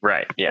something.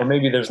 Right. Yeah. Or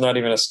maybe there's not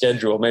even a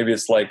schedule. Maybe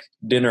it's like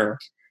dinner,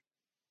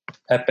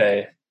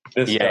 Pepe,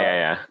 this guy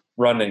Yeah.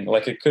 running.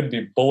 Like it could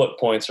be bullet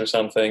points or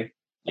something.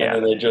 Yeah.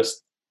 And then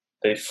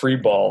they free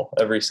ball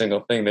every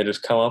single thing. They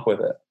just come up with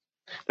it.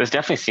 This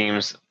definitely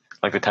seems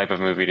like the type of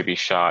movie to be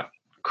shot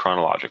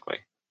chronologically.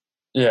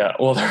 Yeah,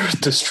 well, they're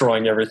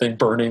destroying everything,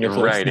 burning it.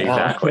 Right,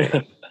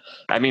 exactly.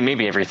 I mean,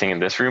 maybe everything in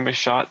this room is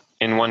shot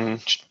in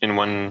one,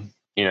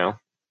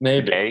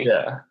 Maybe. day.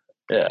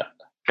 Yeah.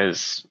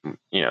 Because,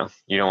 you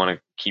don't want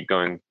to keep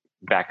going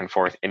back and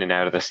forth in and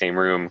out of the same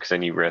room because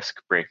then you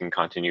risk breaking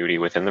continuity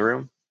within the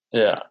room.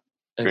 Yeah.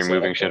 If you're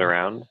moving shit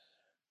around.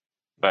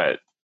 But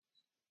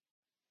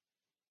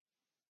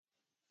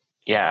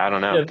yeah, I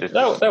don't know.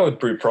 Yeah, that would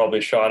be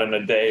probably shot in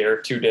a day or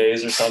 2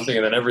 days or something,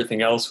 and then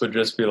everything else would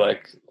just be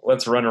like,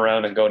 let's run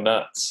around and go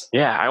nuts.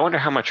 Yeah, I wonder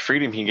how much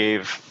freedom he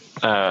gave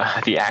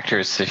the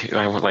actors.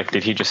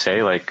 Did he just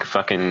say, like,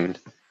 fucking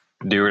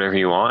do whatever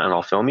you want and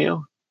I'll film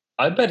you?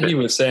 I bet he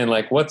was saying,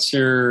 like, what's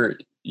your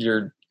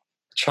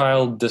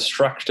child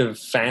destructive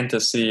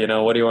fantasy?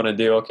 What do you want to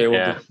do? Okay,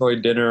 we'll destroy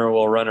dinner,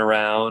 we'll run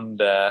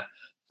around,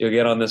 you'll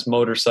get on this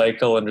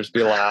motorcycle and just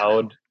be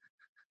loud.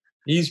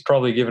 He's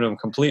probably giving him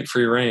complete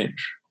free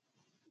range.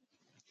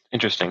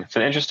 Interesting.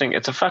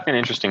 It's a fucking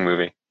interesting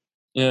movie.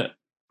 Yeah.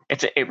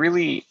 It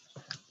really,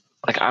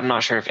 like, I'm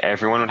not sure if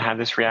everyone would have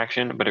this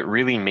reaction, but it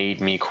really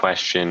made me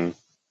question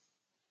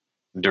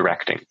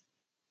directing.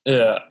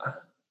 Yeah.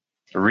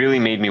 It really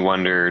made me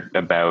wonder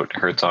about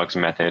Herzog's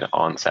method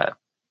on set.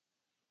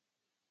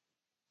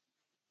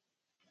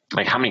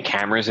 Like, how many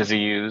cameras does he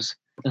use?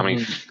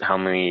 How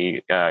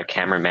many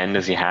cameramen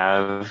does he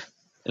have?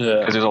 Yeah.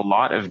 Because there's a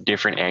lot of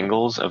different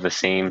angles of the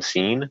same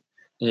scene.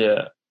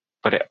 Yeah.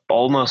 But it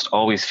almost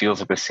always feels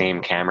like the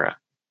same camera.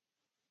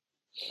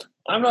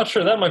 I'm not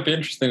sure. That might be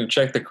interesting to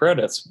check the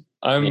credits.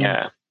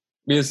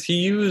 Because he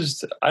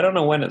used, I don't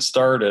know when it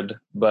started,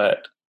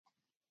 but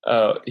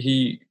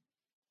he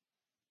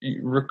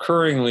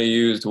recurringly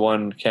used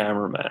one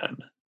cameraman.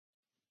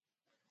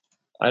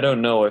 I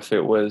don't know if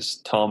it was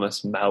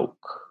Thomas Mauck.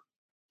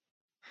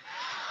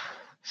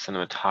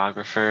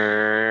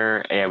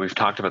 Cinematographer. Yeah, we've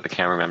talked about the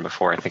cameraman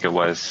before. I think it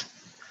was.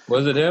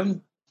 Was it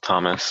him?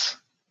 Thomas.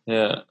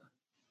 Yeah.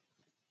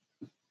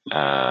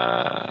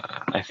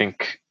 I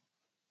think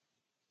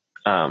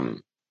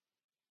IMDb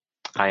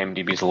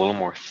is a little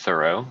more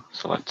thorough,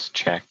 so let's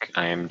check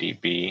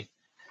IMDb.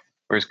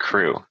 Where's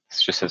crew?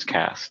 It's just his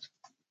cast.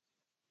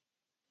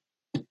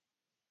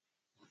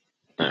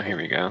 Oh, here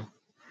we go.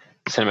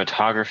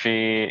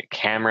 Cinematography,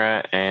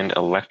 camera and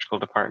electrical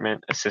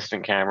department,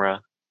 assistant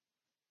camera,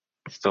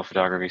 still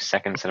photography,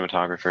 second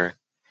cinematographer.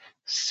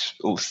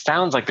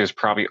 Sounds like there's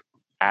probably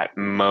at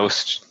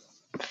most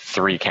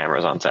 3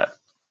 cameras on set.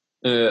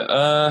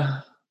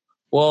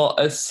 Well,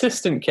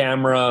 assistant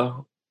camera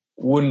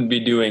wouldn't be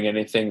doing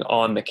anything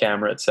on the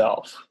camera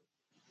itself.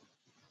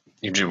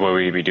 What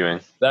would you be doing?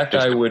 That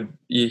guy would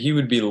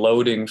be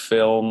loading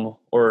film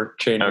or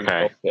changing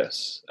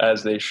focus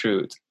as they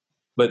shoot.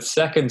 But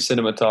second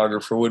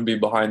cinematographer would be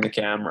behind the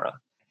camera.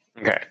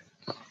 Okay.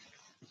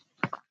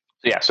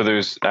 Yeah, so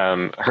there's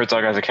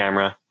Herzog has a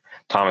camera,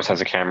 Thomas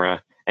has a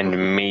camera,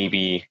 and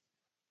maybe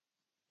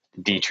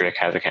Dietrich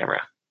has a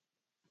camera.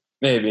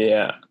 Maybe,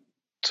 yeah.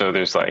 So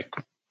there's like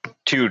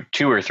two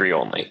or 3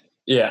 only.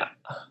 Yeah.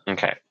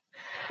 Okay.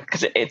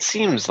 Because it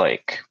seems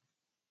like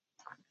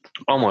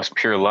almost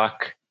pure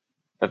luck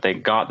that they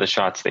got the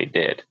shots they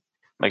did.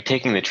 Like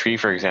taking the tree,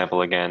 for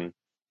example, again,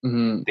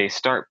 they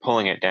start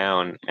pulling it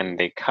down and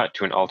they cut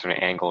to an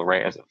alternate angle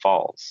right as it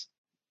falls.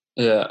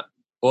 Yeah.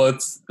 Well,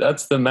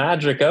 that's the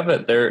magic of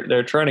it.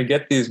 They're trying to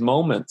get these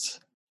moments.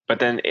 But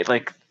then it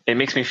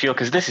makes me feel,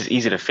 because this is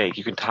easy to fake.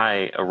 You can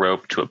tie a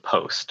rope to a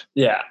post.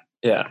 Yeah.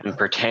 Yeah. And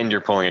pretend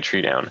you're pulling a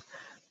tree down.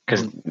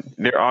 Because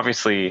they're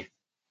obviously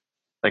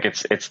Like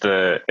it's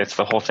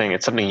the whole thing.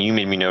 It's something you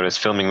made me notice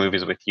filming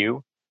movies with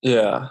you,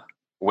 Yeah.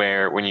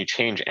 where when you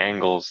change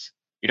angles,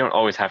 you don't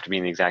always have to be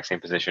in the exact same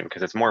position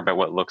because it's more about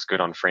what looks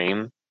good on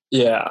frame.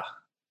 Yeah.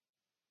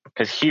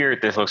 Because here,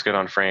 this looks good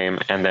on frame,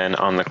 and then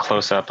on the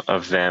close up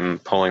of them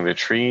pulling the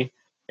tree,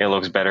 it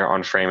looks better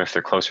on frame if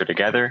they're closer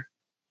together.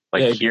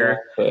 Like Yeah, here,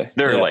 exactly.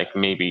 they're Yeah. like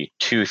maybe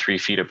 2-3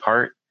 feet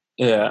apart.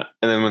 Yeah.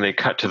 And then when they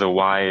cut to the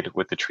wide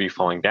with the tree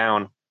falling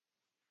down,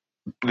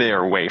 they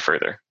are way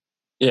further.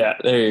 Yeah,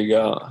 there you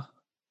go.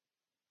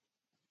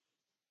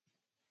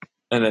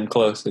 And then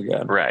close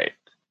again. Right.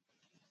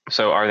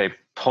 So are they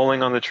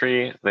pulling on the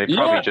tree? They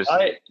probably just,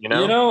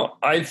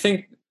 I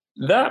think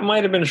that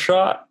might have been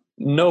shot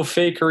no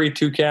fakery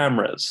 2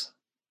 cameras.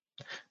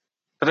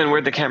 But then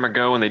where'd the camera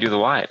go when they do the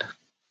wide?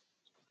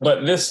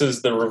 But this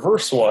is the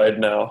reverse wide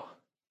now.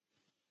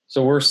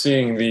 So we're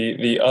seeing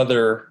the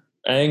other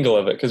angle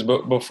of it. Because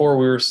before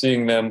we were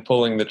seeing them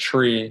pulling the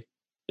tree,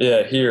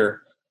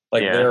 here,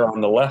 they're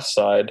on the left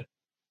side.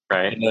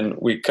 Right. And then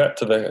we cut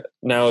to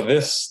now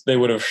this, they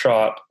would have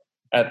shot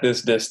at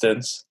this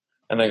distance.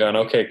 And they gone,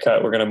 okay,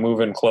 cut, we're going to move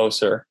in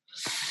closer.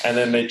 And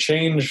then they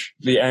change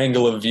the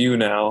angle of view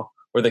now,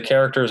 where the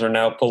characters are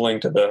now pulling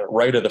to the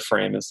right of the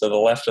frame instead of the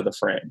left of the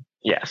frame.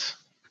 Yes.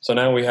 So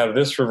now we have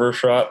this reverse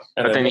shot.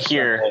 And but then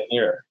here.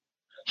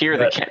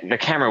 The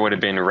camera would have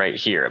been right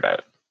here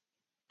about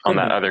on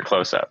that other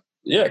close-up.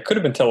 Yeah, it could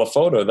have been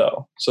telephoto,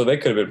 though. So they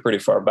could have been pretty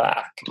far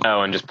back.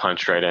 Oh, and just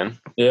punched right in?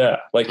 Yeah,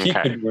 he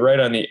could be right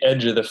on the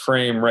edge of the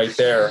frame right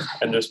there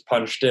and just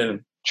punched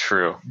in.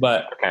 True.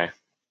 But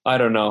I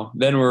don't know.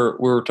 Then we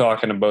were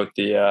talking about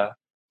the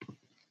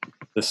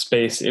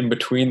space in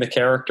between the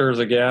characters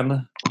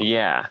again.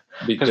 Yeah,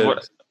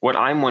 because what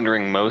I'm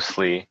wondering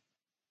mostly,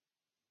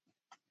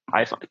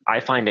 I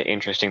find it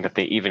interesting that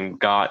they even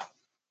got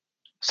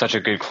such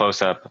a good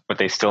close-up, but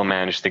they still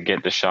managed to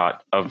get the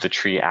shot of the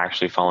tree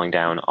actually falling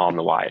down on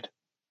the wide.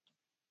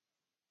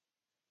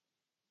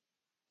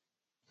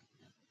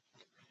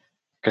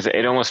 Because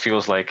it almost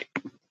feels like,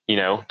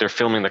 they're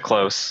filming the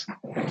close,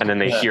 and then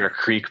they hear a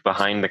creak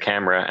behind the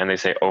camera, and they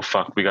say, oh,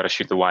 fuck, we got to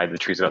shoot the wide, the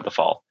tree's about to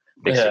fall.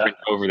 They sprint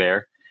over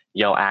there,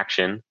 yell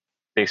action,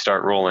 they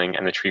start rolling,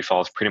 and the tree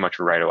falls pretty much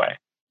right away.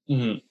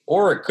 Mm-hmm.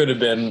 Or it could have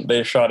been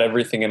they shot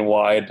everything in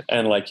wide,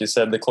 and like you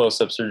said, the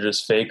close-ups are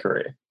just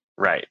fakery.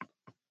 Right.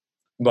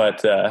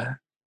 But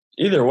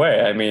either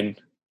way, I mean,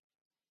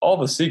 all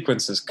the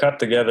sequences cut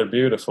together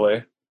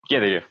beautifully. Yeah,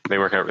 they do. They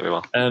work out really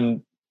well.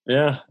 And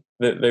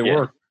they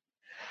work.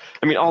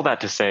 I mean, all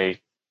that to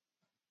say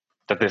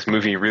that this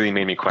movie really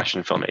made me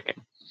question filmmaking.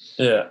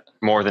 Yeah.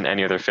 More than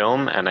any other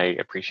film, and I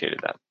appreciated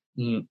that.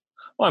 Mm.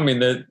 Well, I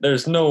mean,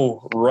 there's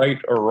no right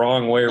or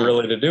wrong way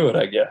really to do it,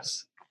 I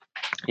guess.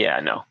 Yeah,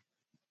 no.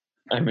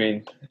 I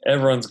mean,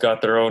 everyone's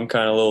got their own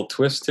kind of little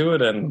twist to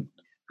it, and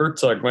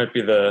Herzog might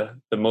be the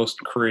most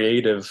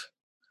creative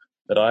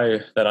that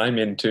I'm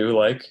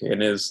into,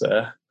 in his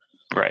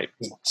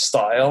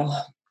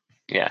style.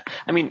 Yeah,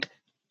 I mean,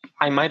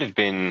 I might have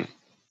been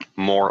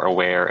more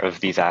aware of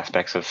these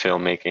aspects of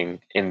filmmaking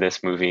in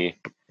this movie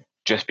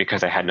just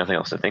because I had nothing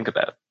else to think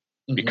about.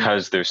 Mm-hmm.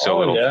 Because there's so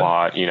little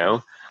plot,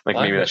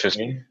 maybe that's just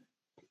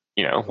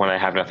when I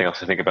have nothing else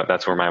to think about,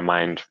 that's where my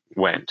mind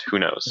went. Who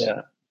knows?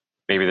 Yeah.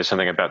 Maybe there's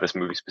something about this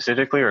movie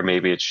specifically, or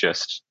maybe it's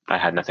just I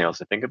had nothing else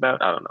to think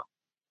about. I don't know.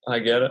 I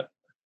get it.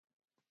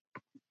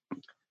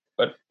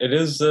 But it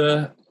is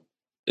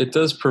it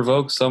does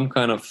provoke some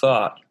kind of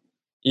thought,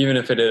 even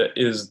if it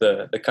is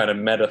the kind of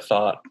meta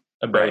thought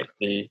about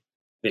the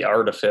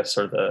artifice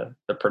or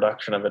the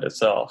production of it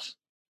itself.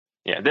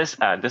 Yeah,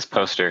 this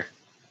poster.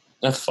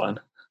 That's fun.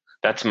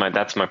 That's my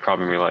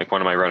probably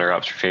one of my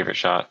runner-ups for favorite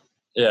shot.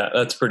 Yeah,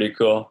 that's pretty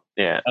cool.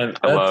 Yeah, and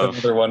that's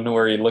another one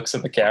where he looks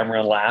at the camera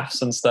and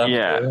laughs and stuff.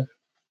 Yeah, too.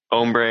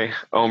 Ombre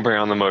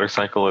on the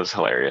motorcycle is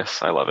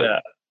hilarious. I love it. Yeah.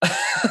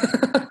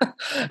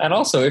 And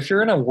also, if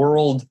you're in a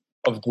world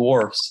of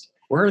dwarfs,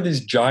 where are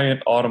these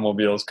giant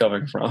automobiles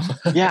coming from?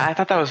 Yeah, I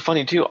thought that was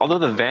funny too. Although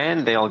the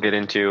van they all get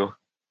into,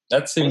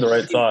 that seemed the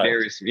right thought.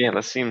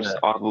 That seems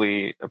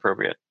oddly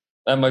appropriate.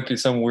 That might be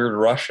some weird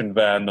Russian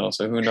van, though.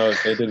 So who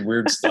knows? They did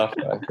weird stuff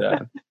back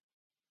then.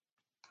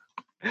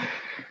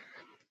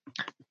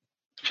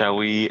 Shall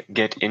we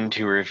get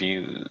into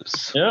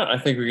reviews? Yeah, I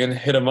think we can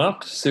hit them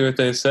up, see what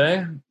they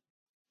say.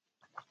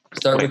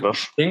 Start with the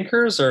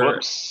stinkers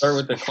or start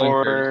with the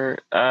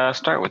clinkers?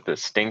 Start with the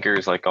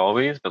stinkers like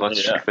always, but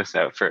let's check this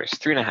out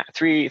first.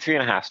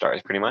 3.5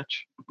 stars, pretty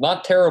much.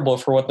 Not terrible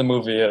for what the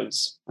movie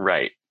is.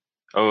 Right.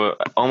 Oh,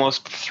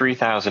 almost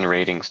 3,000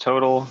 ratings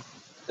total.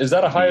 Is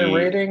that a higher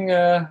rating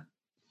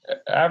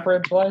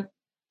average,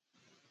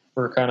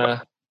 for kind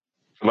of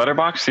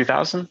Letterboxd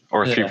 3,000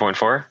 or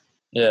 3.4?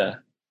 Yeah.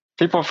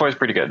 3.4 is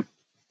pretty good.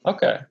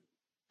 Okay.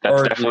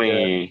 That's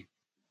definitely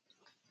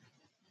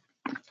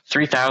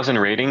 3,000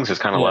 ratings is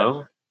kind of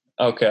low.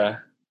 Okay.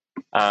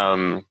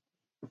 I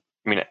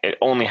mean, it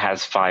only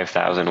has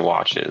 5,000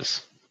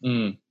 watches.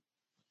 Mm.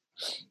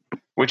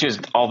 Which is,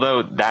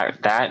 although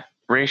that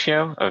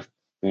ratio of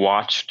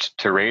watched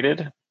to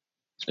rated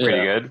is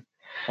pretty good.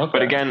 Okay.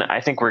 But again,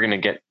 I think we're going to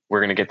get we're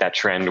going to get that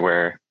trend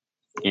where,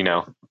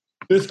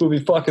 this movie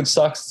fucking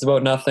sucks. It's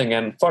about nothing,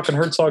 and fucking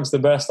Herzog's the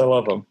best. I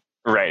love him.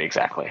 Right,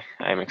 exactly.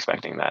 I'm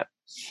expecting that.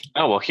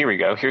 Oh, well, here we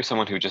go. Here's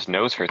someone who just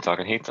knows Herzog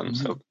and hates him.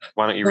 So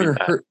why don't you read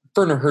that?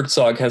 Werner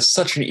Herzog has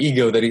such an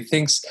ego that he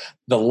thinks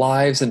the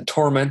lives and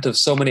torment of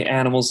so many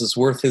animals is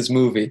worth his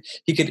movie.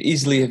 He could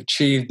easily have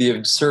achieved the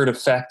absurd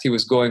effect he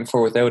was going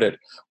for without it.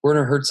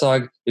 Werner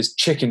Herzog is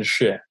chicken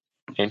shit.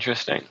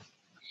 Interesting.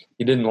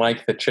 He didn't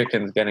like the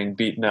chickens getting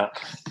beaten up.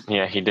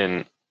 Yeah, he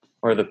didn't.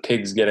 Or the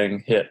pigs getting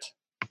hit.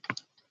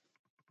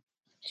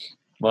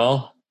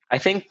 Well, I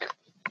think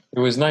it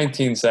was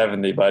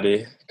 1970,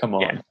 buddy. Come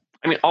on. Yeah.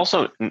 I mean,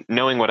 also,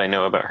 knowing what I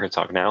know about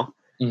Herzog now,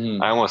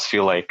 I almost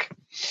feel like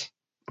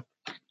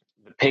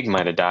the pig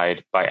might have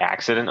died by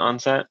accident on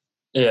set.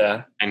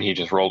 Yeah. And he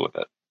just rolled with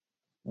it.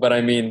 But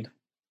I mean,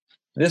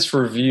 this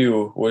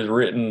review was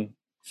written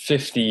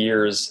 50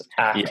 years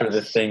after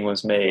the thing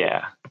was made.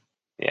 Yeah.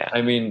 Yeah.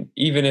 I mean,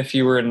 even if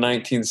you were in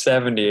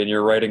 1970 and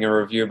you're writing a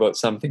review about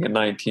something in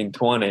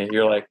 1920,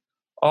 you're like,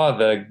 oh,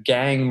 the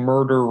gang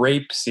murder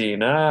rape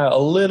scene, a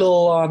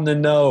little on the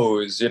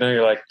nose.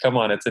 You're like, come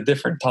on, it's a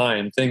different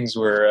time. Things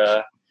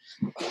were,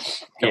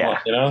 come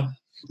on,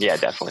 Yeah,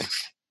 definitely.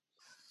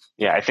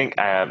 Yeah, I think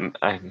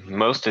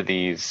most of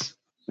these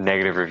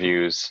negative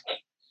reviews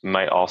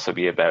might also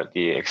be about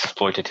the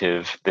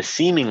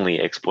seemingly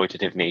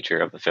exploitative nature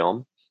of the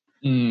film.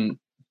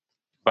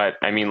 But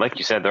I mean, like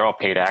you said, they're all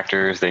paid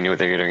actors. They knew what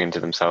they're getting into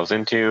themselves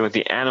into.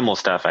 The animal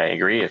stuff, I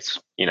agree. It's,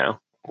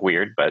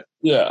 weird, but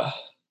yeah.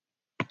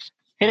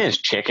 It is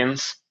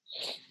chickens.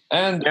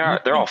 And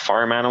they're all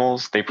farm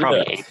animals. They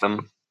probably hate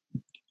them.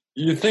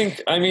 You think,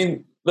 I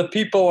mean, the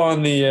people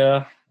on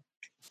the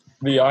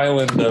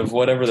island of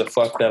whatever the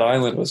fuck that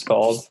island was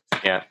called.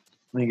 Yeah.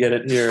 Let me get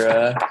it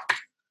here.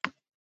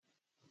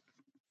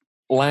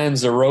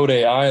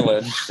 Lanzarote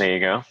Island. There you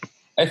go.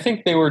 I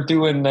think they were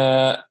doing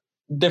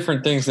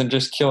different things than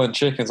just killing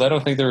chickens. I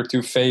don't think they were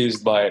too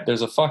fazed by it.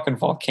 There's a fucking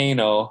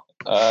volcano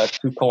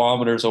 2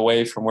 kilometers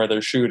away from where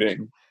they're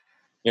shooting.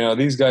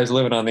 These guys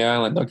living on the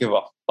island don't give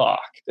a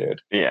fuck,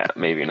 dude. Yeah,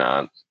 maybe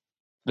not.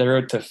 They're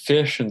out to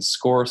fish and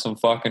score some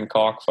fucking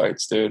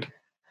cockfights, dude.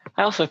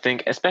 I also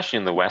think, especially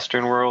in the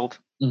Western world,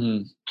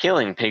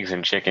 killing pigs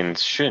and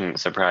chickens shouldn't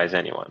surprise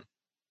anyone.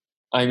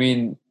 I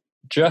mean,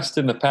 just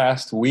in the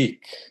past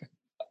week,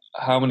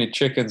 how many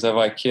chickens have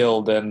I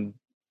killed and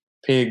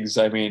pigs?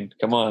 I mean,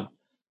 come on.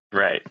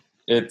 Right.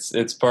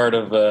 It's part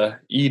of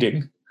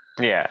eating.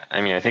 Yeah,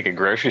 I mean, I think a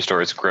grocery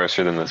store is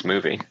grosser than this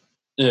movie.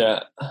 Yeah.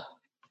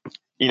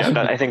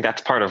 I think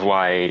that's part of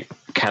why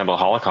Cannibal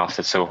Holocaust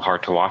is so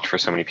hard to watch for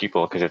so many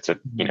people, because it's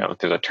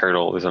there's a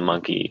turtle, there's a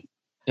monkey.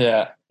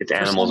 Yeah. It's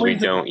animals we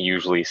don't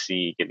usually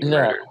see getting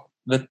murdered.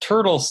 The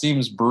turtle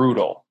seems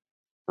brutal.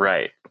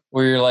 Right.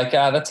 Where you're like,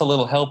 that's a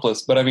little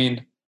helpless. But I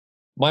mean,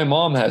 my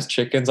mom has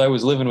chickens. I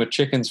was living with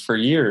chickens for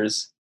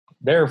years.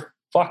 They're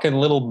fucking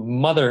little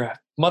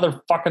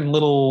motherfucking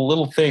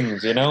little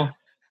things,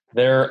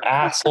 They're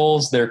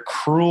assholes. They're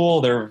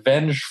cruel. They're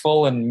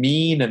vengeful and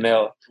mean, and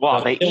they'll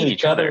they eat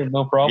each other.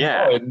 No problem.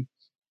 Yeah. And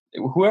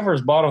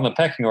whoever's bottom of the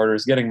pecking order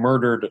is getting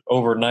murdered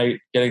overnight,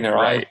 getting their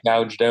eyes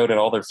gouged out and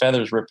all their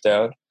feathers ripped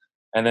out.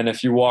 And then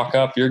if you walk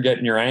up, you're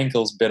getting your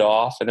ankles bit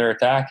off, and they're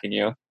attacking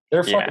you.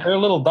 They're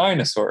little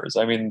dinosaurs.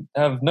 I mean,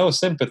 have no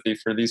sympathy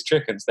for these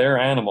chickens. They're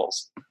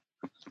animals.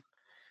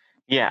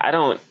 Yeah, I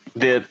don't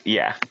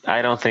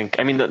think.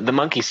 I mean, the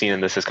monkey scene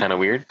in this is kind of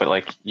weird, but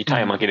like you tie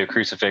a monkey to a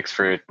crucifix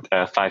for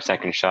a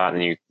 5-second shot,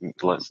 and you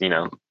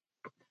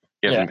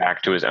give him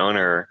back to his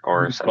owner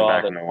or send him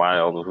back in the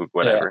wild,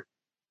 whatever.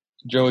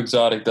 Yeah. Joe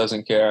Exotic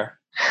doesn't care.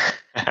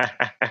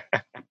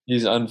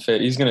 He's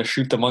unfit. He's going to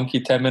shoot the monkey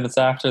 10 minutes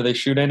after they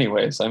shoot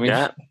anyways. I mean,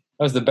 that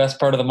was the best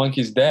part of the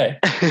monkey's day.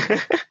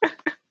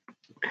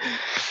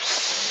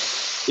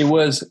 It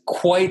was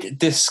quite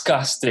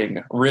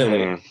disgusting, really.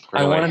 Really?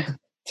 I wanted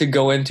to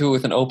go into it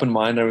with an open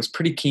mind. I was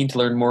pretty keen to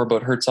learn more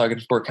about Herzog and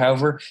his work.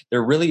 However,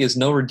 there really is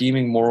no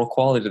redeeming moral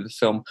quality to the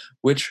film,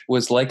 which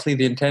was likely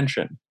the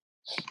intention.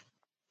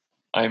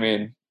 I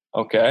mean,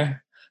 okay.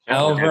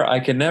 However,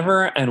 I can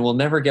never and will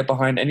never get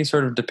behind any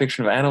sort of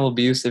depiction of animal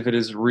abuse if it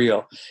is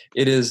real.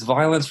 It is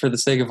violence for the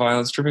sake of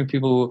violence, stripping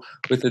people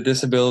with a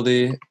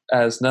disability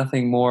as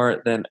nothing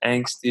more than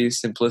angsty,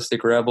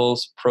 simplistic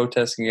rebels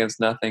protesting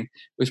against nothing. It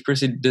was a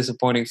pretty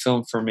disappointing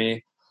film for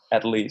me,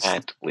 at least.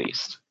 At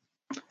least.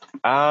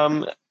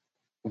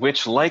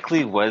 Which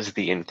likely was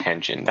the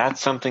intention.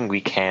 That's something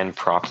we can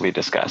properly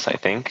discuss, I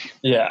think.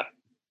 Yeah.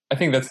 I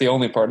think that's the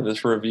only part of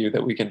this review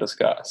that we can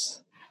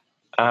discuss.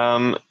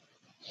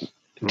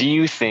 Do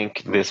you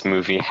think this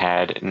movie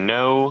had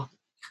no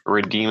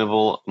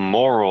redeemable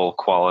moral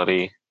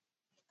quality?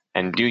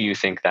 And do you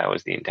think that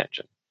was the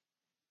intention?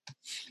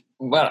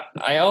 But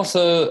I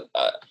also,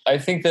 I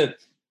think that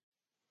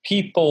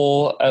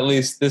people, at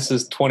least this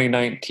is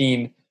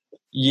 2019,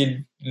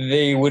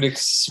 they would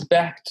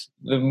expect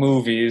the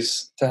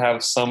movies to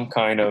have some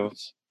kind of,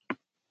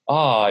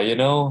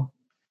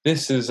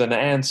 this is an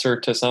answer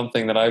to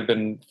something that I've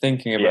been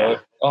thinking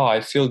about.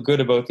 I feel good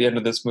about the end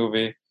of this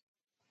movie.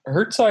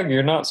 Herzog,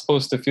 you're not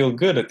supposed to feel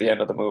good at the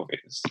end of the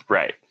movies.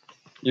 Right.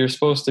 You're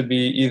supposed to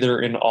be either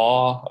in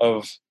awe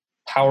of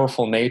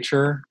powerful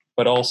nature,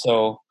 but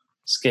also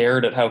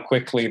scared at how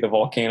quickly the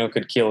volcano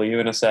could kill you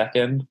in a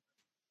second,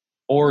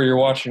 or you're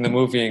watching the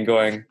movie and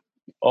going,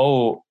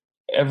 "Oh,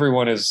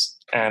 everyone is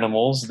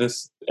animals.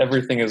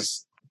 Everything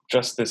is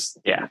just this.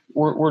 Yeah.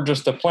 We're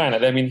just a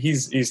planet." I mean,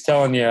 he's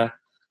telling you,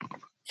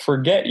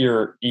 forget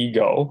your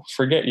ego,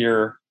 forget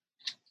your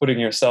putting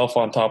yourself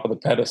on top of the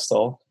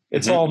pedestal.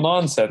 It's all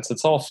nonsense.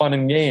 It's all fun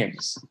and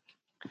games.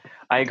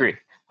 I agree.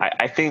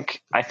 I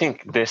think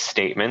this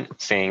statement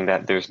saying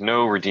that there's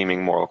no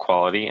redeeming moral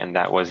quality and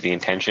that was the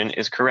intention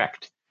is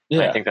correct.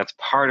 Yeah. And I think that's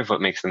part of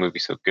what makes the movie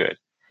so good.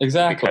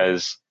 Exactly.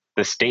 Because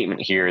the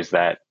statement here is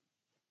that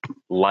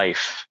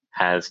life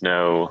has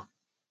no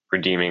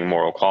redeeming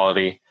moral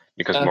quality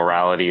because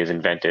morality is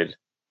invented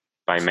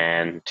by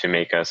man to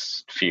make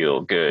us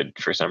feel good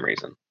for some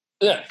reason.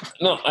 Yeah.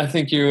 No, I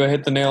think you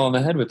hit the nail on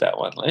the head with that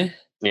one, Lee.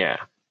 Yeah.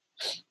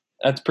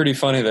 That's pretty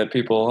funny that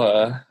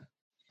people,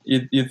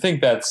 you'd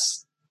think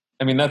that's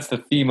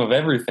the theme of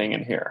everything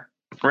in here.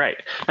 Right.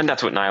 And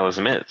that's what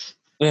nihilism is.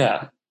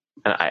 Yeah.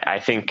 And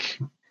I think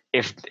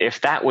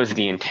if that was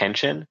the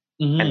intention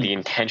and the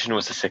intention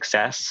was a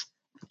success,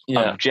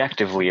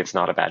 objectively, it's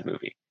not a bad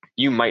movie.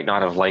 You might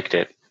not have liked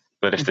it,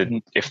 but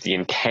if the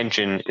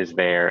intention is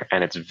there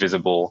and it's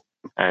visible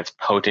and it's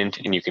potent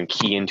and you can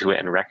key into it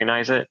and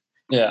recognize it,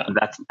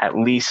 that's at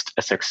least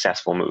a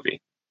successful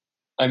movie.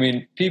 I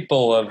mean, we've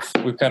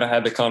kind of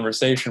had the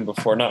conversation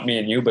before, not me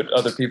and you, but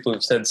other people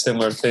have said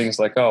similar things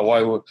like, oh,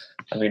 why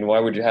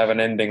would you have an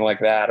ending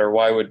like that? Or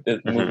why would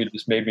the movie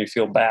just made me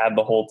feel bad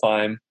the whole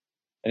time?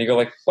 And you go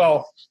like,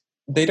 well,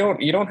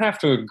 you don't have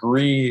to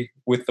agree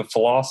with the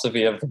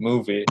philosophy of the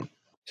movie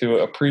to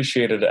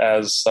appreciate it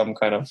as some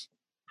kind of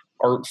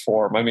art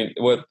form. I mean,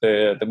 what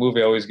the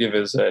movie I always give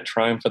is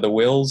Triumph of the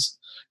Wills,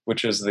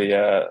 which is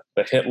the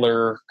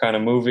Hitler kind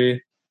of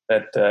movie.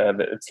 That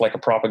it's like a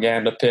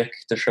propaganda pick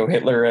to show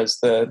Hitler as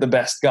the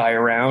best guy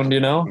around, you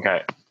know?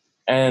 Okay.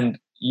 And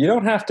you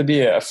don't have to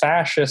be a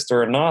fascist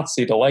or a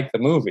Nazi to like the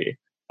movie.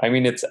 I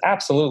mean, it's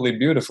absolutely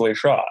beautifully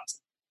shot.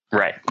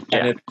 Right.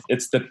 Yeah. And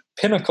it's the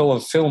pinnacle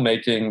of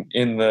filmmaking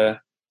in the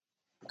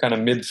kind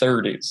of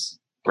mid-30s.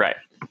 Right.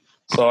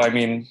 So, I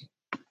mean,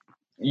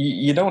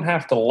 you don't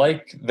have to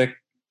like the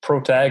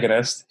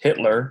protagonist,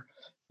 Hitler.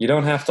 You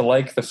don't have to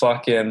like the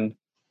fucking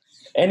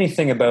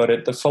anything about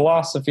it, the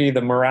philosophy,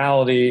 the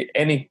morality,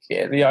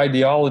 the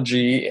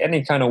ideology,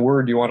 any kind of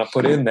word you want to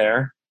put in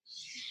there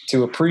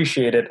to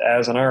appreciate it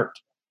as an art,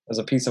 as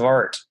a piece of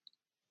art.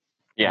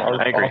 Yeah,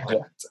 I agree.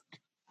 Object.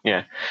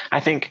 Yeah,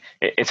 I think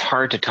it's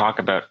hard to talk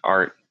about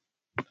art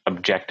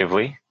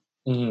objectively,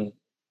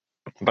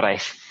 but I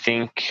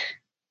think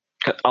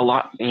a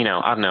lot. I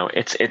don't know.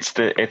 It's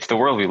the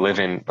world we live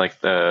in,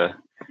 like the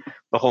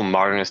whole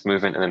modernist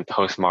movement and then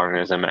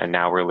postmodernism, and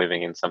now we're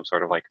living in some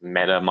sort of like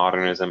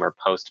meta-modernism or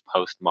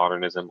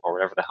post-postmodernism or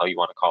whatever the hell you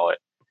want to call it.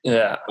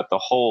 Yeah. But the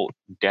whole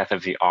death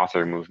of the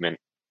author movement,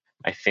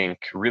 I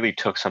think, really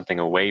took something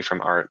away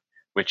from art,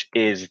 which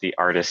is the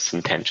artist's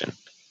intention.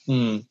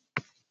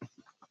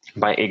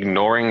 By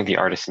ignoring the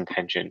artist's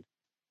intention,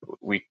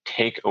 we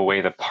take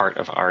away the part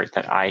of art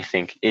that I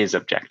think is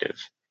objective.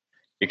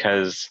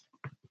 Because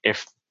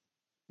if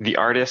the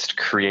artist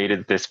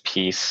created this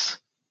piece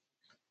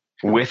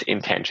with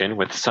intention,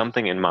 with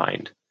something in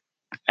mind,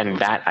 and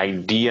that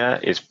idea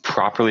is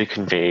properly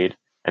conveyed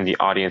and the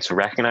audience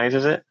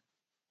recognizes it,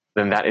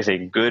 then that is a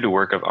good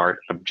work of art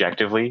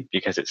objectively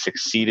because it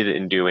succeeded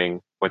in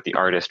doing what the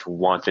artist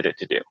wanted it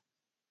to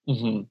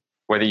do.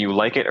 Whether you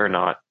like it or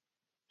not,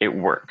 it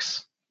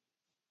works.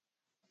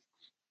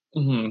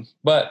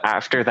 But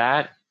after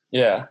that,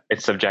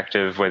 it's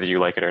subjective whether you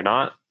like it or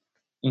not,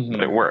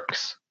 but it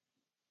works.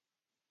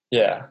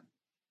 Yeah.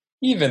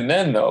 Even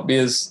then, though,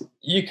 because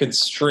you could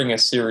string a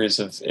series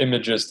of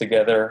images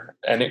together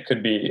and it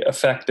could be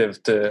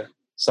effective to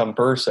some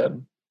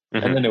person,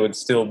 and then it would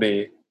still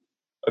be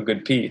a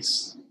good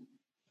piece.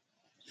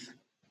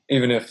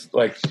 Even if,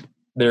 like,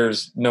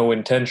 there's no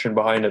intention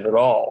behind it at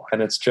all,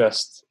 and it's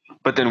just...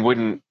 But then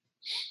wouldn't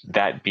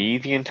that be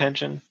the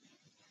intention?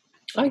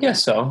 I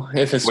guess so.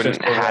 If it's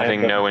wouldn't just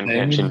having no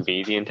intention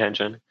be the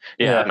intention?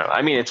 Yeah. No.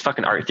 I mean, it's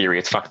fucking art theory.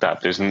 It's fucked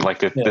up. There's like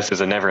this is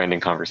a never-ending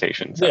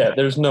conversation. So. Yeah,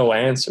 there's no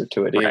answer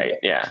to it either. Right.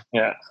 Yeah.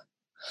 Yeah.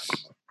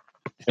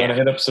 You want to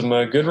hit up some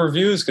good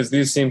reviews because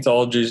these seem to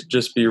all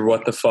just be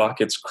what the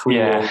fuck. It's cruel.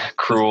 Yeah,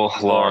 cruel,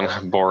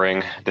 long,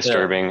 boring,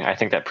 disturbing. Yeah. I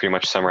think that pretty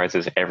much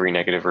summarizes every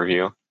negative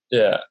review.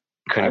 Yeah.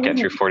 Couldn't get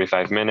through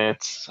 45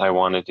 minutes. I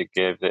wanted to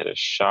give it a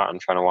shot. I'm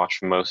trying to watch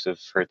most of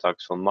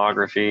Herzog's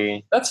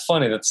filmography. That's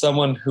funny that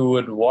someone who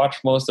would watch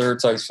most of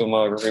Herzog's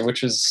filmography,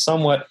 which is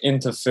somewhat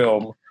into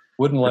film,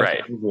 wouldn't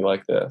like a movie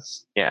like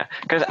this. Yeah,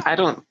 because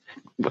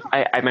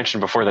I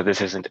mentioned before that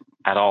this isn't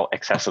at all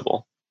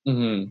accessible.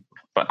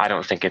 But I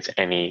don't think it's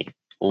any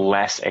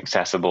less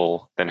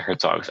accessible than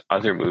Herzog's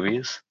other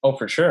movies. Oh,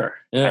 for sure.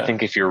 Yeah. I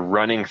think if you're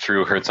running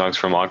through Herzog's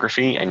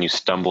filmography and you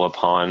stumble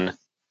upon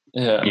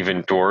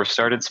even Dwarves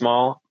Started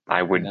Small,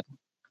 I would...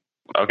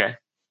 Okay.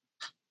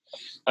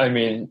 I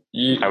mean,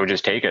 I would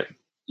just take it.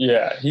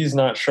 Yeah, he's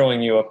not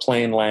showing you a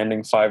plane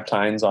landing 5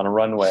 times on a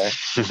runway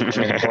and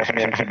then going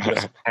into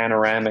just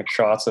panoramic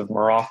shots of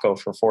Morocco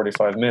for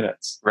 45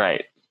 minutes.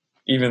 Right.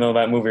 Even though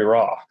that movie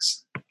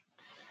rocks.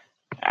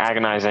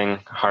 Agonizing,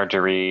 hard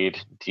to read,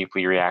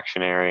 deeply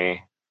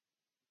reactionary.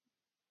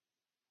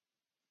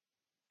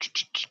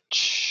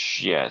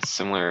 Yeah,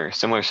 similar.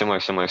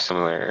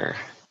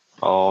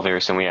 All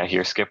very similar. Yeah,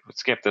 here, skip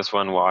this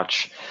one.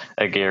 Watch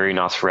a Gary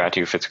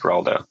Nosferatu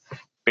Fitzcarraldo.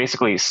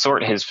 Basically,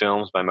 sort his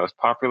films by most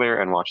popular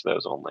and watch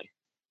those only.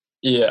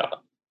 Yeah.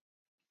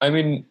 I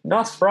mean,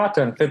 Nosferatu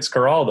and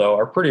Fitzcarraldo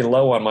are pretty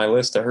low on my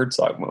list of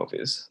Herzog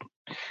movies.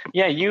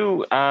 Yeah,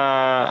 you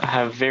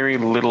have very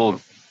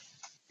little...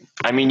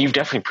 I mean, you've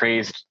definitely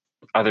praised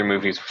other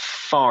movies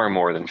far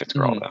more than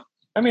Fitzcarraldo. Mm.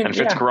 I mean, and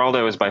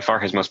Fitzcarraldo is by far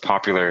his most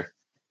popular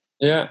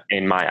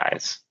in my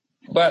eyes.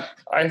 But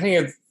I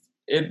think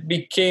it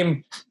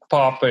became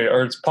popular,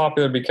 or it's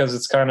popular because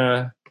it's kind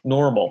of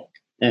normal.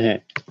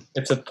 Mm-hmm.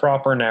 It's a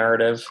proper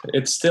narrative.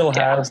 It still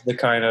has the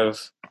kind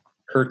of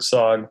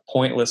Herzog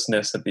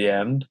pointlessness at the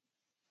end,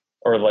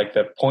 or like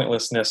the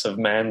pointlessness of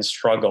man's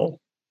struggle.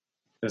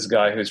 This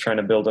guy who's trying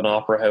to build an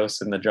opera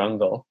house in the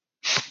jungle.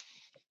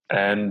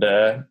 And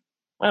I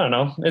don't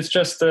know. It's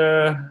just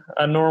a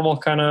normal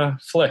kind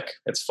of flick.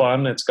 It's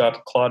fun. It's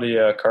got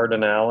Claudia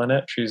Cardinal in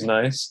it. She's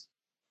nice.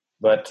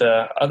 But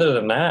other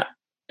than that,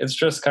 it's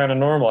just kind of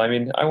normal. I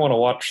mean, I want to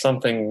watch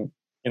something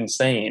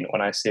insane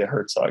when I see a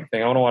Herzog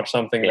thing. I want to watch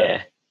something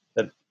that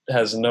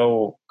has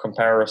no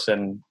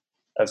comparison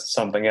as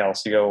something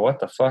else. You go, what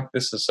the fuck?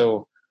 This is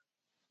so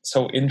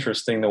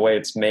interesting the way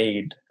it's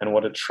made and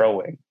what it's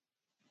showing.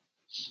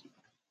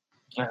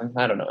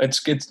 I don't know.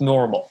 It's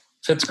normal.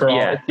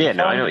 Fitzcarraldo. Yeah,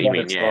 no, I know what you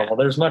mean. Yeah. Normal.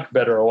 There's much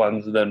better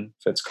ones than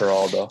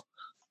Fitzcarraldo.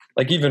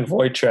 Like even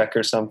Wojciech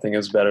or something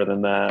is better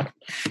than that.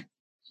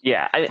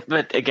 Yeah,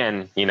 but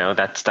again,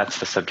 that's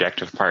the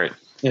subjective part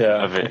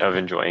of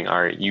enjoying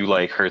art. You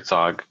like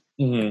Herzog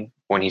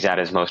when he's at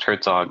his most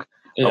Herzog.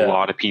 A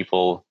lot of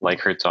people like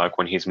Herzog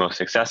when he's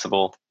most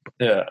accessible.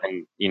 Yeah.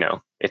 And,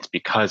 it's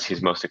because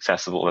he's most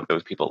accessible that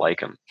those people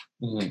like him.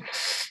 Mm-hmm.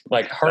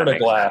 Like Heart of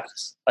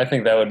Glass. I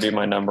think that would be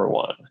my number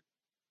one.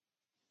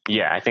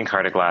 Yeah, I think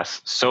Heart of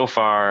Glass so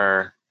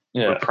far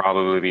would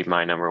probably be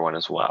my number one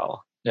as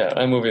well. Yeah,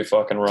 that movie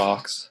fucking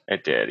rocks.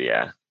 It did,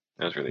 yeah.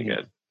 It was really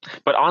good.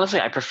 But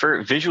honestly, I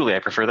prefer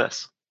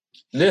this.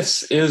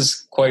 This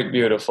is quite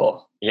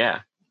beautiful. Yeah.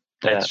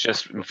 It's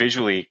just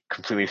visually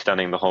completely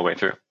stunning the whole way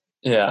through.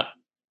 Yeah.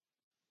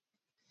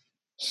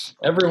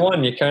 Every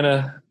one, you kind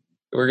of,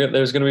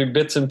 there's going to be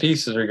bits and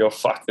pieces where you go,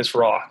 fuck, this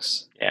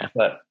rocks. Yeah.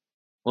 But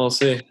we'll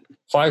see.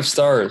 5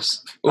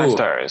 stars. Ooh. 5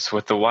 stars.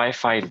 With the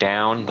Wi-Fi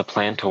down, the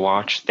plan to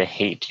watch The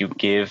Hate You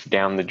Give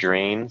down the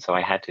drain, so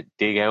I had to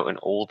dig out an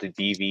old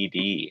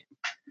DVD.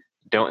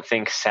 Don't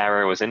think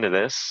Sarah was into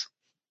this.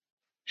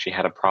 She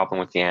had a problem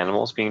with the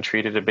animals being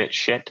treated a bit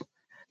shit,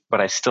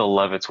 but I still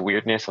love its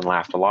weirdness and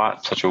laughed a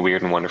lot. Such a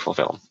weird and wonderful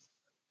film.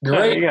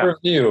 Great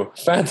review.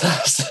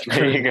 Fantastic.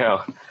 There you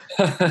go.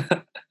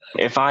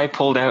 If I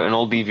pulled out an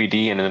old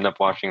DVD and ended up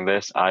watching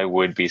this, I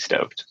would be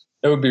stoked.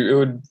 It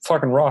would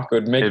fucking rock.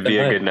 It'd be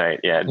a good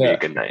night. Yeah, it'd be a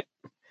good night.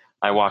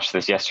 I watched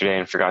this yesterday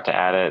and forgot to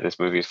add it. This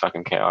movie is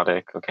fucking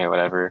chaotic. Okay,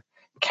 whatever.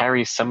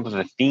 Carries some of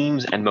the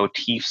themes and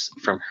motifs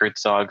from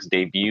Herzog's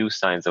debut,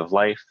 Signs of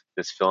Life.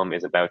 This film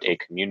is about a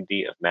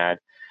community of mad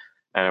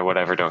and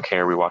whatever, don't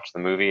care. We watched the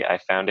movie. I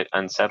found it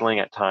unsettling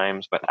at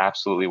times, but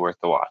absolutely worth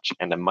the watch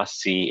and a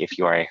must-see if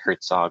you are a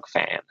Herzog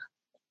fan.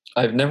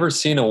 I've never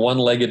seen a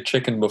one-legged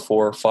chicken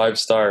before. 5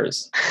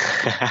 stars.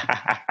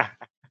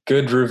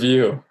 Good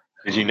review.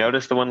 Did you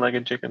notice the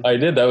one-legged chicken? I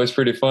did. That was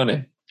pretty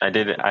funny. I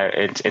did.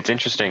 It's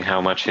interesting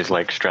how much his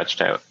leg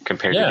stretched out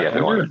compared to the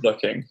other one. Weird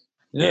looking.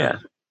 Yeah.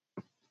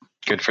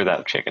 Good for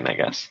that chicken, I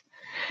guess.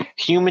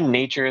 Human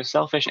nature is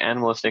selfish,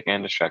 animalistic,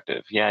 and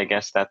destructive. Yeah, I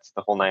guess that's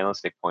the whole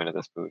nihilistic point of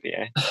this movie,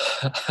 eh?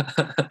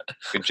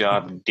 Good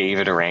job,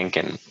 David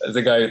Rankin.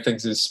 The guy who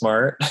thinks he's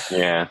smart.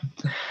 Yeah.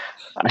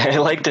 I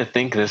like to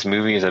think this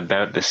movie is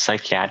about the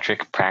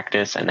psychiatric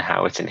practice and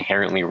how it's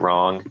inherently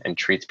wrong and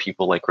treats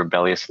people like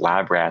rebellious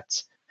lab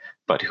rats,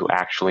 but who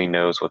actually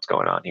knows what's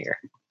going on here.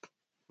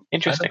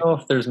 Interesting. I don't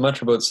know if there's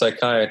much about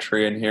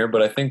psychiatry in here,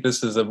 but I think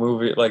this is a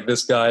movie like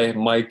this guy,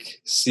 Mike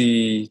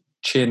C.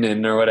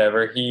 Chinin or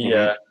whatever. He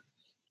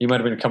might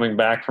have been coming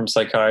back from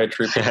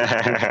psychiatry.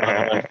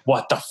 Like,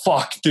 what the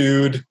fuck,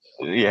 dude?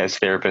 Yeah, his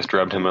therapist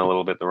rubbed him a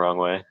little bit the wrong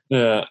way.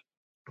 Yeah.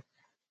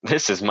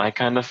 This is my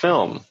kind of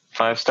film.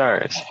 5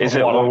 stars. Is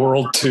it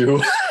Waterworld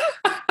 2?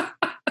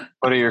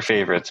 What are your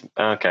favorites?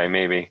 Okay,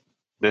 maybe.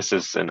 This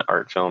is an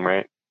art film,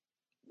 right?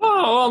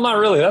 Oh, well, not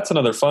really. That's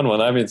another fun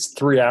one. I mean, it's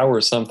 3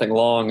 hours something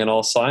long and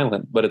all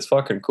silent, but it's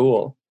fucking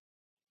cool.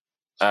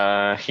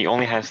 He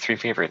only has 3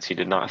 favorites. He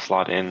did not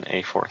slot in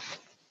a 4th.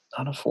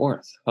 Not a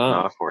 4th. Huh.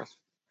 Not a 4th.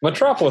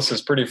 Metropolis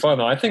is pretty fun,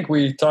 though. I think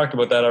we talked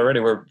about that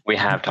already. Where we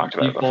have talked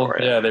about it before.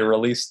 Yeah, they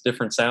released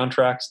different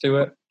soundtracks to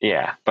it.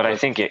 Yeah, but I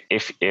think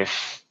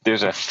if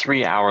there's a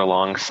 3 hour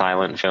long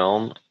silent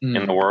film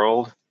in the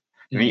world,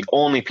 The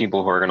only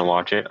people who are going to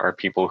watch it are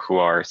people who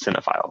are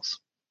cinephiles.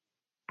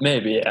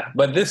 Maybe, yeah.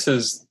 But this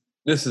is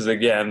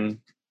again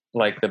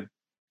like the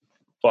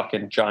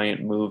fucking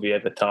giant movie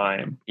at the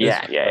time. This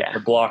was like the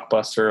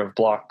blockbuster of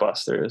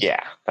blockbusters.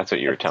 Yeah, that's what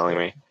you were telling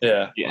me.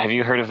 Yeah. Have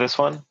you heard of this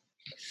one?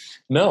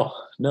 No.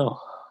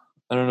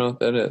 I don't know what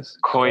that is.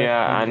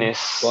 Koya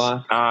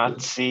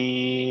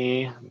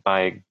Anisatsi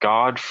by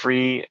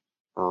Godfrey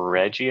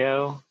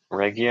Reggio.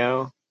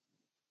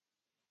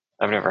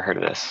 I've never heard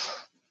of this.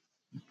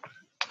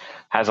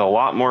 Has a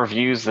lot more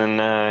views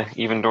than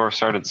Even Door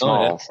Started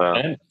Small. So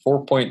and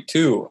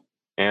 4.2.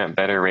 Yeah,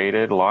 better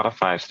rated. A lot of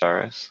 5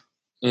 stars.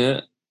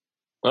 Yeah.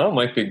 Well, it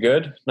might be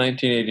good.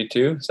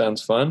 1982.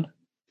 Sounds fun.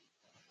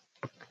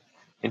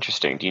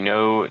 Interesting. Do you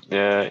know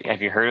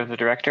have you heard of the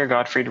director,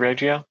 Godfrey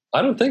Reggio?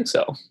 I don't think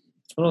so.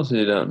 What else has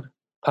he done?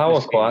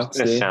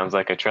 This sounds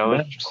like a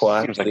trilogy.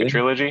 Seems like a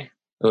trilogy.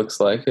 Looks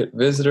like it.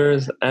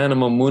 Visitors,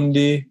 Anima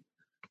Mundi,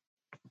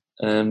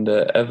 and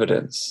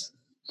Evidence.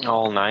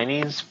 All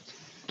 90s.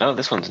 Oh,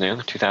 this one's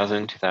new.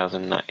 2000,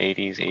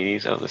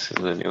 80s. Oh, this is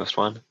the newest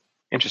one.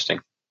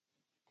 Interesting.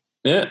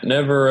 Yeah,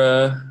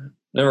 never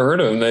heard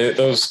of them.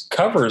 Those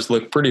covers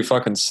look pretty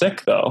fucking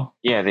sick, though.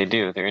 Yeah, they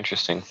do. They're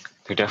interesting.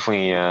 They're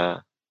definitely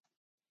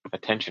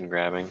attention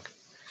grabbing.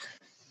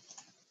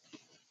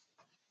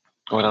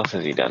 What else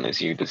has he done? Has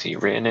he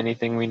written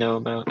anything we know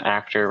about?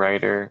 Actor,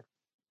 writer?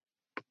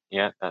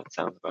 Yeah, that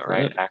sounds about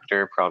right. Yeah.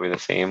 Actor, probably the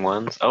same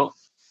ones. Oh,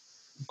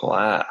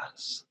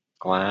 Glass,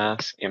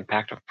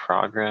 Impact of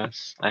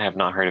Progress. I have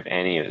not heard of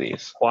any of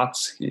these.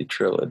 Kwatsky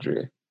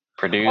trilogy.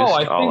 Produced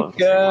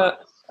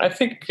I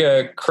think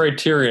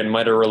Criterion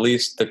might have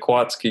released the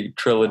Kwatsky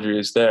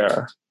trilogies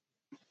there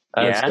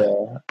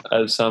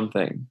as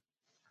something.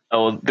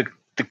 Oh,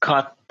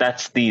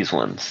 that's these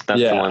ones. That's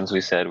the ones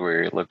we said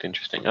looked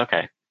interesting.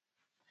 Okay.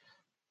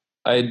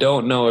 I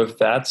don't know if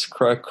that's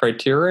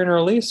Criterion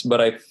release, but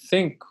I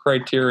think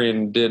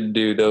Criterion did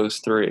do those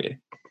 3.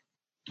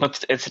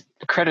 It's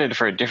credited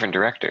for a different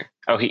director.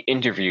 Oh, he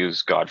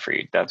interviews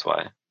Godfrey. That's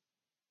why.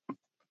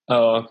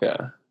 Oh, okay.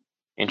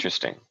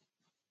 Interesting.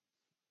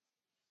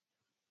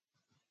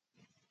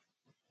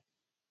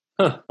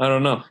 Huh, I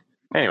don't know.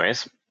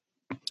 Anyways.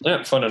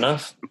 Yeah, fun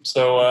enough.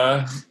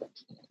 So,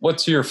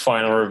 what's your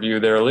final review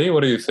there, Lee?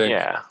 What do you think?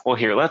 Yeah. Well,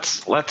 here,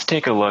 let's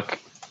take a look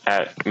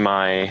at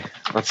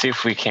let's see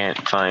if we can't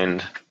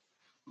find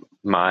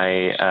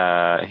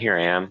my, here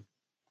I am.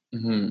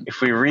 Mm-hmm.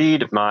 If we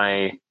read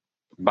my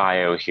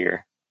bio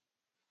here,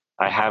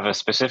 I have a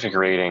specific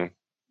rating,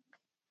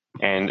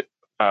 and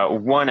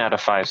 1 out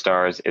of 5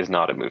 stars is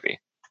not a movie.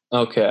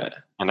 Okay.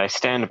 And I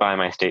stand by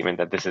my statement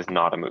that this is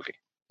not a movie.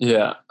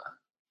 Yeah.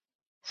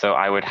 So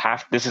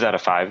this is out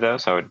of 5 though,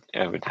 so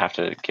I would have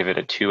to give it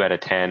a 2 out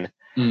of 10.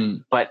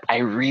 But I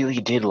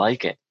really did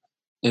like it.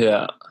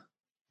 Yeah.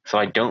 So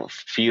it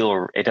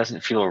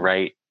doesn't feel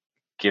right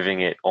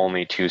giving it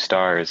only 2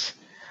 stars,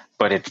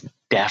 but it's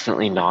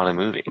definitely not a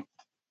movie.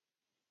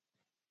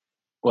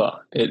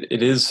 Well,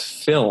 it is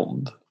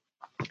filmed.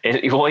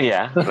 Well,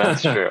 yeah,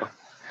 that's true.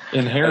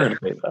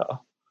 Inherently,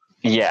 though.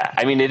 Yeah,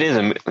 I mean, it is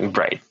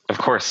right. Of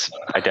course,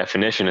 by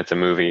definition, it's a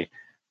movie.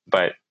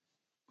 But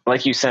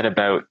like you said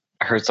about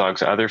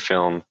Herzog's other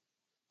film,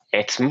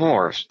 it's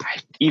more,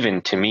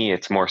 even to me,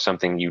 it's more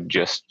something you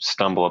just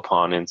stumble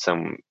upon in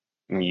some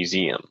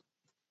museum.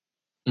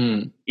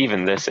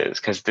 Even this is,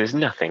 because there's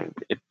nothing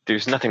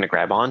to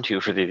grab onto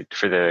for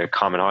the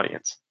common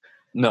audience.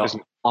 No,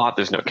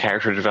 there's no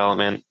character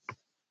development.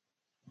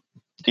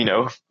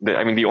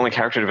 The only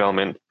character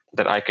development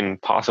that I can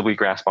possibly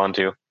grasp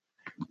onto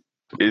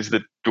is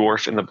the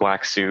dwarf in the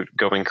black suit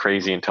going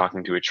crazy and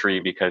talking to a tree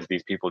because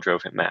these people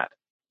drove him mad.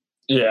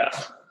 Yeah.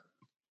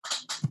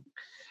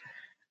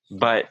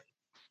 But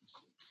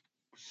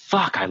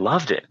fuck, I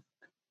loved it.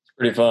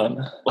 Pretty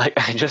fun. Like,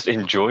 I just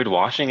enjoyed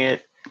watching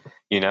it.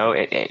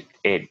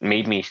 It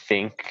made me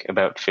think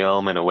about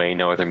film in a way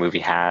no other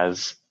movie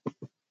has.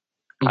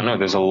 I don't know,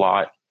 there's a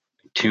lot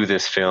to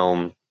this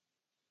film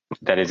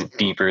that is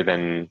deeper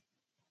than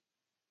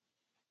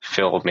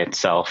film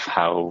itself,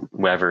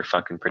 however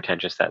fucking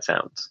pretentious that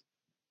sounds.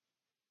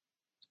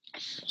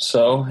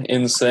 So,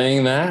 in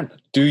saying that,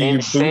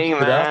 definitely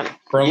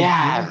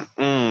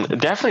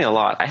a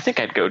lot. I think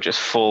I'd go just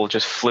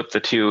flip the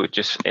 2,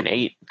 just an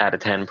 8 out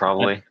of 10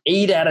 probably. An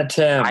 8 out of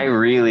 10. I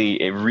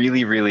really,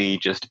 really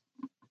just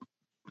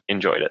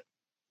enjoyed it.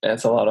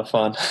 That's a lot of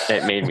fun.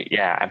 It made me,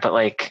 but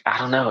like, I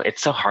don't know,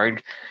 it's so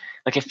hard.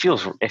 Like, it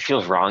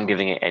feels wrong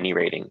giving it any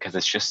rating because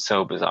it's just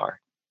so bizarre.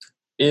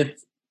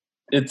 It's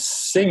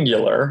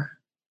singular.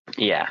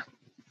 Yeah,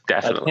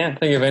 definitely. I can't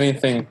think of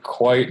anything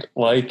quite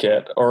like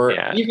it. Or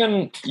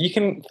even you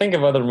can think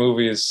of other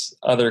movies,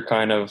 other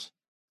kind of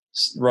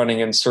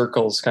running in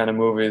circles kind of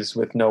movies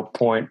with no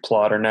point,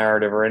 plot, or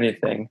narrative or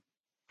anything.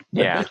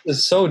 But this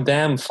is so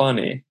damn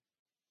funny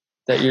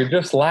that you're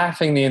just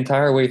laughing the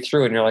entire way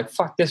through, and you're like,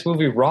 "Fuck, this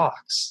movie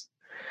rocks."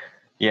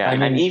 Yeah,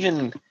 and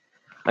even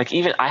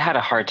I had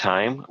a hard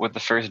time with the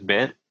first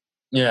bit.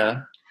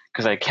 Yeah,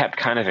 because I kept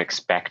kind of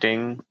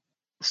expecting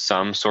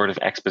some sort of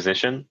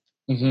exposition.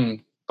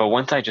 Mm-hmm. But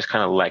once I just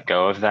kind of let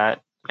go of that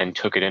and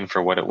took it in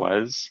for what it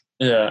was,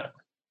 Yeah.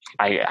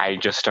 I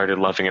just started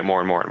loving it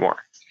more and more and more.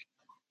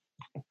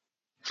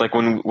 It's like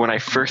when I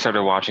first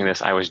started watching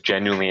this, I was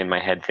genuinely in my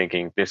head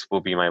thinking this will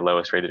be my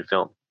lowest rated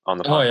film on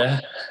the podcast. Oh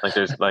yeah. Like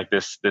there's like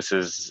this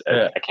is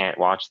Yeah. I can't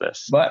watch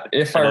this. But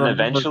if And I then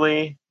remember,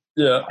 eventually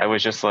yeah, I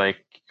was just like,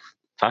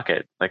 fuck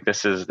it. Like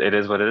it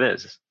is what it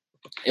is.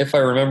 if I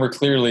remember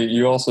clearly,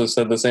 you also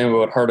said the same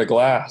about Heart of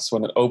Glass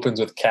when it opens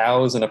with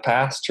cows in a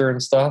pasture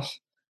and stuff,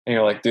 and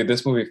you're like, dude,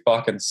 this movie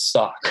fucking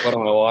sucks. What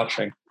am I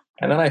watching?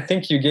 And then I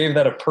think you gave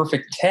that a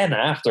perfect 10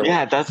 after.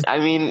 Yeah,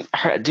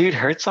 dude,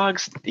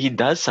 Herzog's, he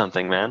does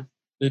something, man.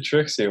 He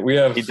tricks you. We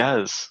have He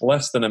does.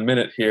 less than a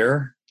minute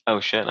here. Oh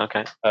shit.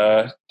 Okay.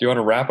 Do you want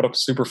to wrap it up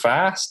super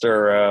fast,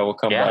 or we'll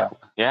come back?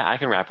 Yeah, I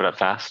can wrap it up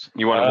fast.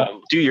 You want to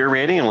do your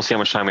rating, and we'll see how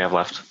much time we have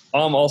left.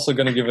 I'm also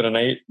going to give it an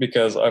 8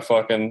 because I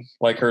fucking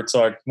like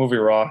Herzog. Movie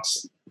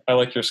rocks. I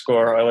like your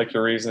score. I like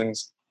your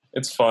reasons.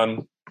 It's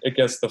fun. It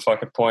gets the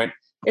fucking point.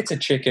 It's a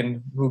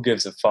chicken. Who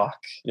gives a fuck?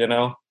 You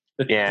know?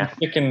 The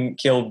chicken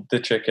killed the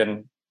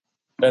chicken.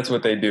 That's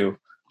what they do.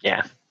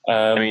 Yeah.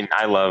 I mean,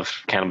 I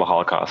love Cannibal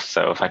Holocaust,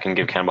 so if I can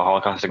give Cannibal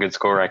Holocaust a good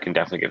score, I can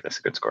definitely give this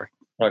a good score.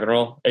 Rock and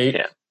roll. 8.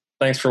 Yeah.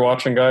 Thanks for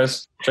watching,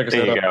 guys. Check us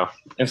out on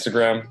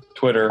Instagram,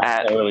 Twitter.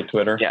 Not really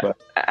Twitter. Yeah. But.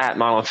 At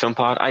Monolith Film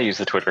Pod. I use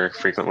the Twitter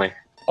frequently.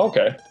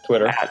 Okay.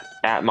 Twitter.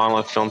 At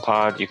Monolith Film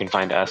Pod. You can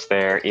find us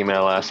there.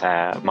 Email us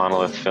at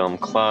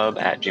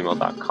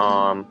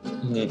monolithfilmclub@gmail.com.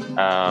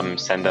 Mm-hmm.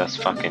 Send us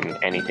fucking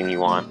anything you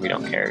want. We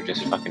don't care.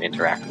 Just fucking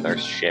interact with our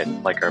shit,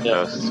 like our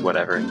posts,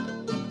 whatever.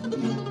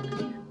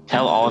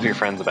 Tell all of your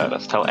friends about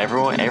us. Tell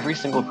everyone, every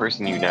single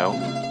person you know,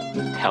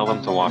 tell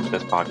them to watch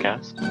this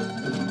podcast.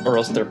 Or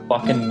else they're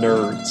fucking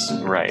nerds.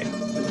 Right.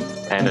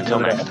 And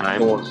until next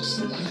time.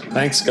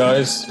 Thanks,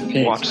 guys.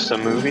 Peace. Watch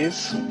some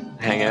movies,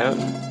 hang out,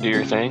 do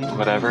your thing,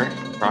 whatever.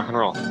 Rock and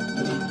roll.